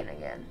frickin' chicken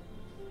again.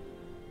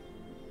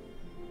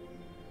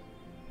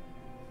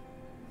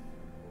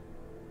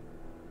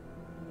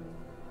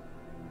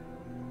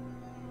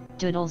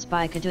 Doodles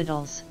by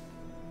Kadoodles.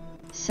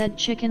 Said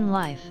chicken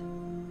life.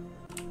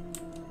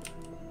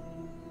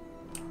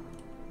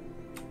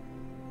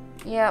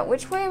 Yeah,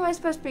 which way am I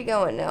supposed to be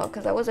going now?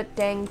 Because I was a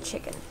dang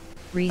chicken.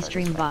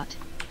 Restream bot.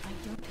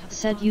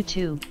 Said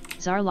YouTube,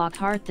 Zarlock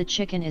Heart, the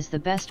chicken is the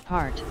best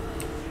part.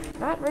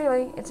 Not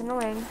really, it's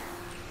annoying.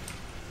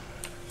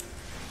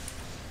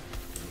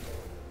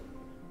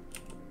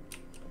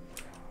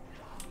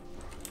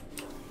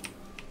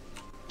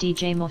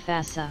 DJ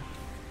Mofasa.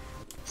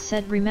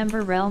 Said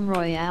remember Realm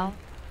Royale?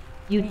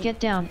 You'd get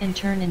down and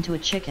turn into a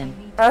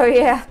chicken. Oh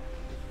yeah.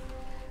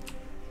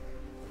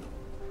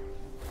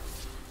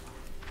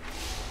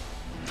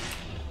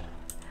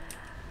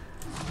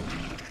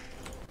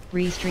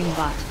 Restream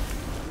bot.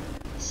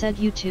 Said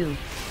YouTube,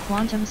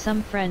 Quantum,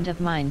 some friend of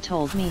mine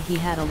told me he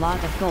had a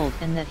lot of gold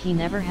and that he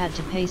never had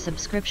to pay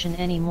subscription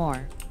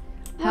anymore.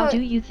 How do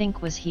you think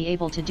was he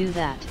able to do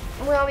that?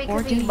 Well, because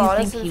or do he you bought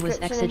think a he was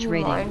subscription and he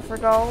exaggerating? mined for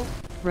gold.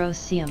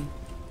 Rosium.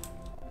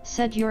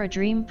 Said you're a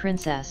dream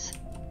princess.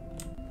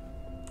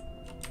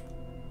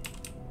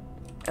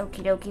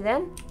 Okie dokie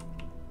then.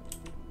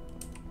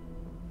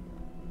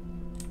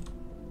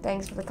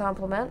 Thanks for the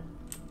compliment.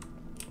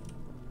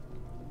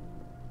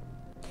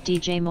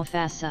 DJ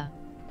Mofasa.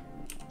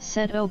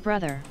 Said oh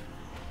brother.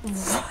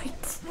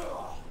 Right.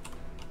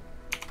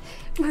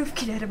 Move,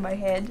 get out of my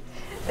head.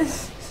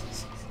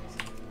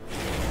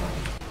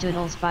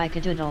 Doodles by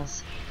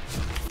Kadoodles.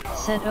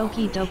 Said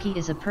okie dokie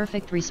is a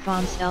perfect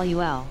response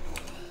LUL.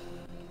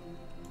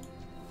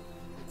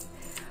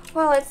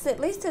 Well, it's at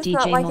least it's DJ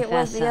not like it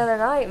was the Mofasa. other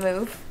night,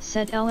 Move.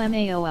 Said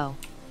LMAOO.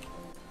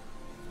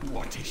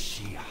 What is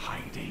she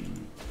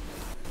hiding?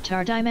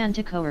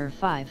 Tardimanticoer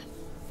 5.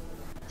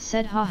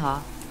 Said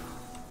haha.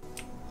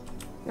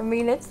 I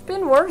mean, it's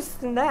been worse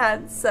than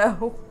that,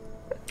 so...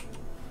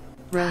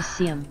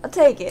 Rosium. I'll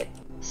take it.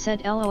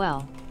 Said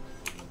LOL.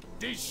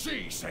 Did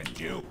she send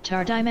you?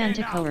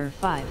 Tardimanticoer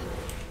 5.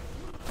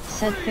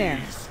 Said fair.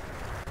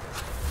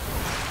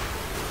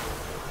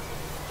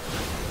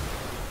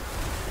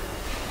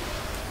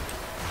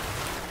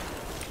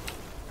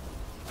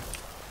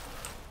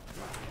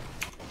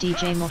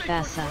 DJ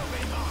Mofasa.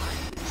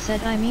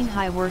 Said I mean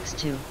high works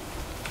too.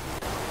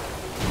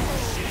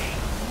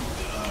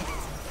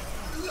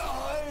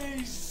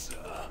 Lies!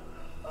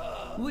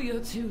 We are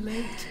too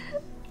late.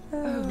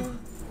 Oh.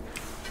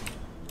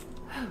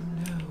 Oh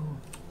no.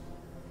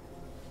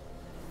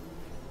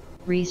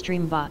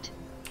 Restream bot.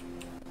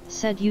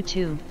 Said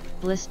YouTube,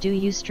 Bliss, do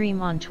you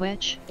stream on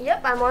Twitch?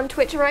 Yep, I'm on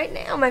Twitch right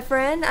now, my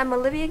friend. I'm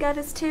Olivia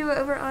Goddess 2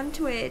 over on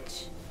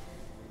Twitch.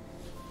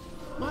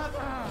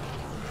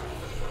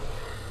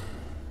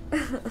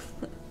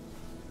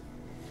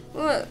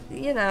 Well,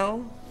 you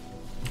know,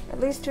 at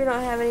least we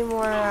don't have any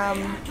more,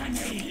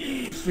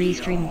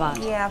 Restream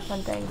bot. yeah,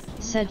 fun things.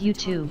 Said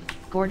YouTube,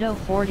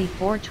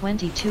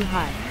 Gordo4422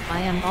 hi, I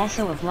am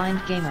also a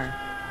blind gamer.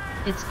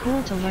 It's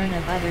cool to learn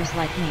of others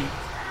like me.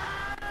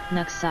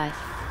 Nuxai.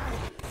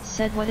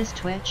 Said what is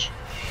Twitch?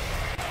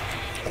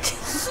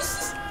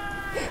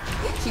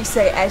 You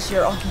say as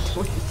you're on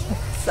Twitch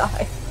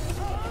side.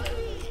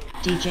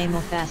 DJ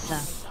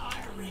Mofasa.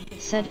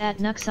 Said at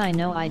Nuxai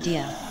no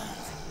idea.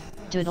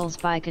 Doodles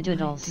by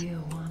Kadoodles. Dear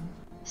one.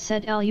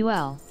 Said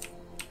LUL.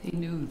 He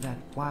knew that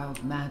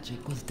wild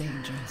magic was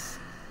dangerous.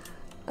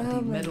 But Oh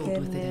he my meddled with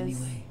it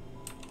goodness. anyway.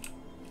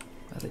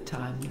 By the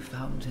time we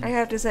found him, I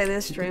have to say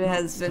this he stream did not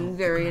has been stop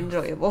very the growth.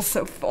 enjoyable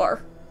so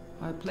far.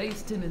 I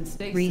placed him in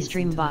stasis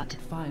Restream until I bot.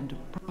 could find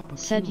a proper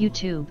Said cure.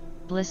 YouTube,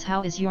 Bliss,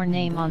 how is your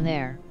name on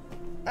there?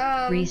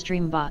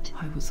 Restream bot.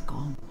 I was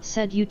gone.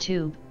 Said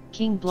YouTube,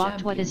 King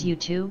blocked, what is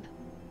YouTube?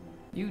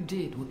 You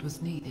did what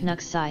was needed.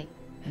 Nuxai.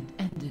 And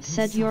ended his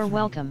Said you're suffering.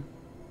 welcome.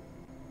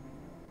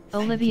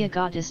 Olivia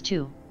Goddess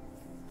 2.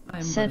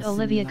 I'm Said but a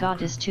Olivia simulacrum.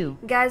 Goddess 2.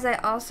 Guys, I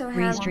also have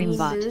Restream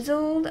bot.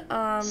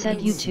 Bezoozled. Said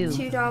it's YouTube,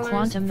 $2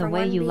 Quantum, the for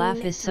way one you laugh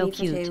bean, is so 3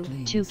 for cute.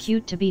 2. Too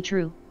cute to be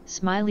true.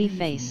 Smiley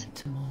face.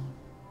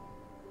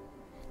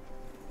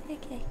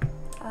 Okay.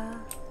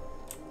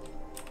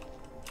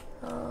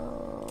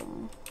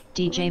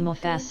 DJ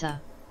Mofasa.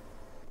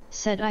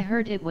 Said I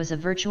heard it was a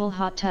virtual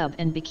hot tub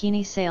and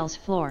bikini sales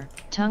floor,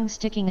 tongue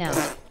sticking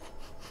out.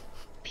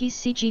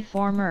 PCG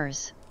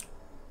formers.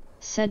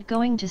 Said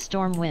going to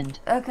Stormwind.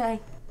 Okay.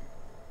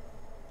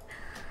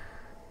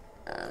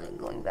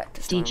 Going back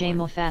to DJ Stormwind.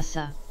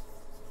 Mofasa.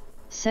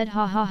 Said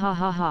ha ha ha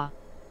ha ha.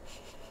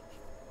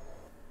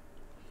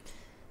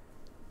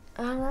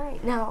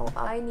 Alright, now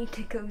I need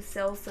to go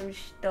sell some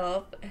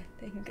stuff and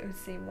then go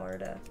see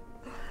Marta.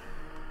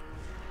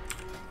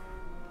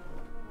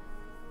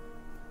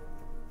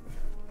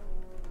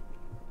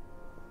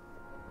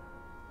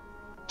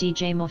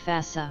 DJ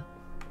Mofasa.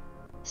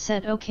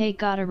 Said okay,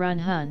 gotta run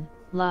hun,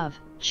 love,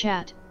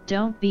 chat,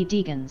 don't be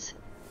deegans.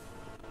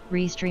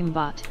 Restream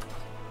bot.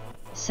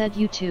 Said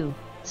YouTube,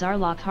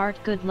 Zarlock Heart,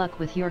 good luck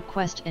with your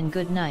quest and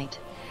good night.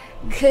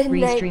 Good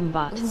Restream night,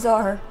 bot.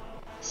 Zar.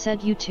 Said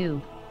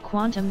YouTube,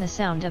 Quantum, the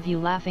sound of you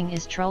laughing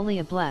is truly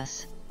a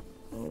bless.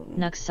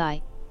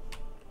 Nuxai.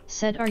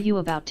 Said, are you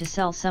about to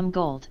sell some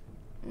gold?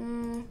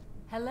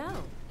 Hello.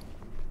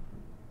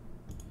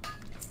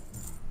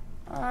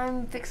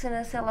 I'm fixing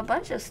to sell a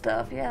bunch of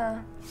stuff,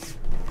 yeah.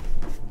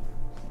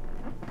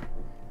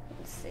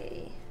 Let's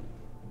see.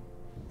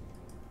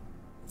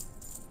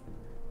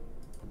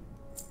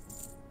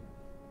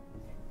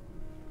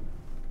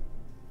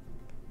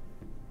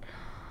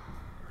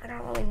 I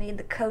don't really need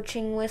the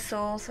coaching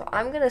whistle, so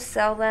I'm gonna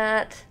sell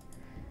that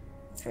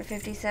for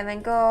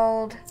 57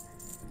 gold.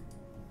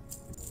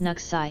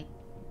 Nuxai.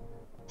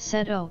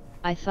 Said, oh,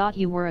 I thought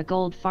you were a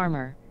gold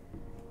farmer.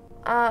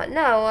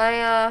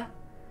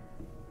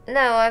 No,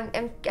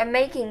 I'm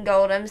making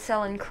gold. I'm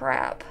selling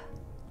crap.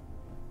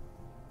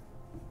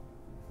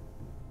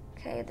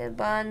 Okay, the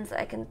buns,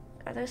 are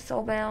they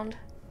soulbound?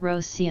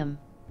 Rosium.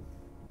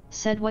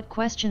 Said, what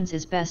questions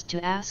is best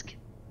to ask?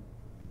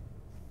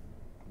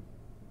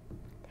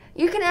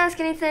 You can ask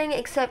anything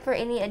except for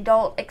any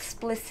adult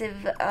explicit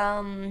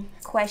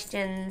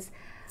questions,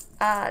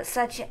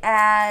 such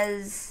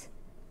as,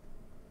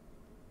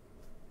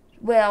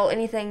 well,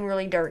 anything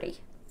really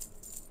dirty.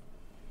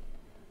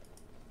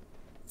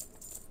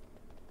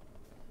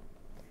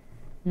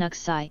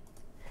 Nuxai.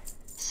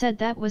 Said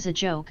that was a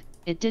joke,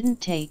 it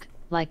didn't take,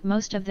 like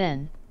most of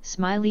them,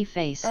 smiley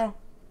face. Oh.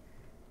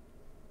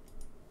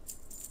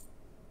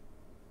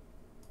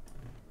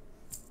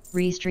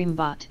 Restream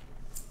bot.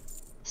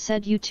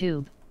 Said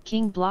YouTube,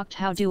 King blocked,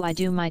 how do I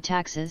do my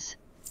taxes?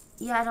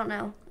 Yeah, I don't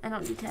know. I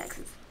don't do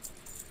taxes.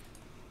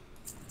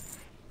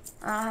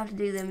 I don't have to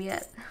do them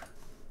yet.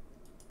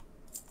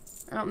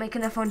 I don't make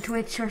enough on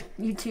Twitch or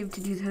YouTube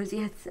to do those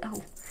yet,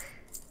 so.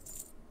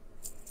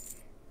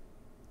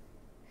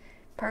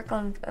 Perk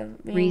on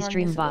being on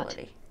Restream bot.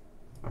 disability.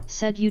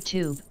 Said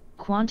YouTube,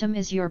 Quantum,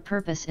 is your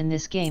purpose in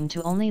this game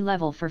to only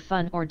level for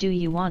fun, or do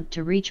you want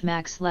to reach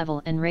max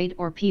level in raid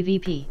or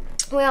PvP?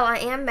 Well, I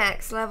am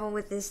max level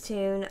with this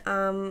tune.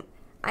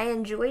 I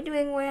enjoy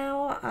doing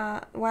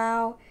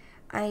WoW.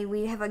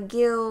 We have a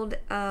guild.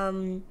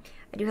 I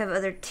do have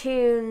other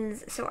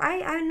tunes. So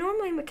I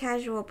normally am a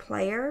casual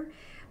player,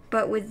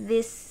 but with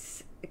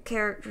this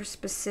character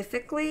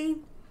specifically,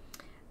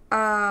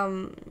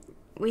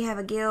 we have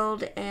a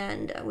guild,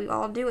 and we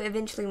all do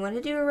eventually want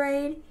to do a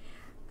raid.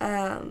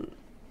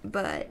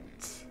 But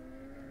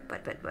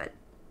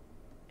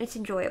it's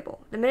enjoyable.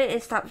 The minute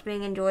it stops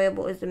being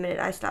enjoyable is the minute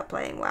I stop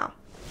playing WoW.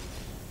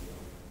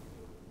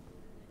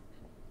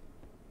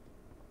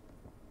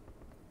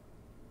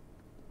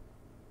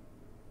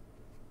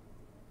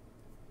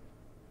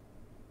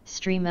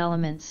 Stream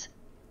Elements.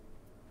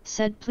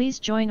 Said, please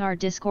join our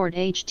Discord,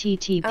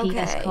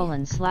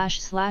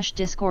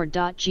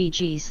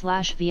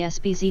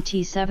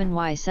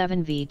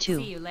 https://discord.gg/vsbzt7y7v2.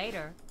 See you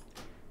later.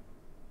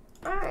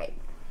 Alright.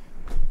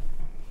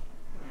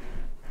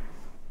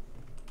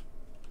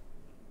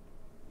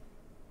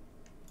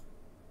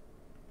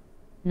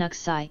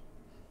 Nuxai.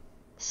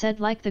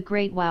 Said, like the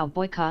Great WoW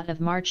boycott of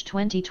March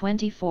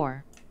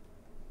 2024.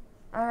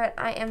 Alright,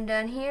 I am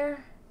done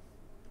here.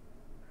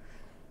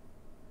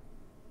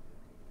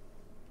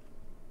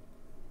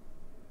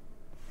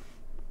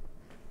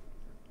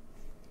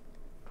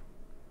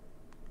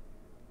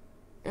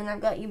 And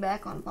I've got you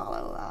back on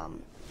follow,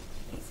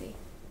 PC.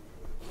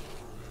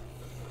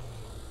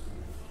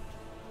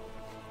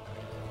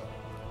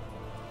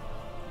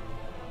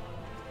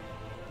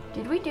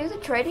 Did we do the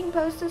trading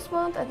post this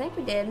month? I think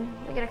we did.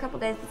 We got a couple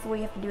days before we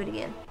have to do it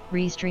again.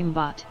 Restream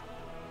bot.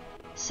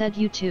 Said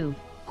YouTube,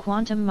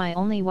 Quantum, my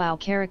only WoW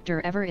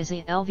character ever is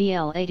a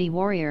LVL 80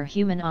 warrior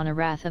human on a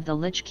Wrath of the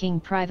Lich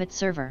King private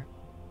server.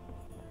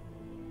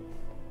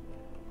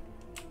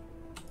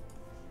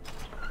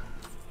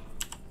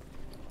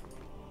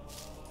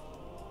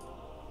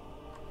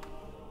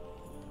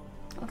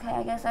 Okay,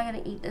 I guess I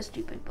gotta eat the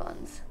stupid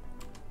buns.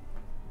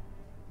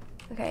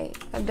 Okay,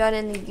 I'm done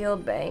in the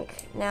guild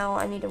bank. Now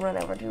I need to run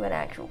over to an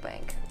actual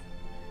bank.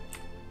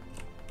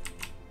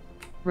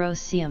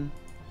 Rosium.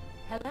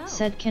 Hello.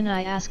 Said, can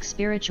I ask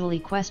spiritually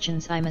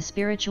questions? I'm a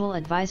spiritual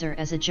advisor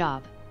as a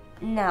job.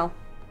 No.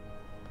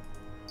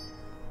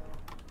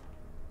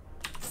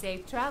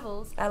 Safe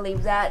travels. I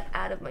leave that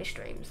out of my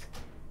streams.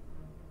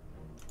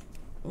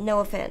 No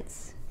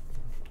offense.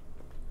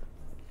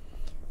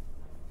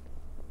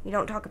 We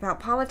don't talk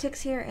about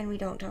politics here, and we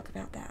don't talk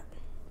about that.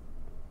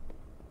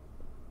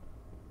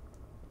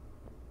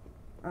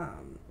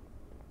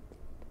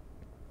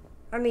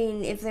 I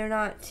mean, if they're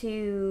not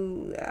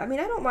too... I mean,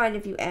 I don't mind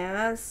if you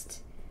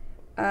asked.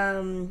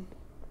 But...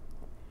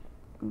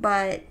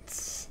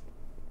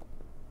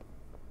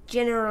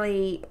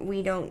 generally,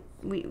 we don't...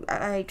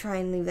 I try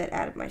and leave that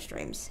out of my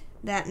streams.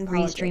 That and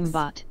politics. Restream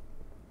bot.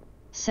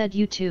 Said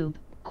YouTube,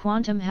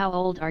 Quantum, how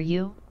old are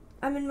you?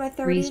 I'm in my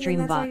 30s, Restream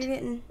and that's all bot. you're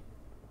getting.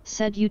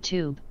 Said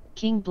YouTube,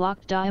 King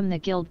blocked Dime, the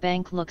guild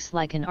bank looks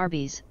like an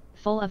Arby's,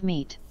 full of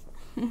meat.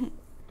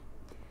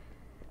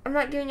 I'm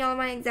not giving y'all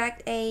my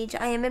exact age.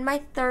 I am in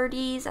my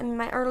 30s. I'm in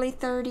my early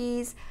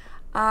 30s.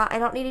 I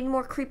don't need any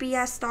more creepy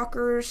ass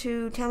stalkers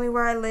who tell me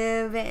where I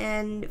live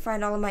and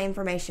find all of my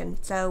information.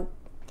 So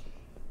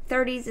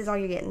 30s is all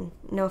you're getting.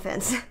 No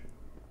offense.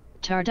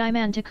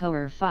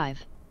 Tardimanticoer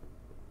 5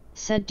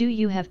 said, do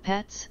you have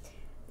pets?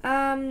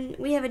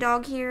 We have a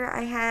dog here.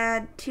 I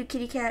had 2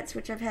 kitty cats,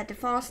 which I've had to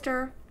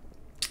foster.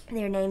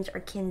 Their names are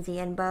Kinsey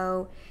and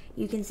Bo.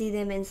 You can see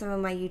them in some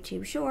of my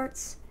YouTube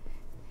shorts.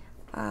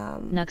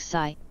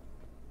 Nuxai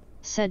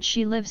said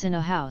she lives in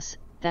a house.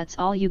 That's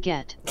all you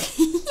get.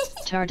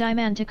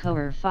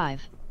 Tardimanticoer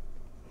 5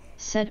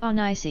 said, on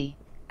icy.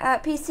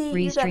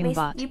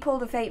 PC, you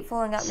pulled a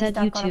fateful and got me said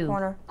stuck you on a too.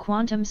 corner.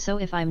 Quantum, so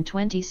if I'm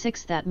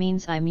 26 that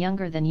means I'm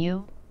younger than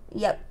you?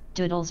 Yep.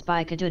 Doodles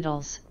by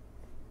cadoodles.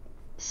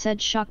 Said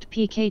shocked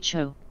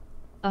Pikachu.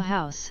 A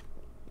house.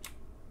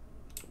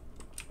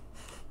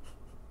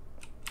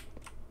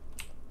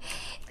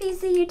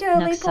 PC, you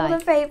totally pulled a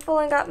fateful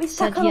and got me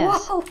stuck on a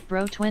yes, wall.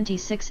 bro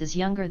 26 is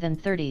younger than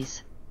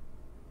 30s.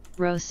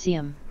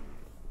 Rosium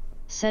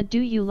said, do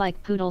you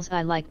like poodles?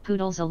 I like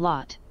poodles a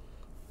lot.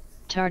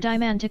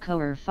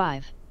 Tardimanticoer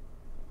 5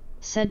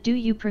 said, do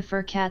you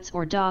prefer cats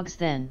or dogs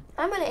then?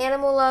 I'm an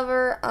animal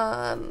lover,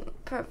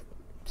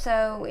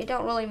 so it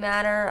don't really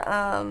matter.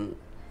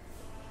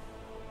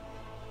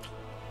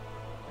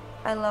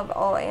 I love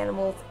all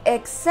animals,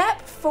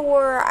 except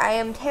for I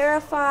am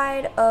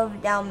terrified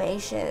of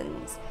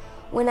Dalmatians.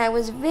 When I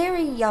was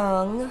very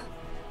young,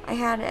 I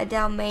had a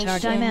Dalmatian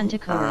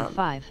Tardimanticoer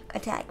 5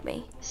 attack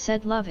me.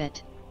 Said love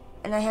it.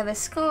 And I have a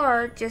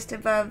scar just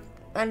above,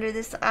 under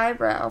this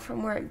eyebrow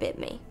from where it bit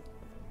me.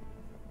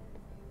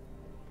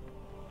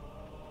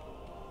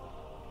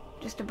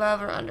 Just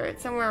above or under it,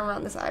 somewhere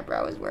around this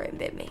eyebrow is where it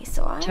bit me.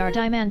 So I'm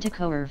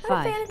Tardimanticoer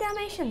 5 a fan of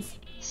Dalmatians.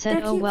 Said,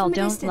 They're oh cute well, from a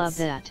don't distance. love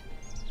that.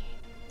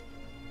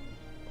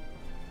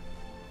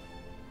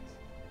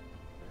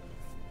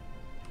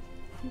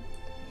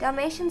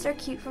 Dalmatians are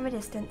cute from a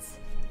distance.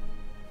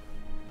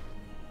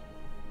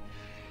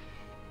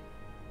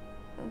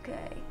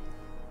 Okay.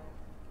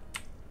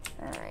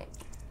 Alright.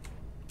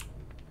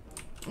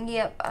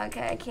 Yep,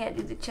 okay, I can't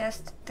do the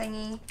chest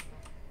thingy.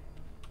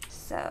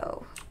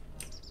 So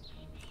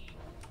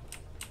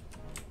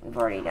we've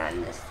already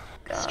done this.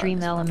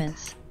 Stream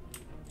Elements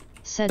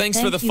said, Thanks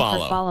thank for the you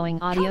follow. for following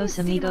Adios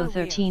Amigo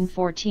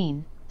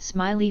 1314.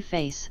 Smiley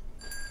face.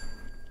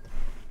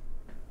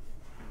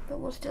 But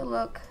we'll still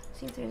look,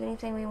 see if there's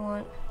anything we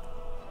want.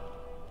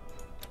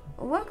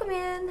 Welcome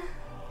in.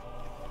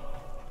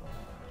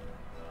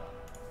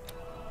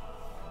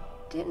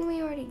 Didn't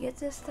we already get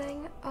this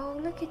thing? Oh,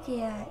 look at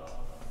that.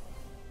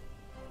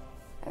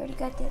 I already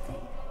got that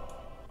thing.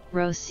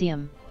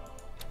 Rosium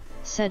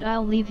said,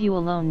 I'll leave you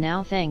alone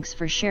now, thanks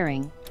for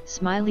sharing.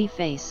 Smiley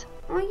face.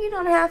 Well, you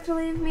don't have to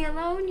leave me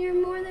alone. You're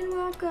more than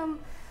welcome.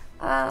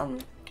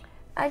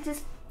 I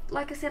just,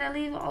 like I said, I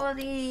leave all of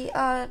the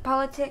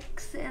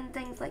politics and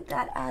things like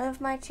that out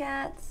of my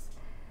chats.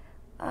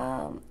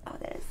 Oh,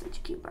 that is such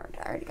a cute bird.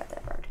 I already got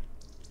that bird.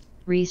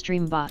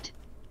 Restream bot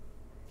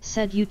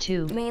said, you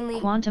too. Mainly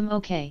Quantum,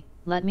 okay,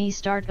 let me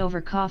start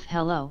over. Cough.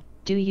 Hello,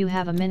 do you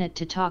have a minute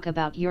to talk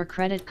about your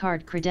credit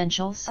card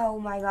credentials? Oh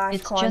my gosh,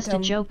 it's Quantum. just a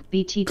joke,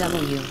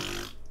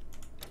 BTW.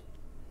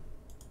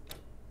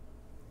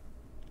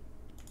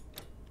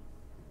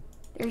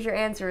 Here's your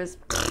answers.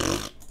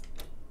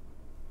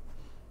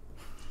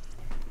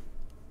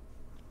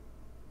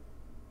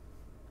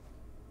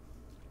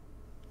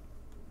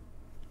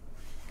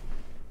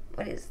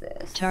 What is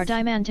this?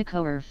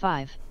 Tardimanticoer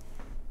 5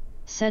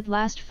 said,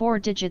 last 4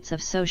 digits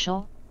of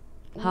social.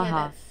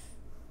 Haha.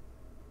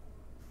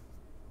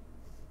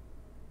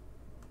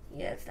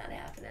 Yeah, it's not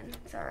happening.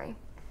 Sorry.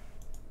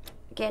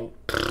 Again.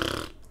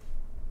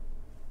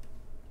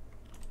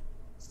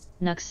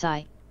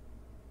 Nuxai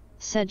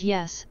said,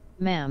 yes,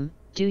 ma'am.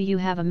 Do you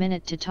have a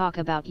minute to talk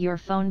about your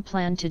phone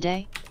plan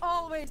today?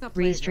 Always a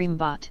Restream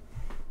bot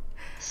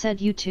said,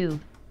 YouTube.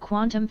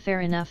 Quantum,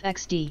 fair enough.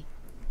 XD.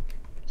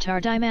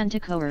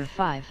 Tardimanticoer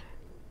 5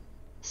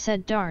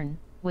 said, darn,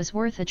 was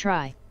worth a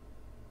try.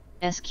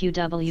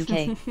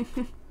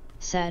 SQWK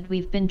said,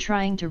 we've been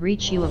trying to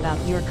reach you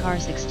about your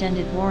car's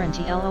extended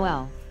warranty.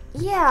 LOL.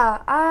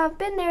 Yeah, I've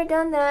been there,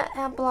 done that.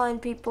 Have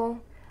blind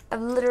people.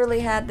 I've literally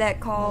had that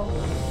call,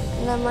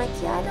 and I'm like,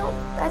 yeah,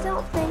 I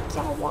don't think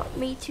y'all want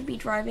me to be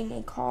driving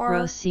a car.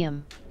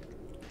 Rosium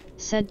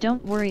said,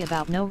 don't worry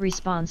about no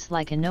response,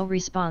 like a no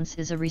response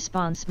is a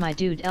response, my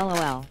dude.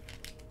 LOL.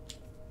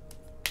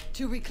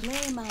 To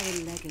reclaim our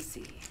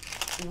legacy,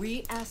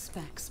 we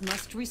aspects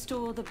must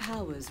restore the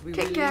powers we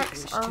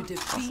Tic-tacs relinquished to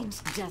defeat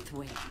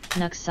Deathwing.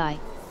 Nuxai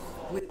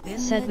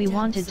said, we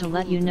wanted to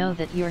let you know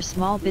that your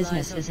small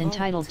business is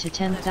entitled to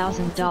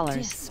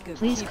 $10,000.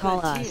 Please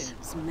call us.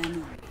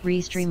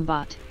 Restream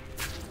bot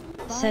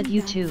said,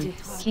 YouTube.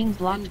 King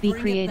blocked. Be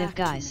creative,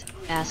 guys.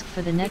 Ask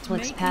for the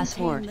Netflix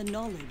password. The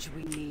knowledge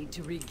we need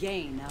to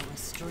regain our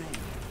strength.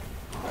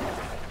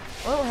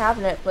 I don't have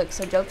Netflix,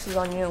 so jokes is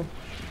on you.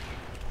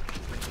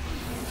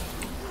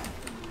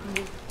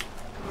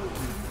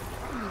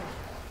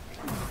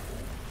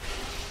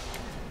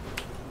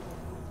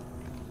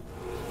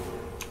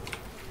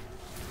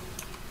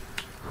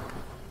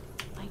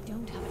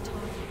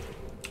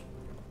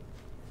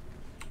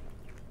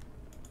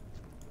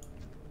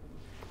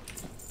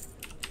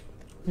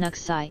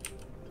 Nuxai.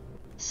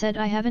 Said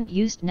I haven't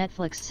used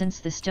Netflix since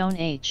the Stone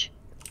Age.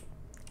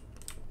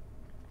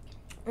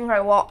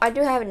 Okay, well, I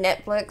do have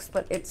Netflix,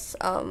 but it's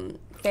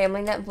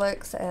family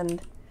Netflix,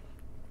 and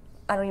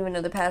I don't even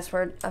know the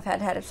password. I've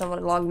had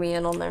someone log me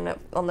in on their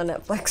on the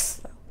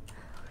Netflix.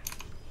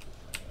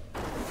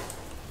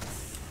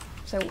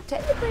 So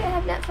technically I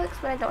have Netflix,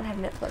 but I don't have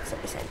Netflix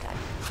at the same time.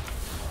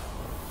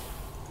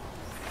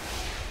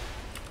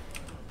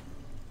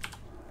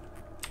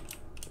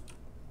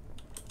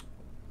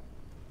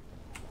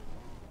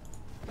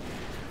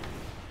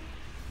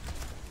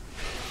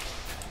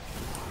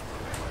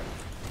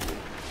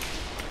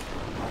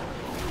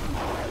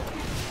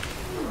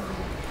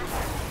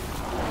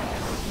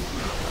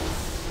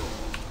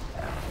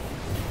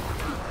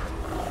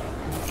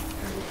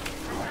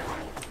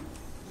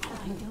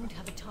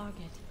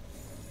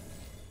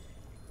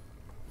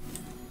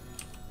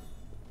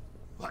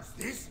 What's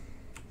this?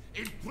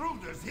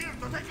 Intruders here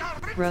to take our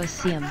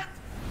Rosium.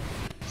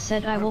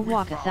 Said I will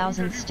walk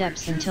 1,000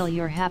 steps until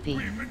you're happy.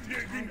 We've been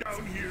digging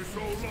down here so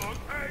long,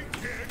 I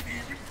can't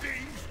even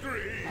think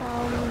straight.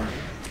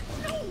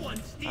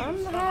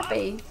 I'm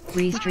happy.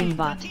 Restream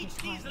bot.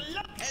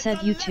 Said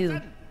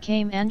YouTube.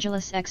 Came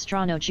Angelus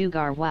extrano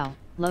jugar wow.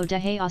 Lo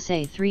dehe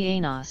ase 3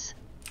 anos.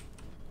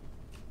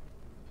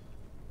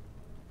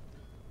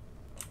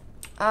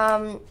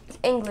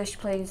 English,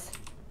 please.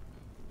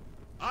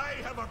 I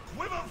have a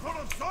quiver full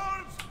of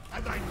swords,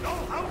 and I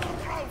know how to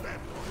throw them.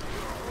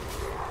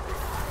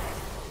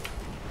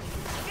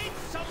 Did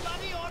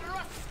somebody order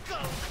a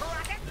skull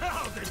cracker?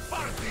 Now the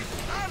party's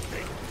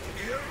starting.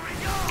 Here we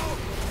go.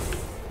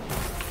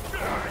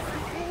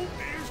 You move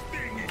this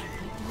thingy.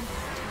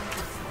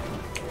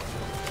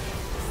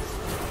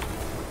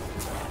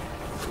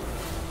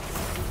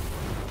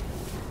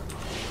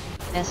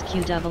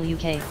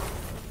 SQWK.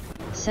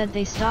 Said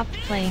they stopped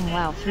playing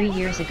WoW 3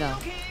 years ago.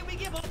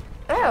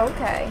 Oh,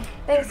 okay.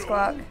 Thanks,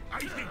 Squawk. I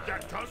think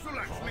that tussle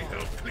actually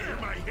helped clear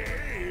my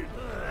head.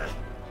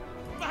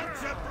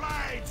 Much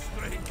obliged,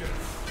 stranger.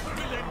 We'll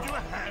lend you a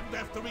hand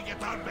after we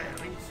get our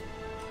bearings.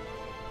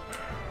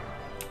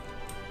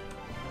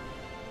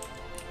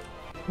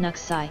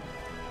 Nuxai.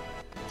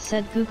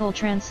 Said Google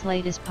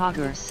Translate is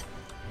poggers.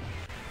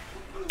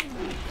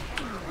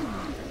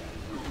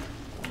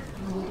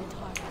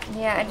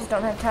 Yeah, I just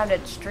don't have time to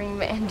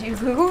stream and do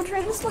Google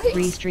Translate.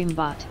 Restream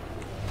bot.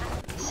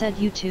 Said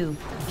YouTube.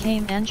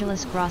 Came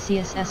Angelus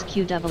Gracias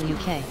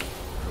SQWK.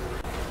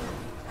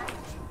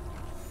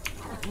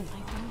 I don't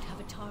have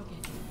a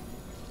target.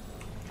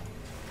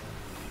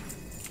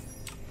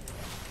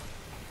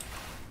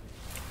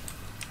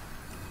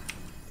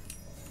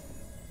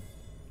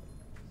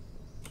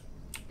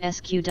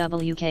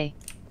 SQWK.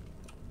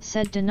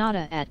 Said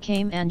Donata at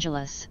Came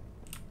Angelus.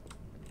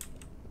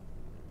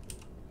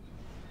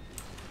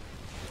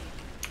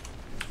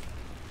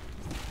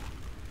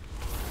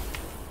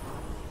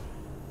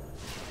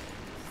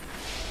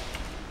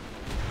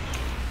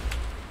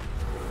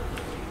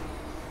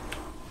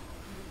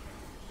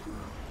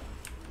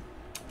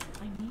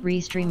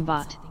 Restream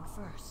bot.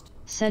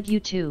 Said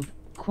YouTube.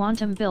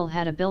 Quantum Bill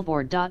had a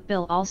billboard.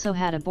 Bill also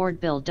had a board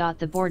bill.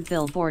 The board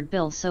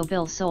bill, so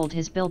Bill sold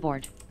his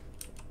billboard.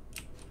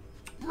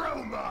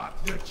 Roma,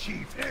 the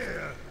chief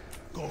here,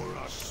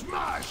 gonna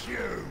smash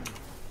you.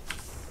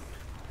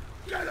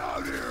 Get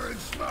out here and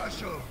smash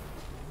him.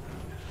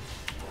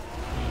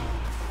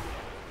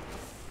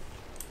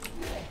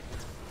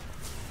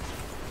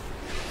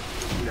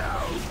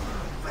 Now,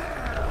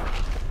 there.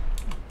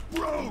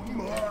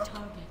 Roma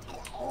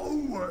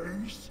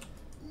always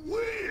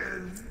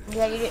wins.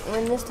 Yeah, you didn't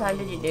win this time,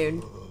 did you,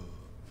 dude?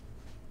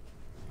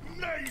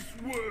 Nice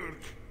work.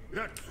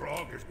 That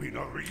frog has been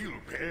a real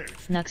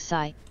pest.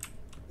 Nuxai.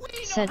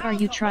 Said are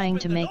you trying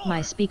to make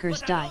my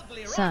speakers die,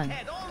 son?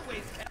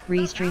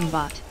 Restream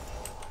bot.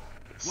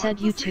 Said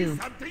YouTube.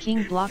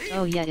 King blocked.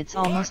 Oh yeah, it's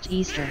almost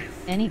Easter.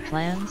 Any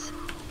plans?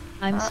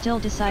 I'm still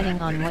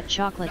deciding on what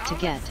chocolate to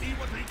get.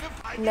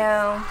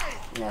 No.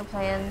 No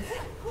plans.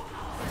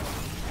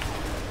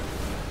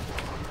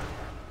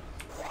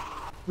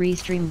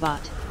 Restream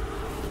bot.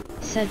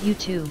 Said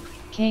YouTube.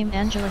 Came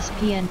Angelus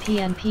PN.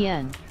 I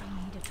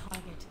need a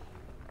target.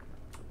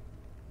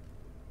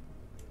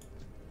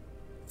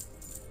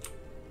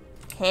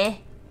 Huh?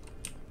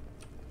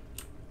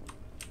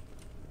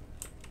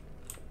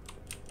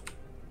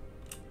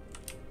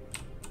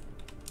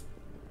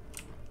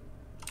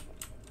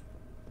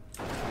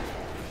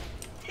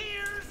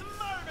 Here's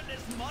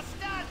Marvinus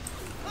Mustache!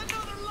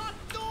 Another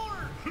locked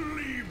door!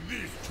 Leave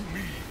this to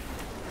me.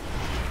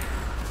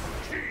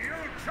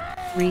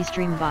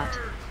 Restream bot.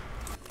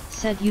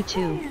 Said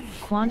YouTube.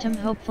 Quantum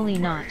hopefully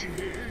not.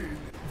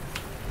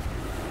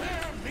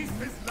 At least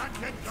this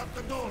lunkhead got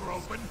the door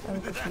open.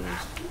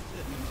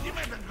 You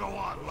better go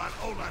on while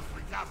Olaf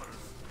recovers.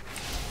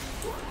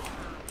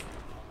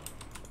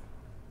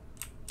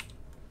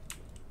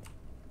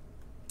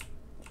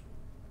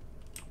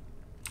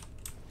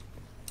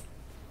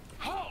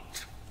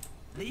 Halt!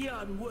 The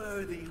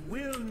unworthy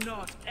will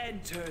not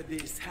enter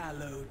this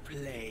hallowed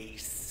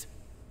place.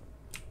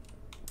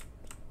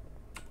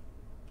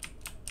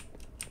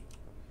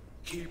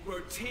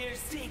 Keeper Tyr's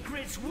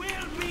secrets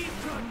will be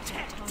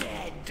protected.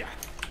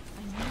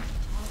 I need a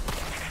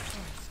target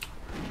first.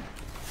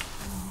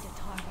 I need a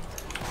target.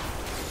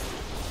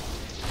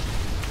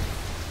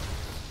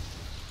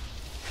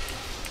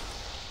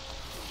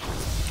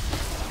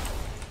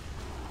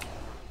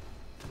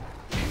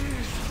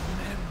 His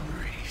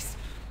memories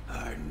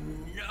are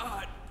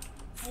not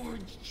for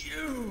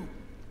you.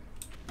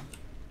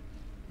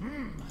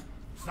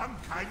 Some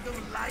kind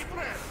of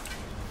library.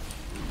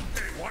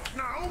 Hey, what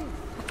now?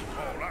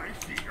 All I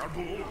see are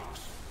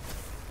books.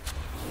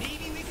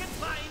 Maybe we can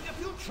find a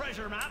few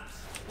treasure maps.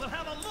 We'll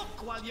have a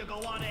look while you go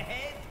on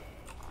ahead.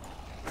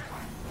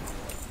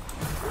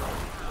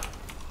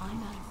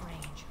 I'm out of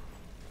range.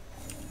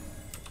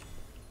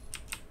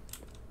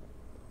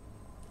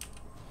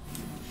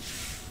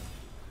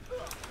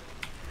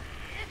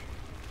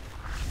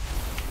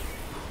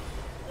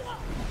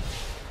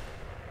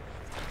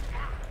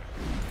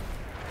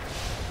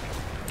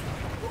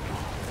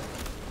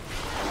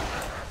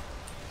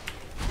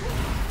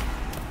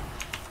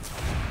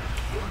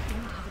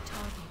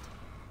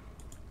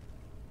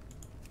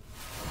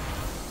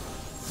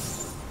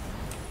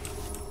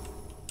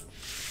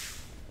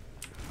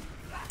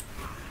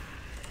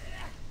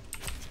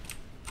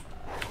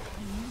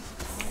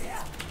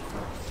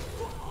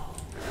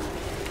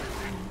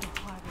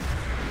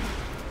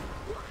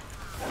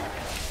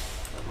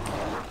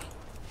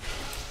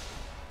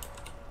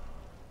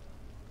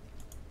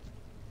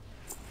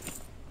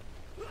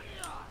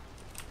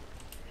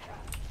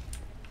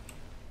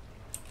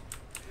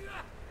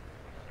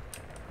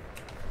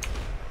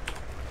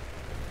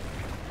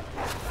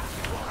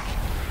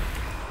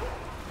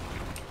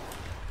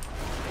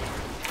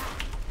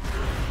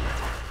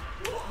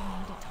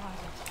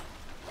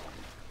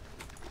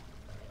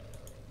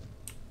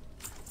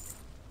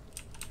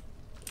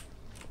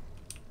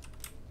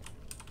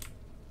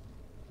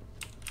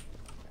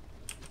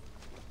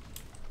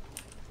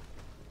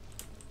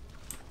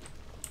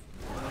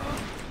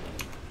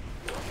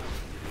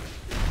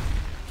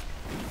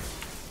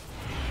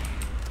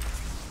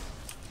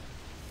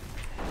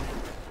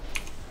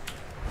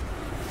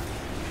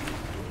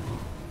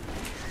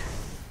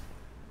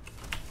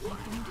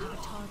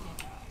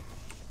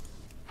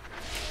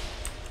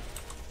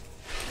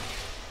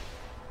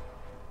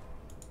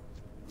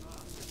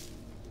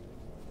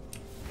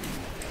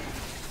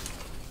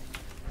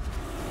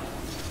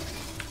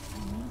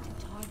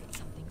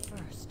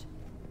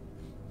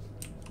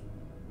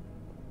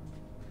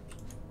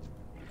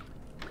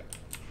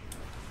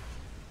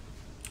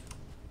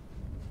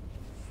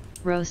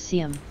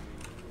 Rosium.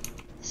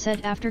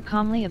 Said after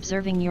calmly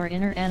observing your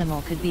inner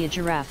animal could be a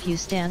giraffe, you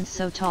stand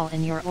so tall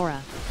in your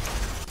aura.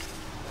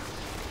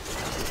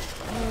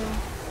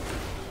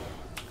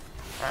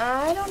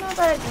 I don't know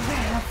about a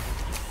giraffe.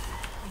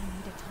 I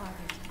need a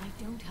target.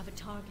 I don't have a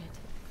target.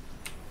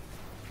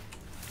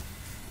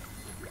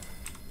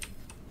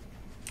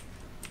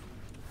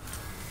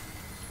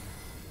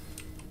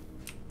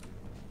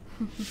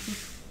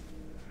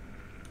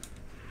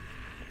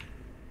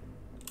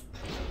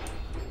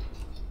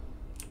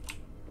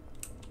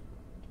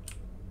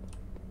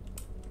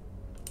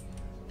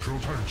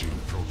 Protarching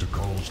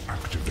protocols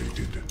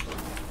activated.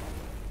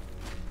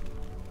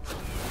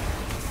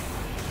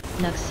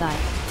 Nuxai.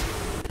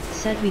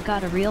 Said we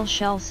got a real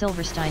Shell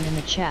Silverstein in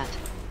the chat.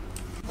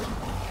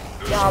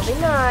 Y'all be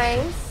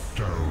nice.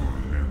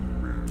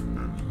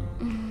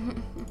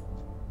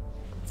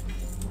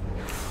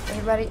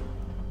 Everybody,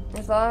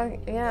 as long,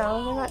 you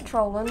know, they're not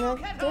trolling, they're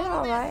doing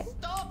alright.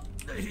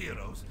 The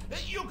heroes.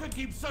 You can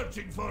keep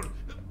searching for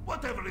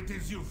whatever it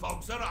is you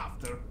folks are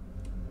after.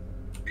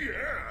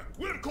 Yeah,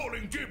 we're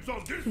calling dibs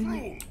on this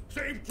room.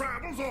 Safe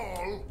travels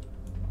all.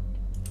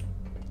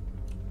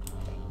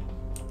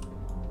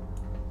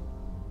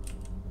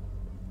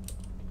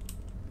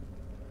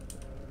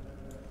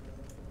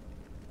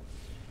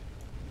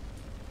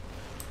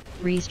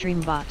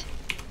 Restream bot.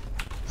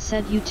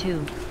 Said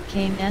YouTube,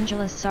 came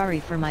Angela, sorry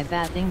for my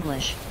bad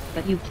English,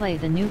 but you play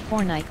the new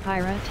Fortnite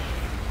pirate?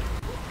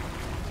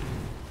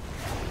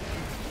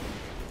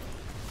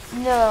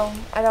 No,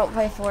 I don't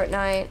play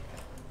Fortnite.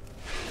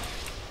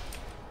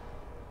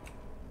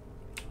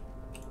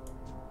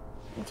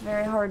 It's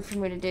very hard for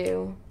me to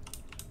do.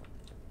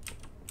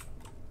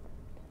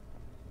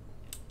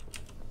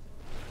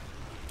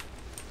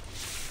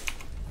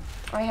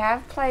 I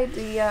have played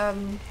the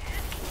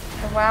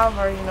WoW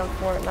version of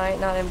Fortnite,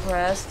 not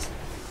impressed.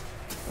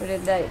 We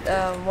did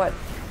that, what,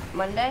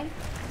 Monday?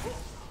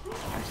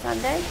 Or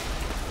Sunday?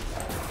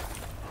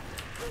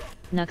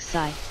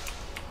 Nuxai.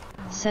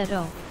 Said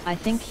oh, I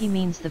think he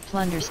means the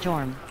Plunder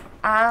Storm.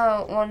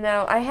 Oh, well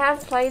no, I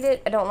have played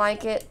it, I don't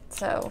like it,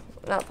 so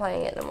I'm not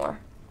playing it no more.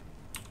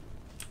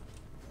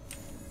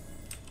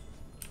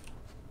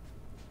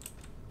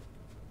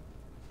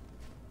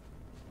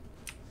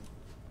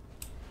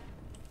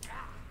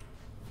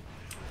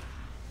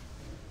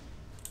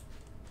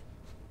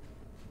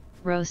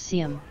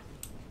 Rosium.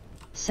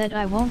 Said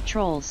I won't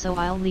troll, so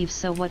I'll leave,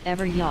 so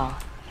whatever y'all.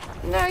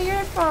 No,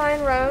 you're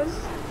fine, Rose.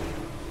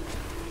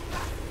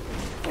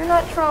 You're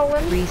not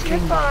trolling. You're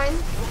Restream fine.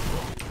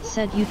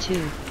 Said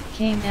YouTube.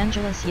 Came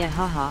Angelus, yeah,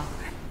 haha.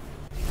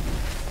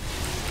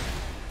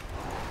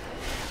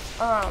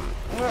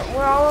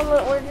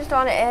 We're just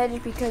on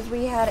edge because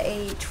we had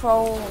a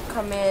troll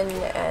come in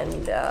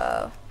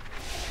and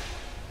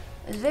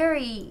is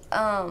very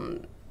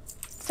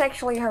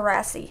sexually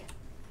harassy.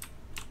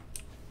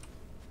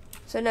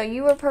 So no,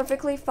 you are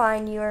perfectly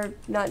fine. You are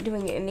not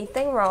doing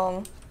anything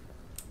wrong.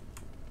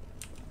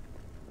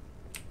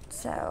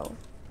 So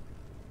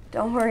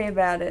don't worry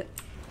about it.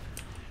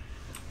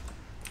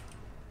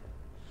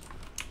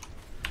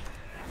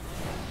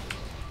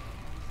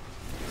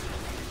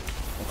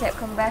 They kept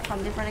coming back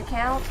on different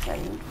accounts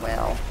and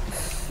well.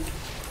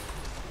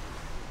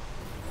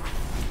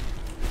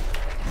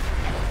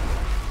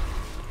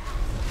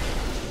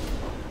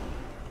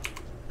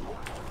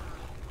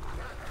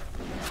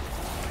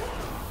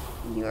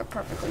 You are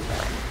perfectly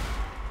fine.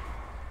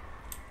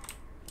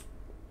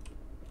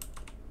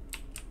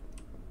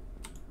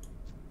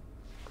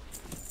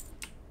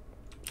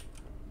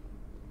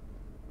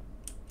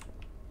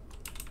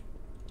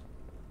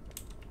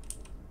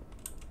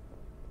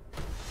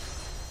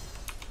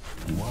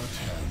 What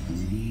have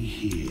we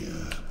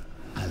here?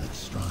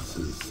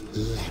 Alexstrasza's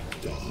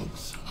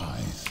lapdogs,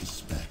 I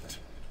suspect.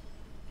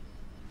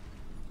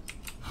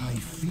 I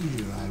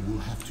fear I will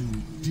have to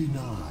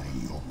deny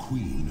your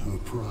queen her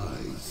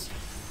prize.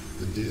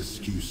 The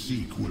disc you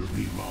seek will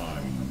be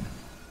mine.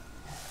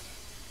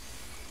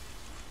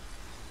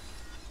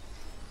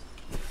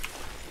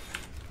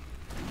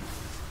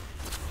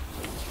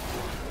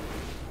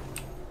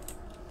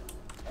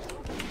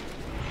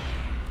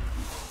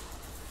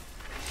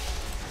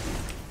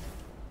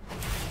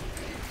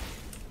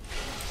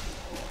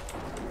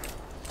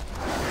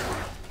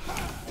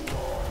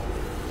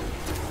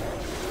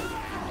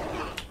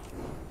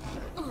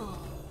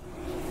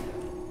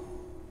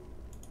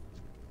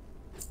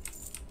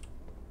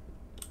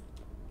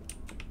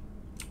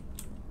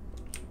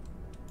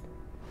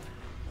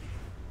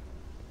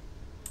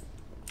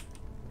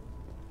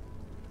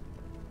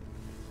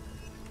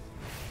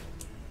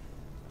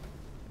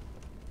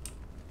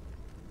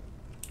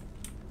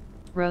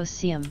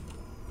 Rosium.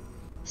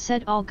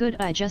 Said all good,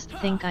 I just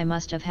think I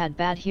must have had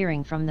bad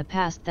hearing from the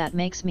past that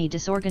makes me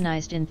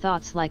disorganized in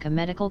thoughts like a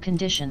medical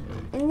condition.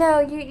 No,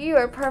 you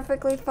are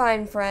perfectly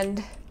fine,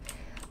 friend.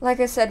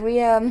 Like I said, we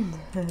had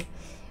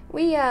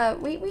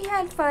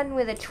fun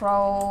with a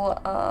troll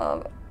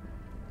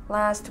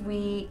last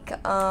week.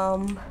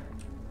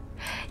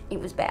 It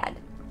was bad.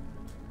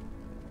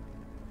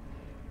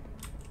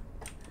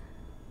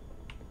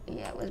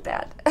 Yeah, it was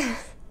bad.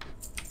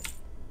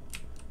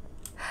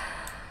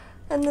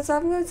 And that's all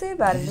I'm going to say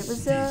about it. It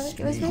was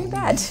very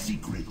bad.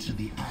 Secret to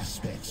the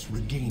aspects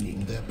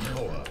regaining their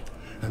power,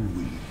 and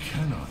we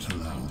cannot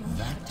allow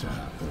that to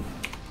happen.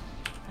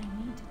 I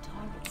need to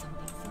target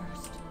something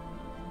first.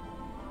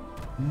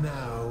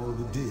 Now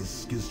the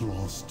disc is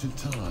lost to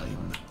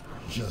time,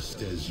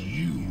 just as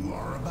you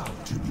are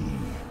about to be.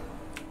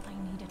 I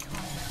need a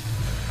target.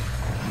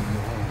 In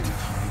all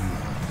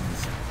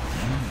timelines,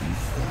 you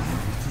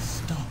failed to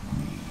stop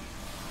me.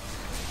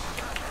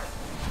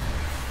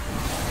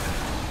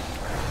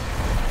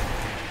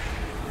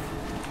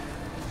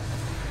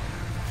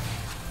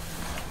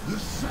 The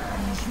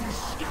sands will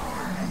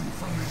scour you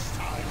from this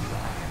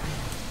timeline.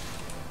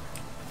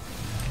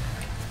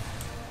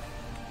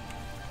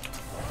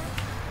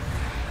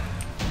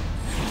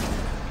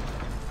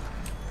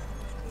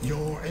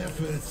 Your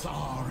efforts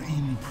are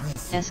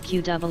impressive.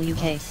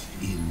 SQWK.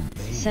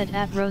 Said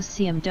at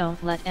Rosium,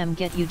 don't let M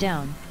get you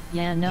down,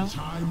 yeah no? The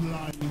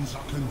timelines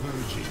are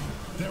converging.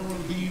 There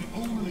will be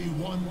only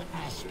one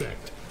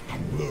aspect,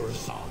 and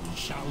Murison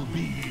shall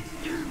be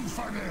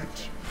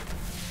infinite.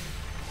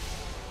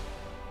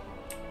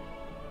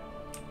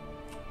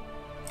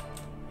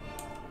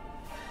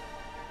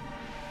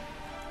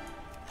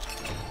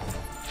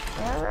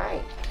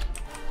 Alright.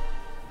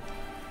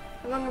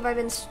 How long have I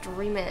been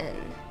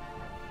streaming?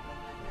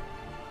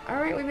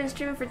 Alright, we've been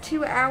streaming for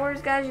 2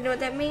 hours, guys. You know what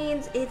that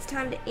means? It's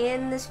time to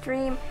end the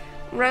stream.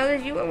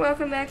 Rose, you are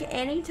welcome back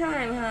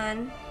anytime,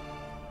 hon.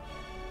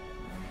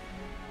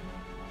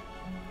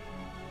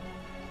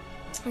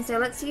 And so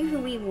let's see who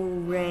we will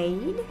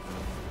raid.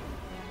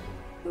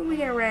 Who are we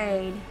gonna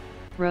raid?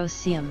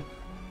 Rosium.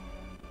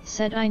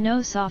 Said I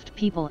know soft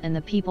people and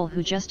the people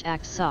who just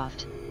act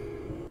soft.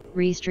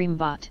 Restream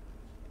bot.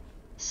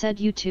 Said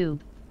YouTube,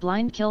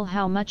 blind kill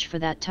how much for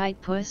that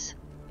tight puss?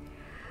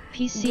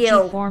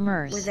 PCG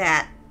formers. With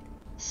that.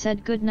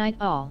 Said good night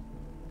all.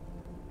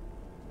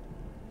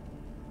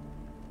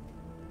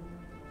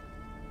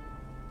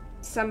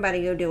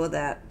 Somebody go deal with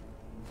that.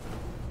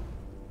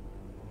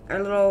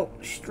 Our little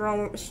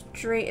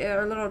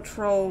our little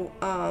troll,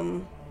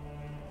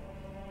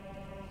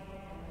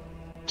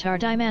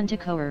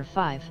 Tardimanticoer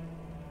 5.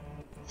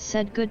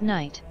 Said good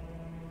night.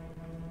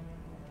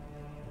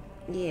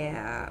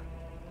 Yeah.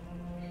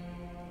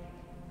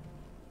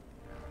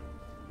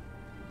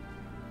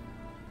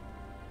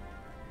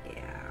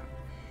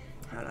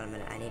 Hold on a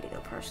minute, I need to go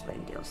personally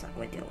and deal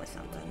with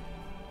something.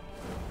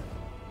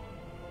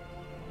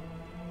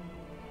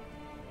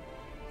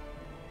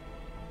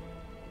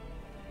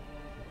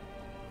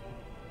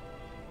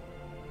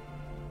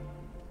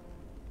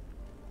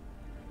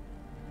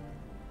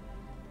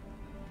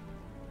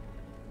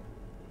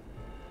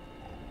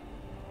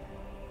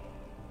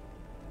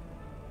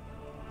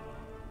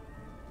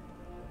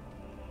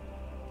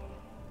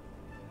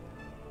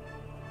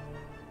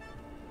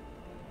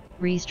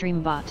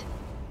 Restream bot.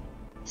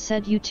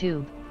 Said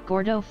YouTube,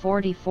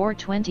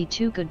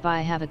 Gordo4422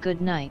 goodbye, have a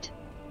good night.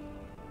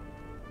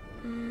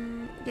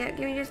 Yeah,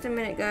 give me just a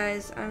minute,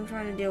 guys. I'm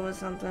trying to deal with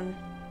something.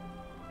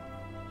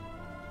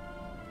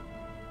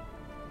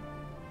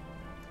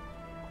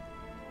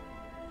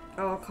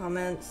 All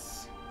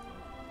comments.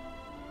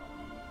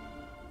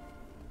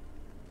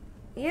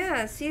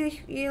 Yeah,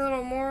 see, you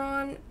little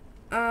moron.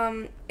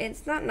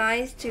 It's not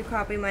nice to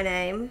copy my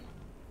name.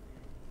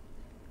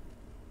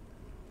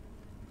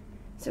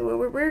 So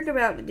what we're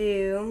about to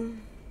do...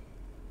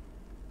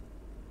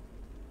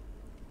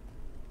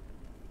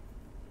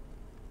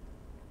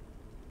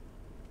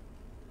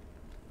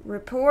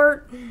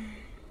 report.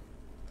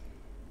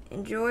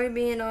 Enjoy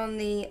being on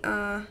the,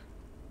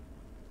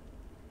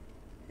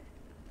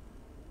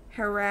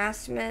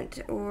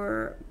 harassment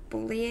or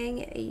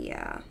bullying.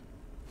 Yeah.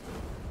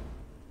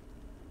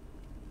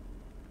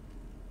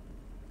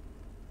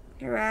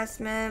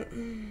 Harassment.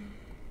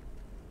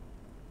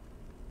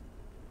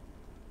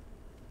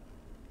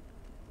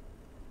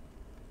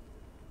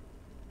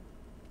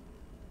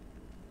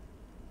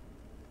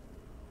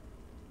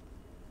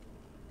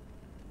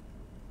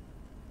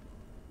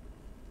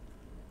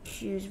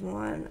 Choose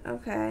one.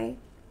 Okay.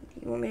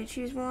 You want me to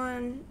choose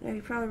one? No,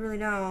 you probably really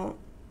don't.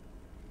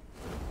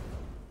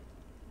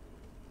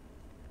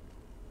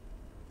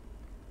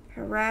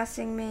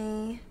 Harassing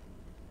me.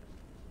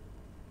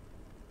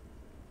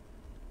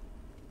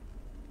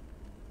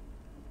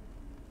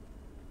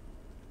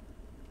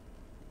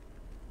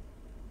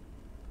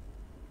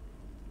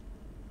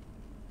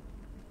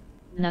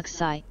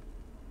 Nuxai.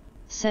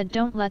 Said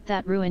don't let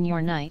that ruin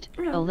your night,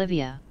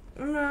 Olivia.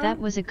 No. That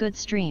was a good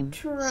stream.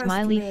 Trust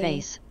Smiley me.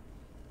 face.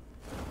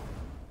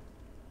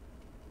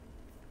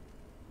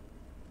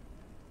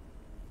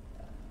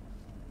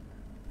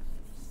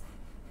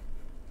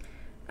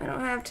 I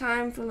don't have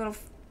time for little...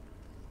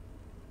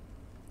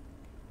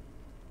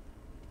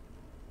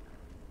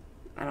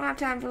 I don't have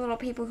time for little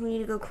people who need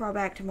to go crawl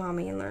back to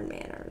mommy and learn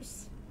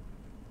manners.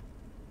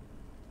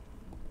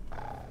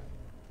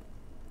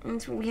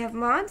 That's what we have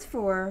mods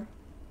for.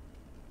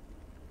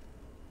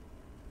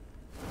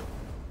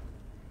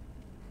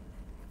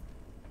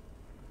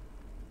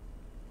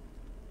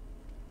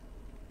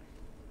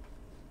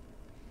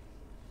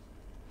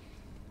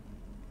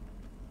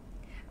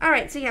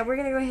 Alright, so yeah, we're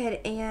going to go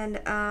ahead and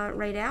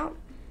raid out.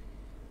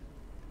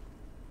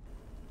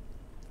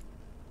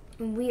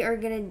 We are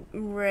going to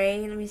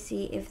raid. Let me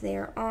see if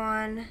they're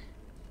on.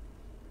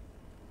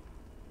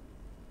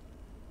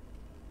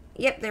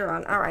 Yep, they're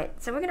on.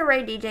 Alright, so we're going to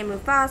raid DJ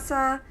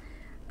Mufasa.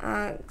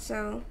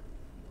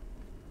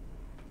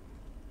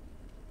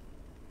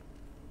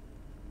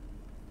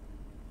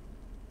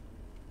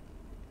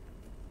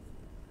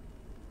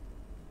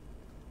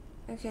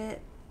 Okay,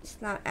 it's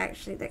not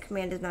actually, that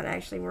command is not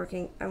actually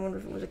working. I wonder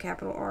if it was a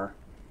capital R.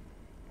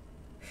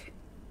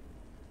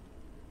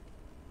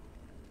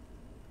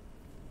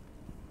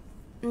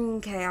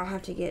 Okay, I'll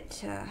have to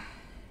get,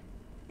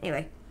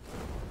 anyway.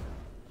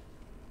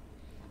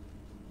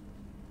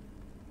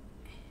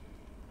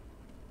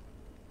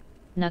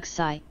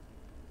 Nuxai.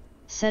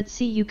 Said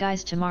see you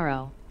guys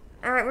tomorrow.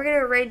 Alright, we're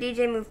gonna raid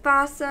DJ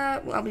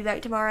Mufasa. I'll be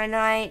back tomorrow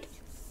night.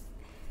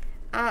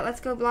 Let's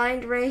go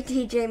blind raid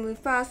DJ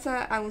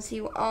Mufasa. I will see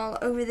you all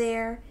over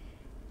there.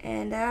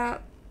 And,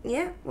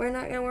 yeah, we're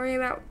not gonna worry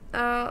about,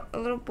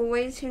 little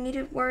boys who need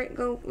to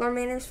go learn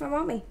manners from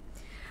mommy.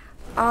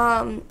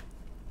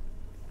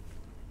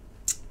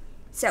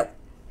 So,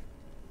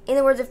 in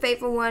the words of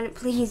Faithful One,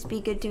 please be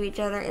good to each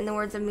other. In the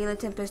words of Mila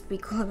Tempest, be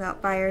cool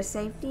about fire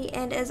safety.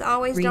 And as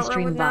always, don't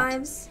run with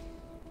knives.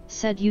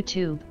 Said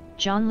YouTube,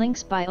 John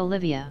Links by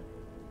Olivia.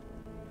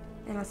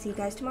 And I'll see you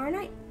guys tomorrow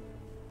night.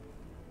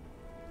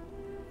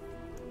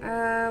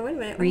 Wait a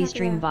minute.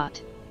 Restream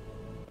bot.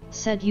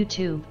 Said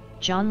YouTube,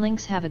 John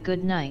Links have a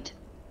good night.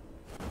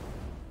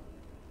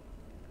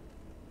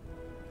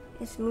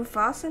 Is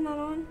Mufasa not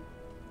on?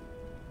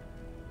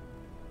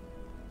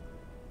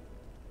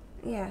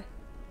 Yeah.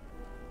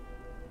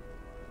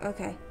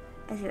 Okay.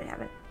 I see what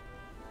happened.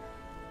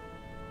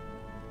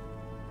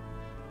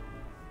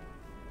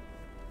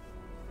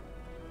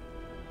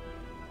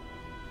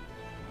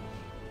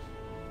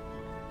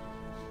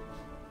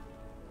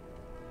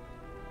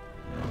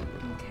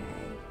 Okay.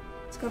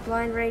 Let's go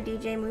blind raid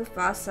DJ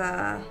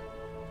Mufasa.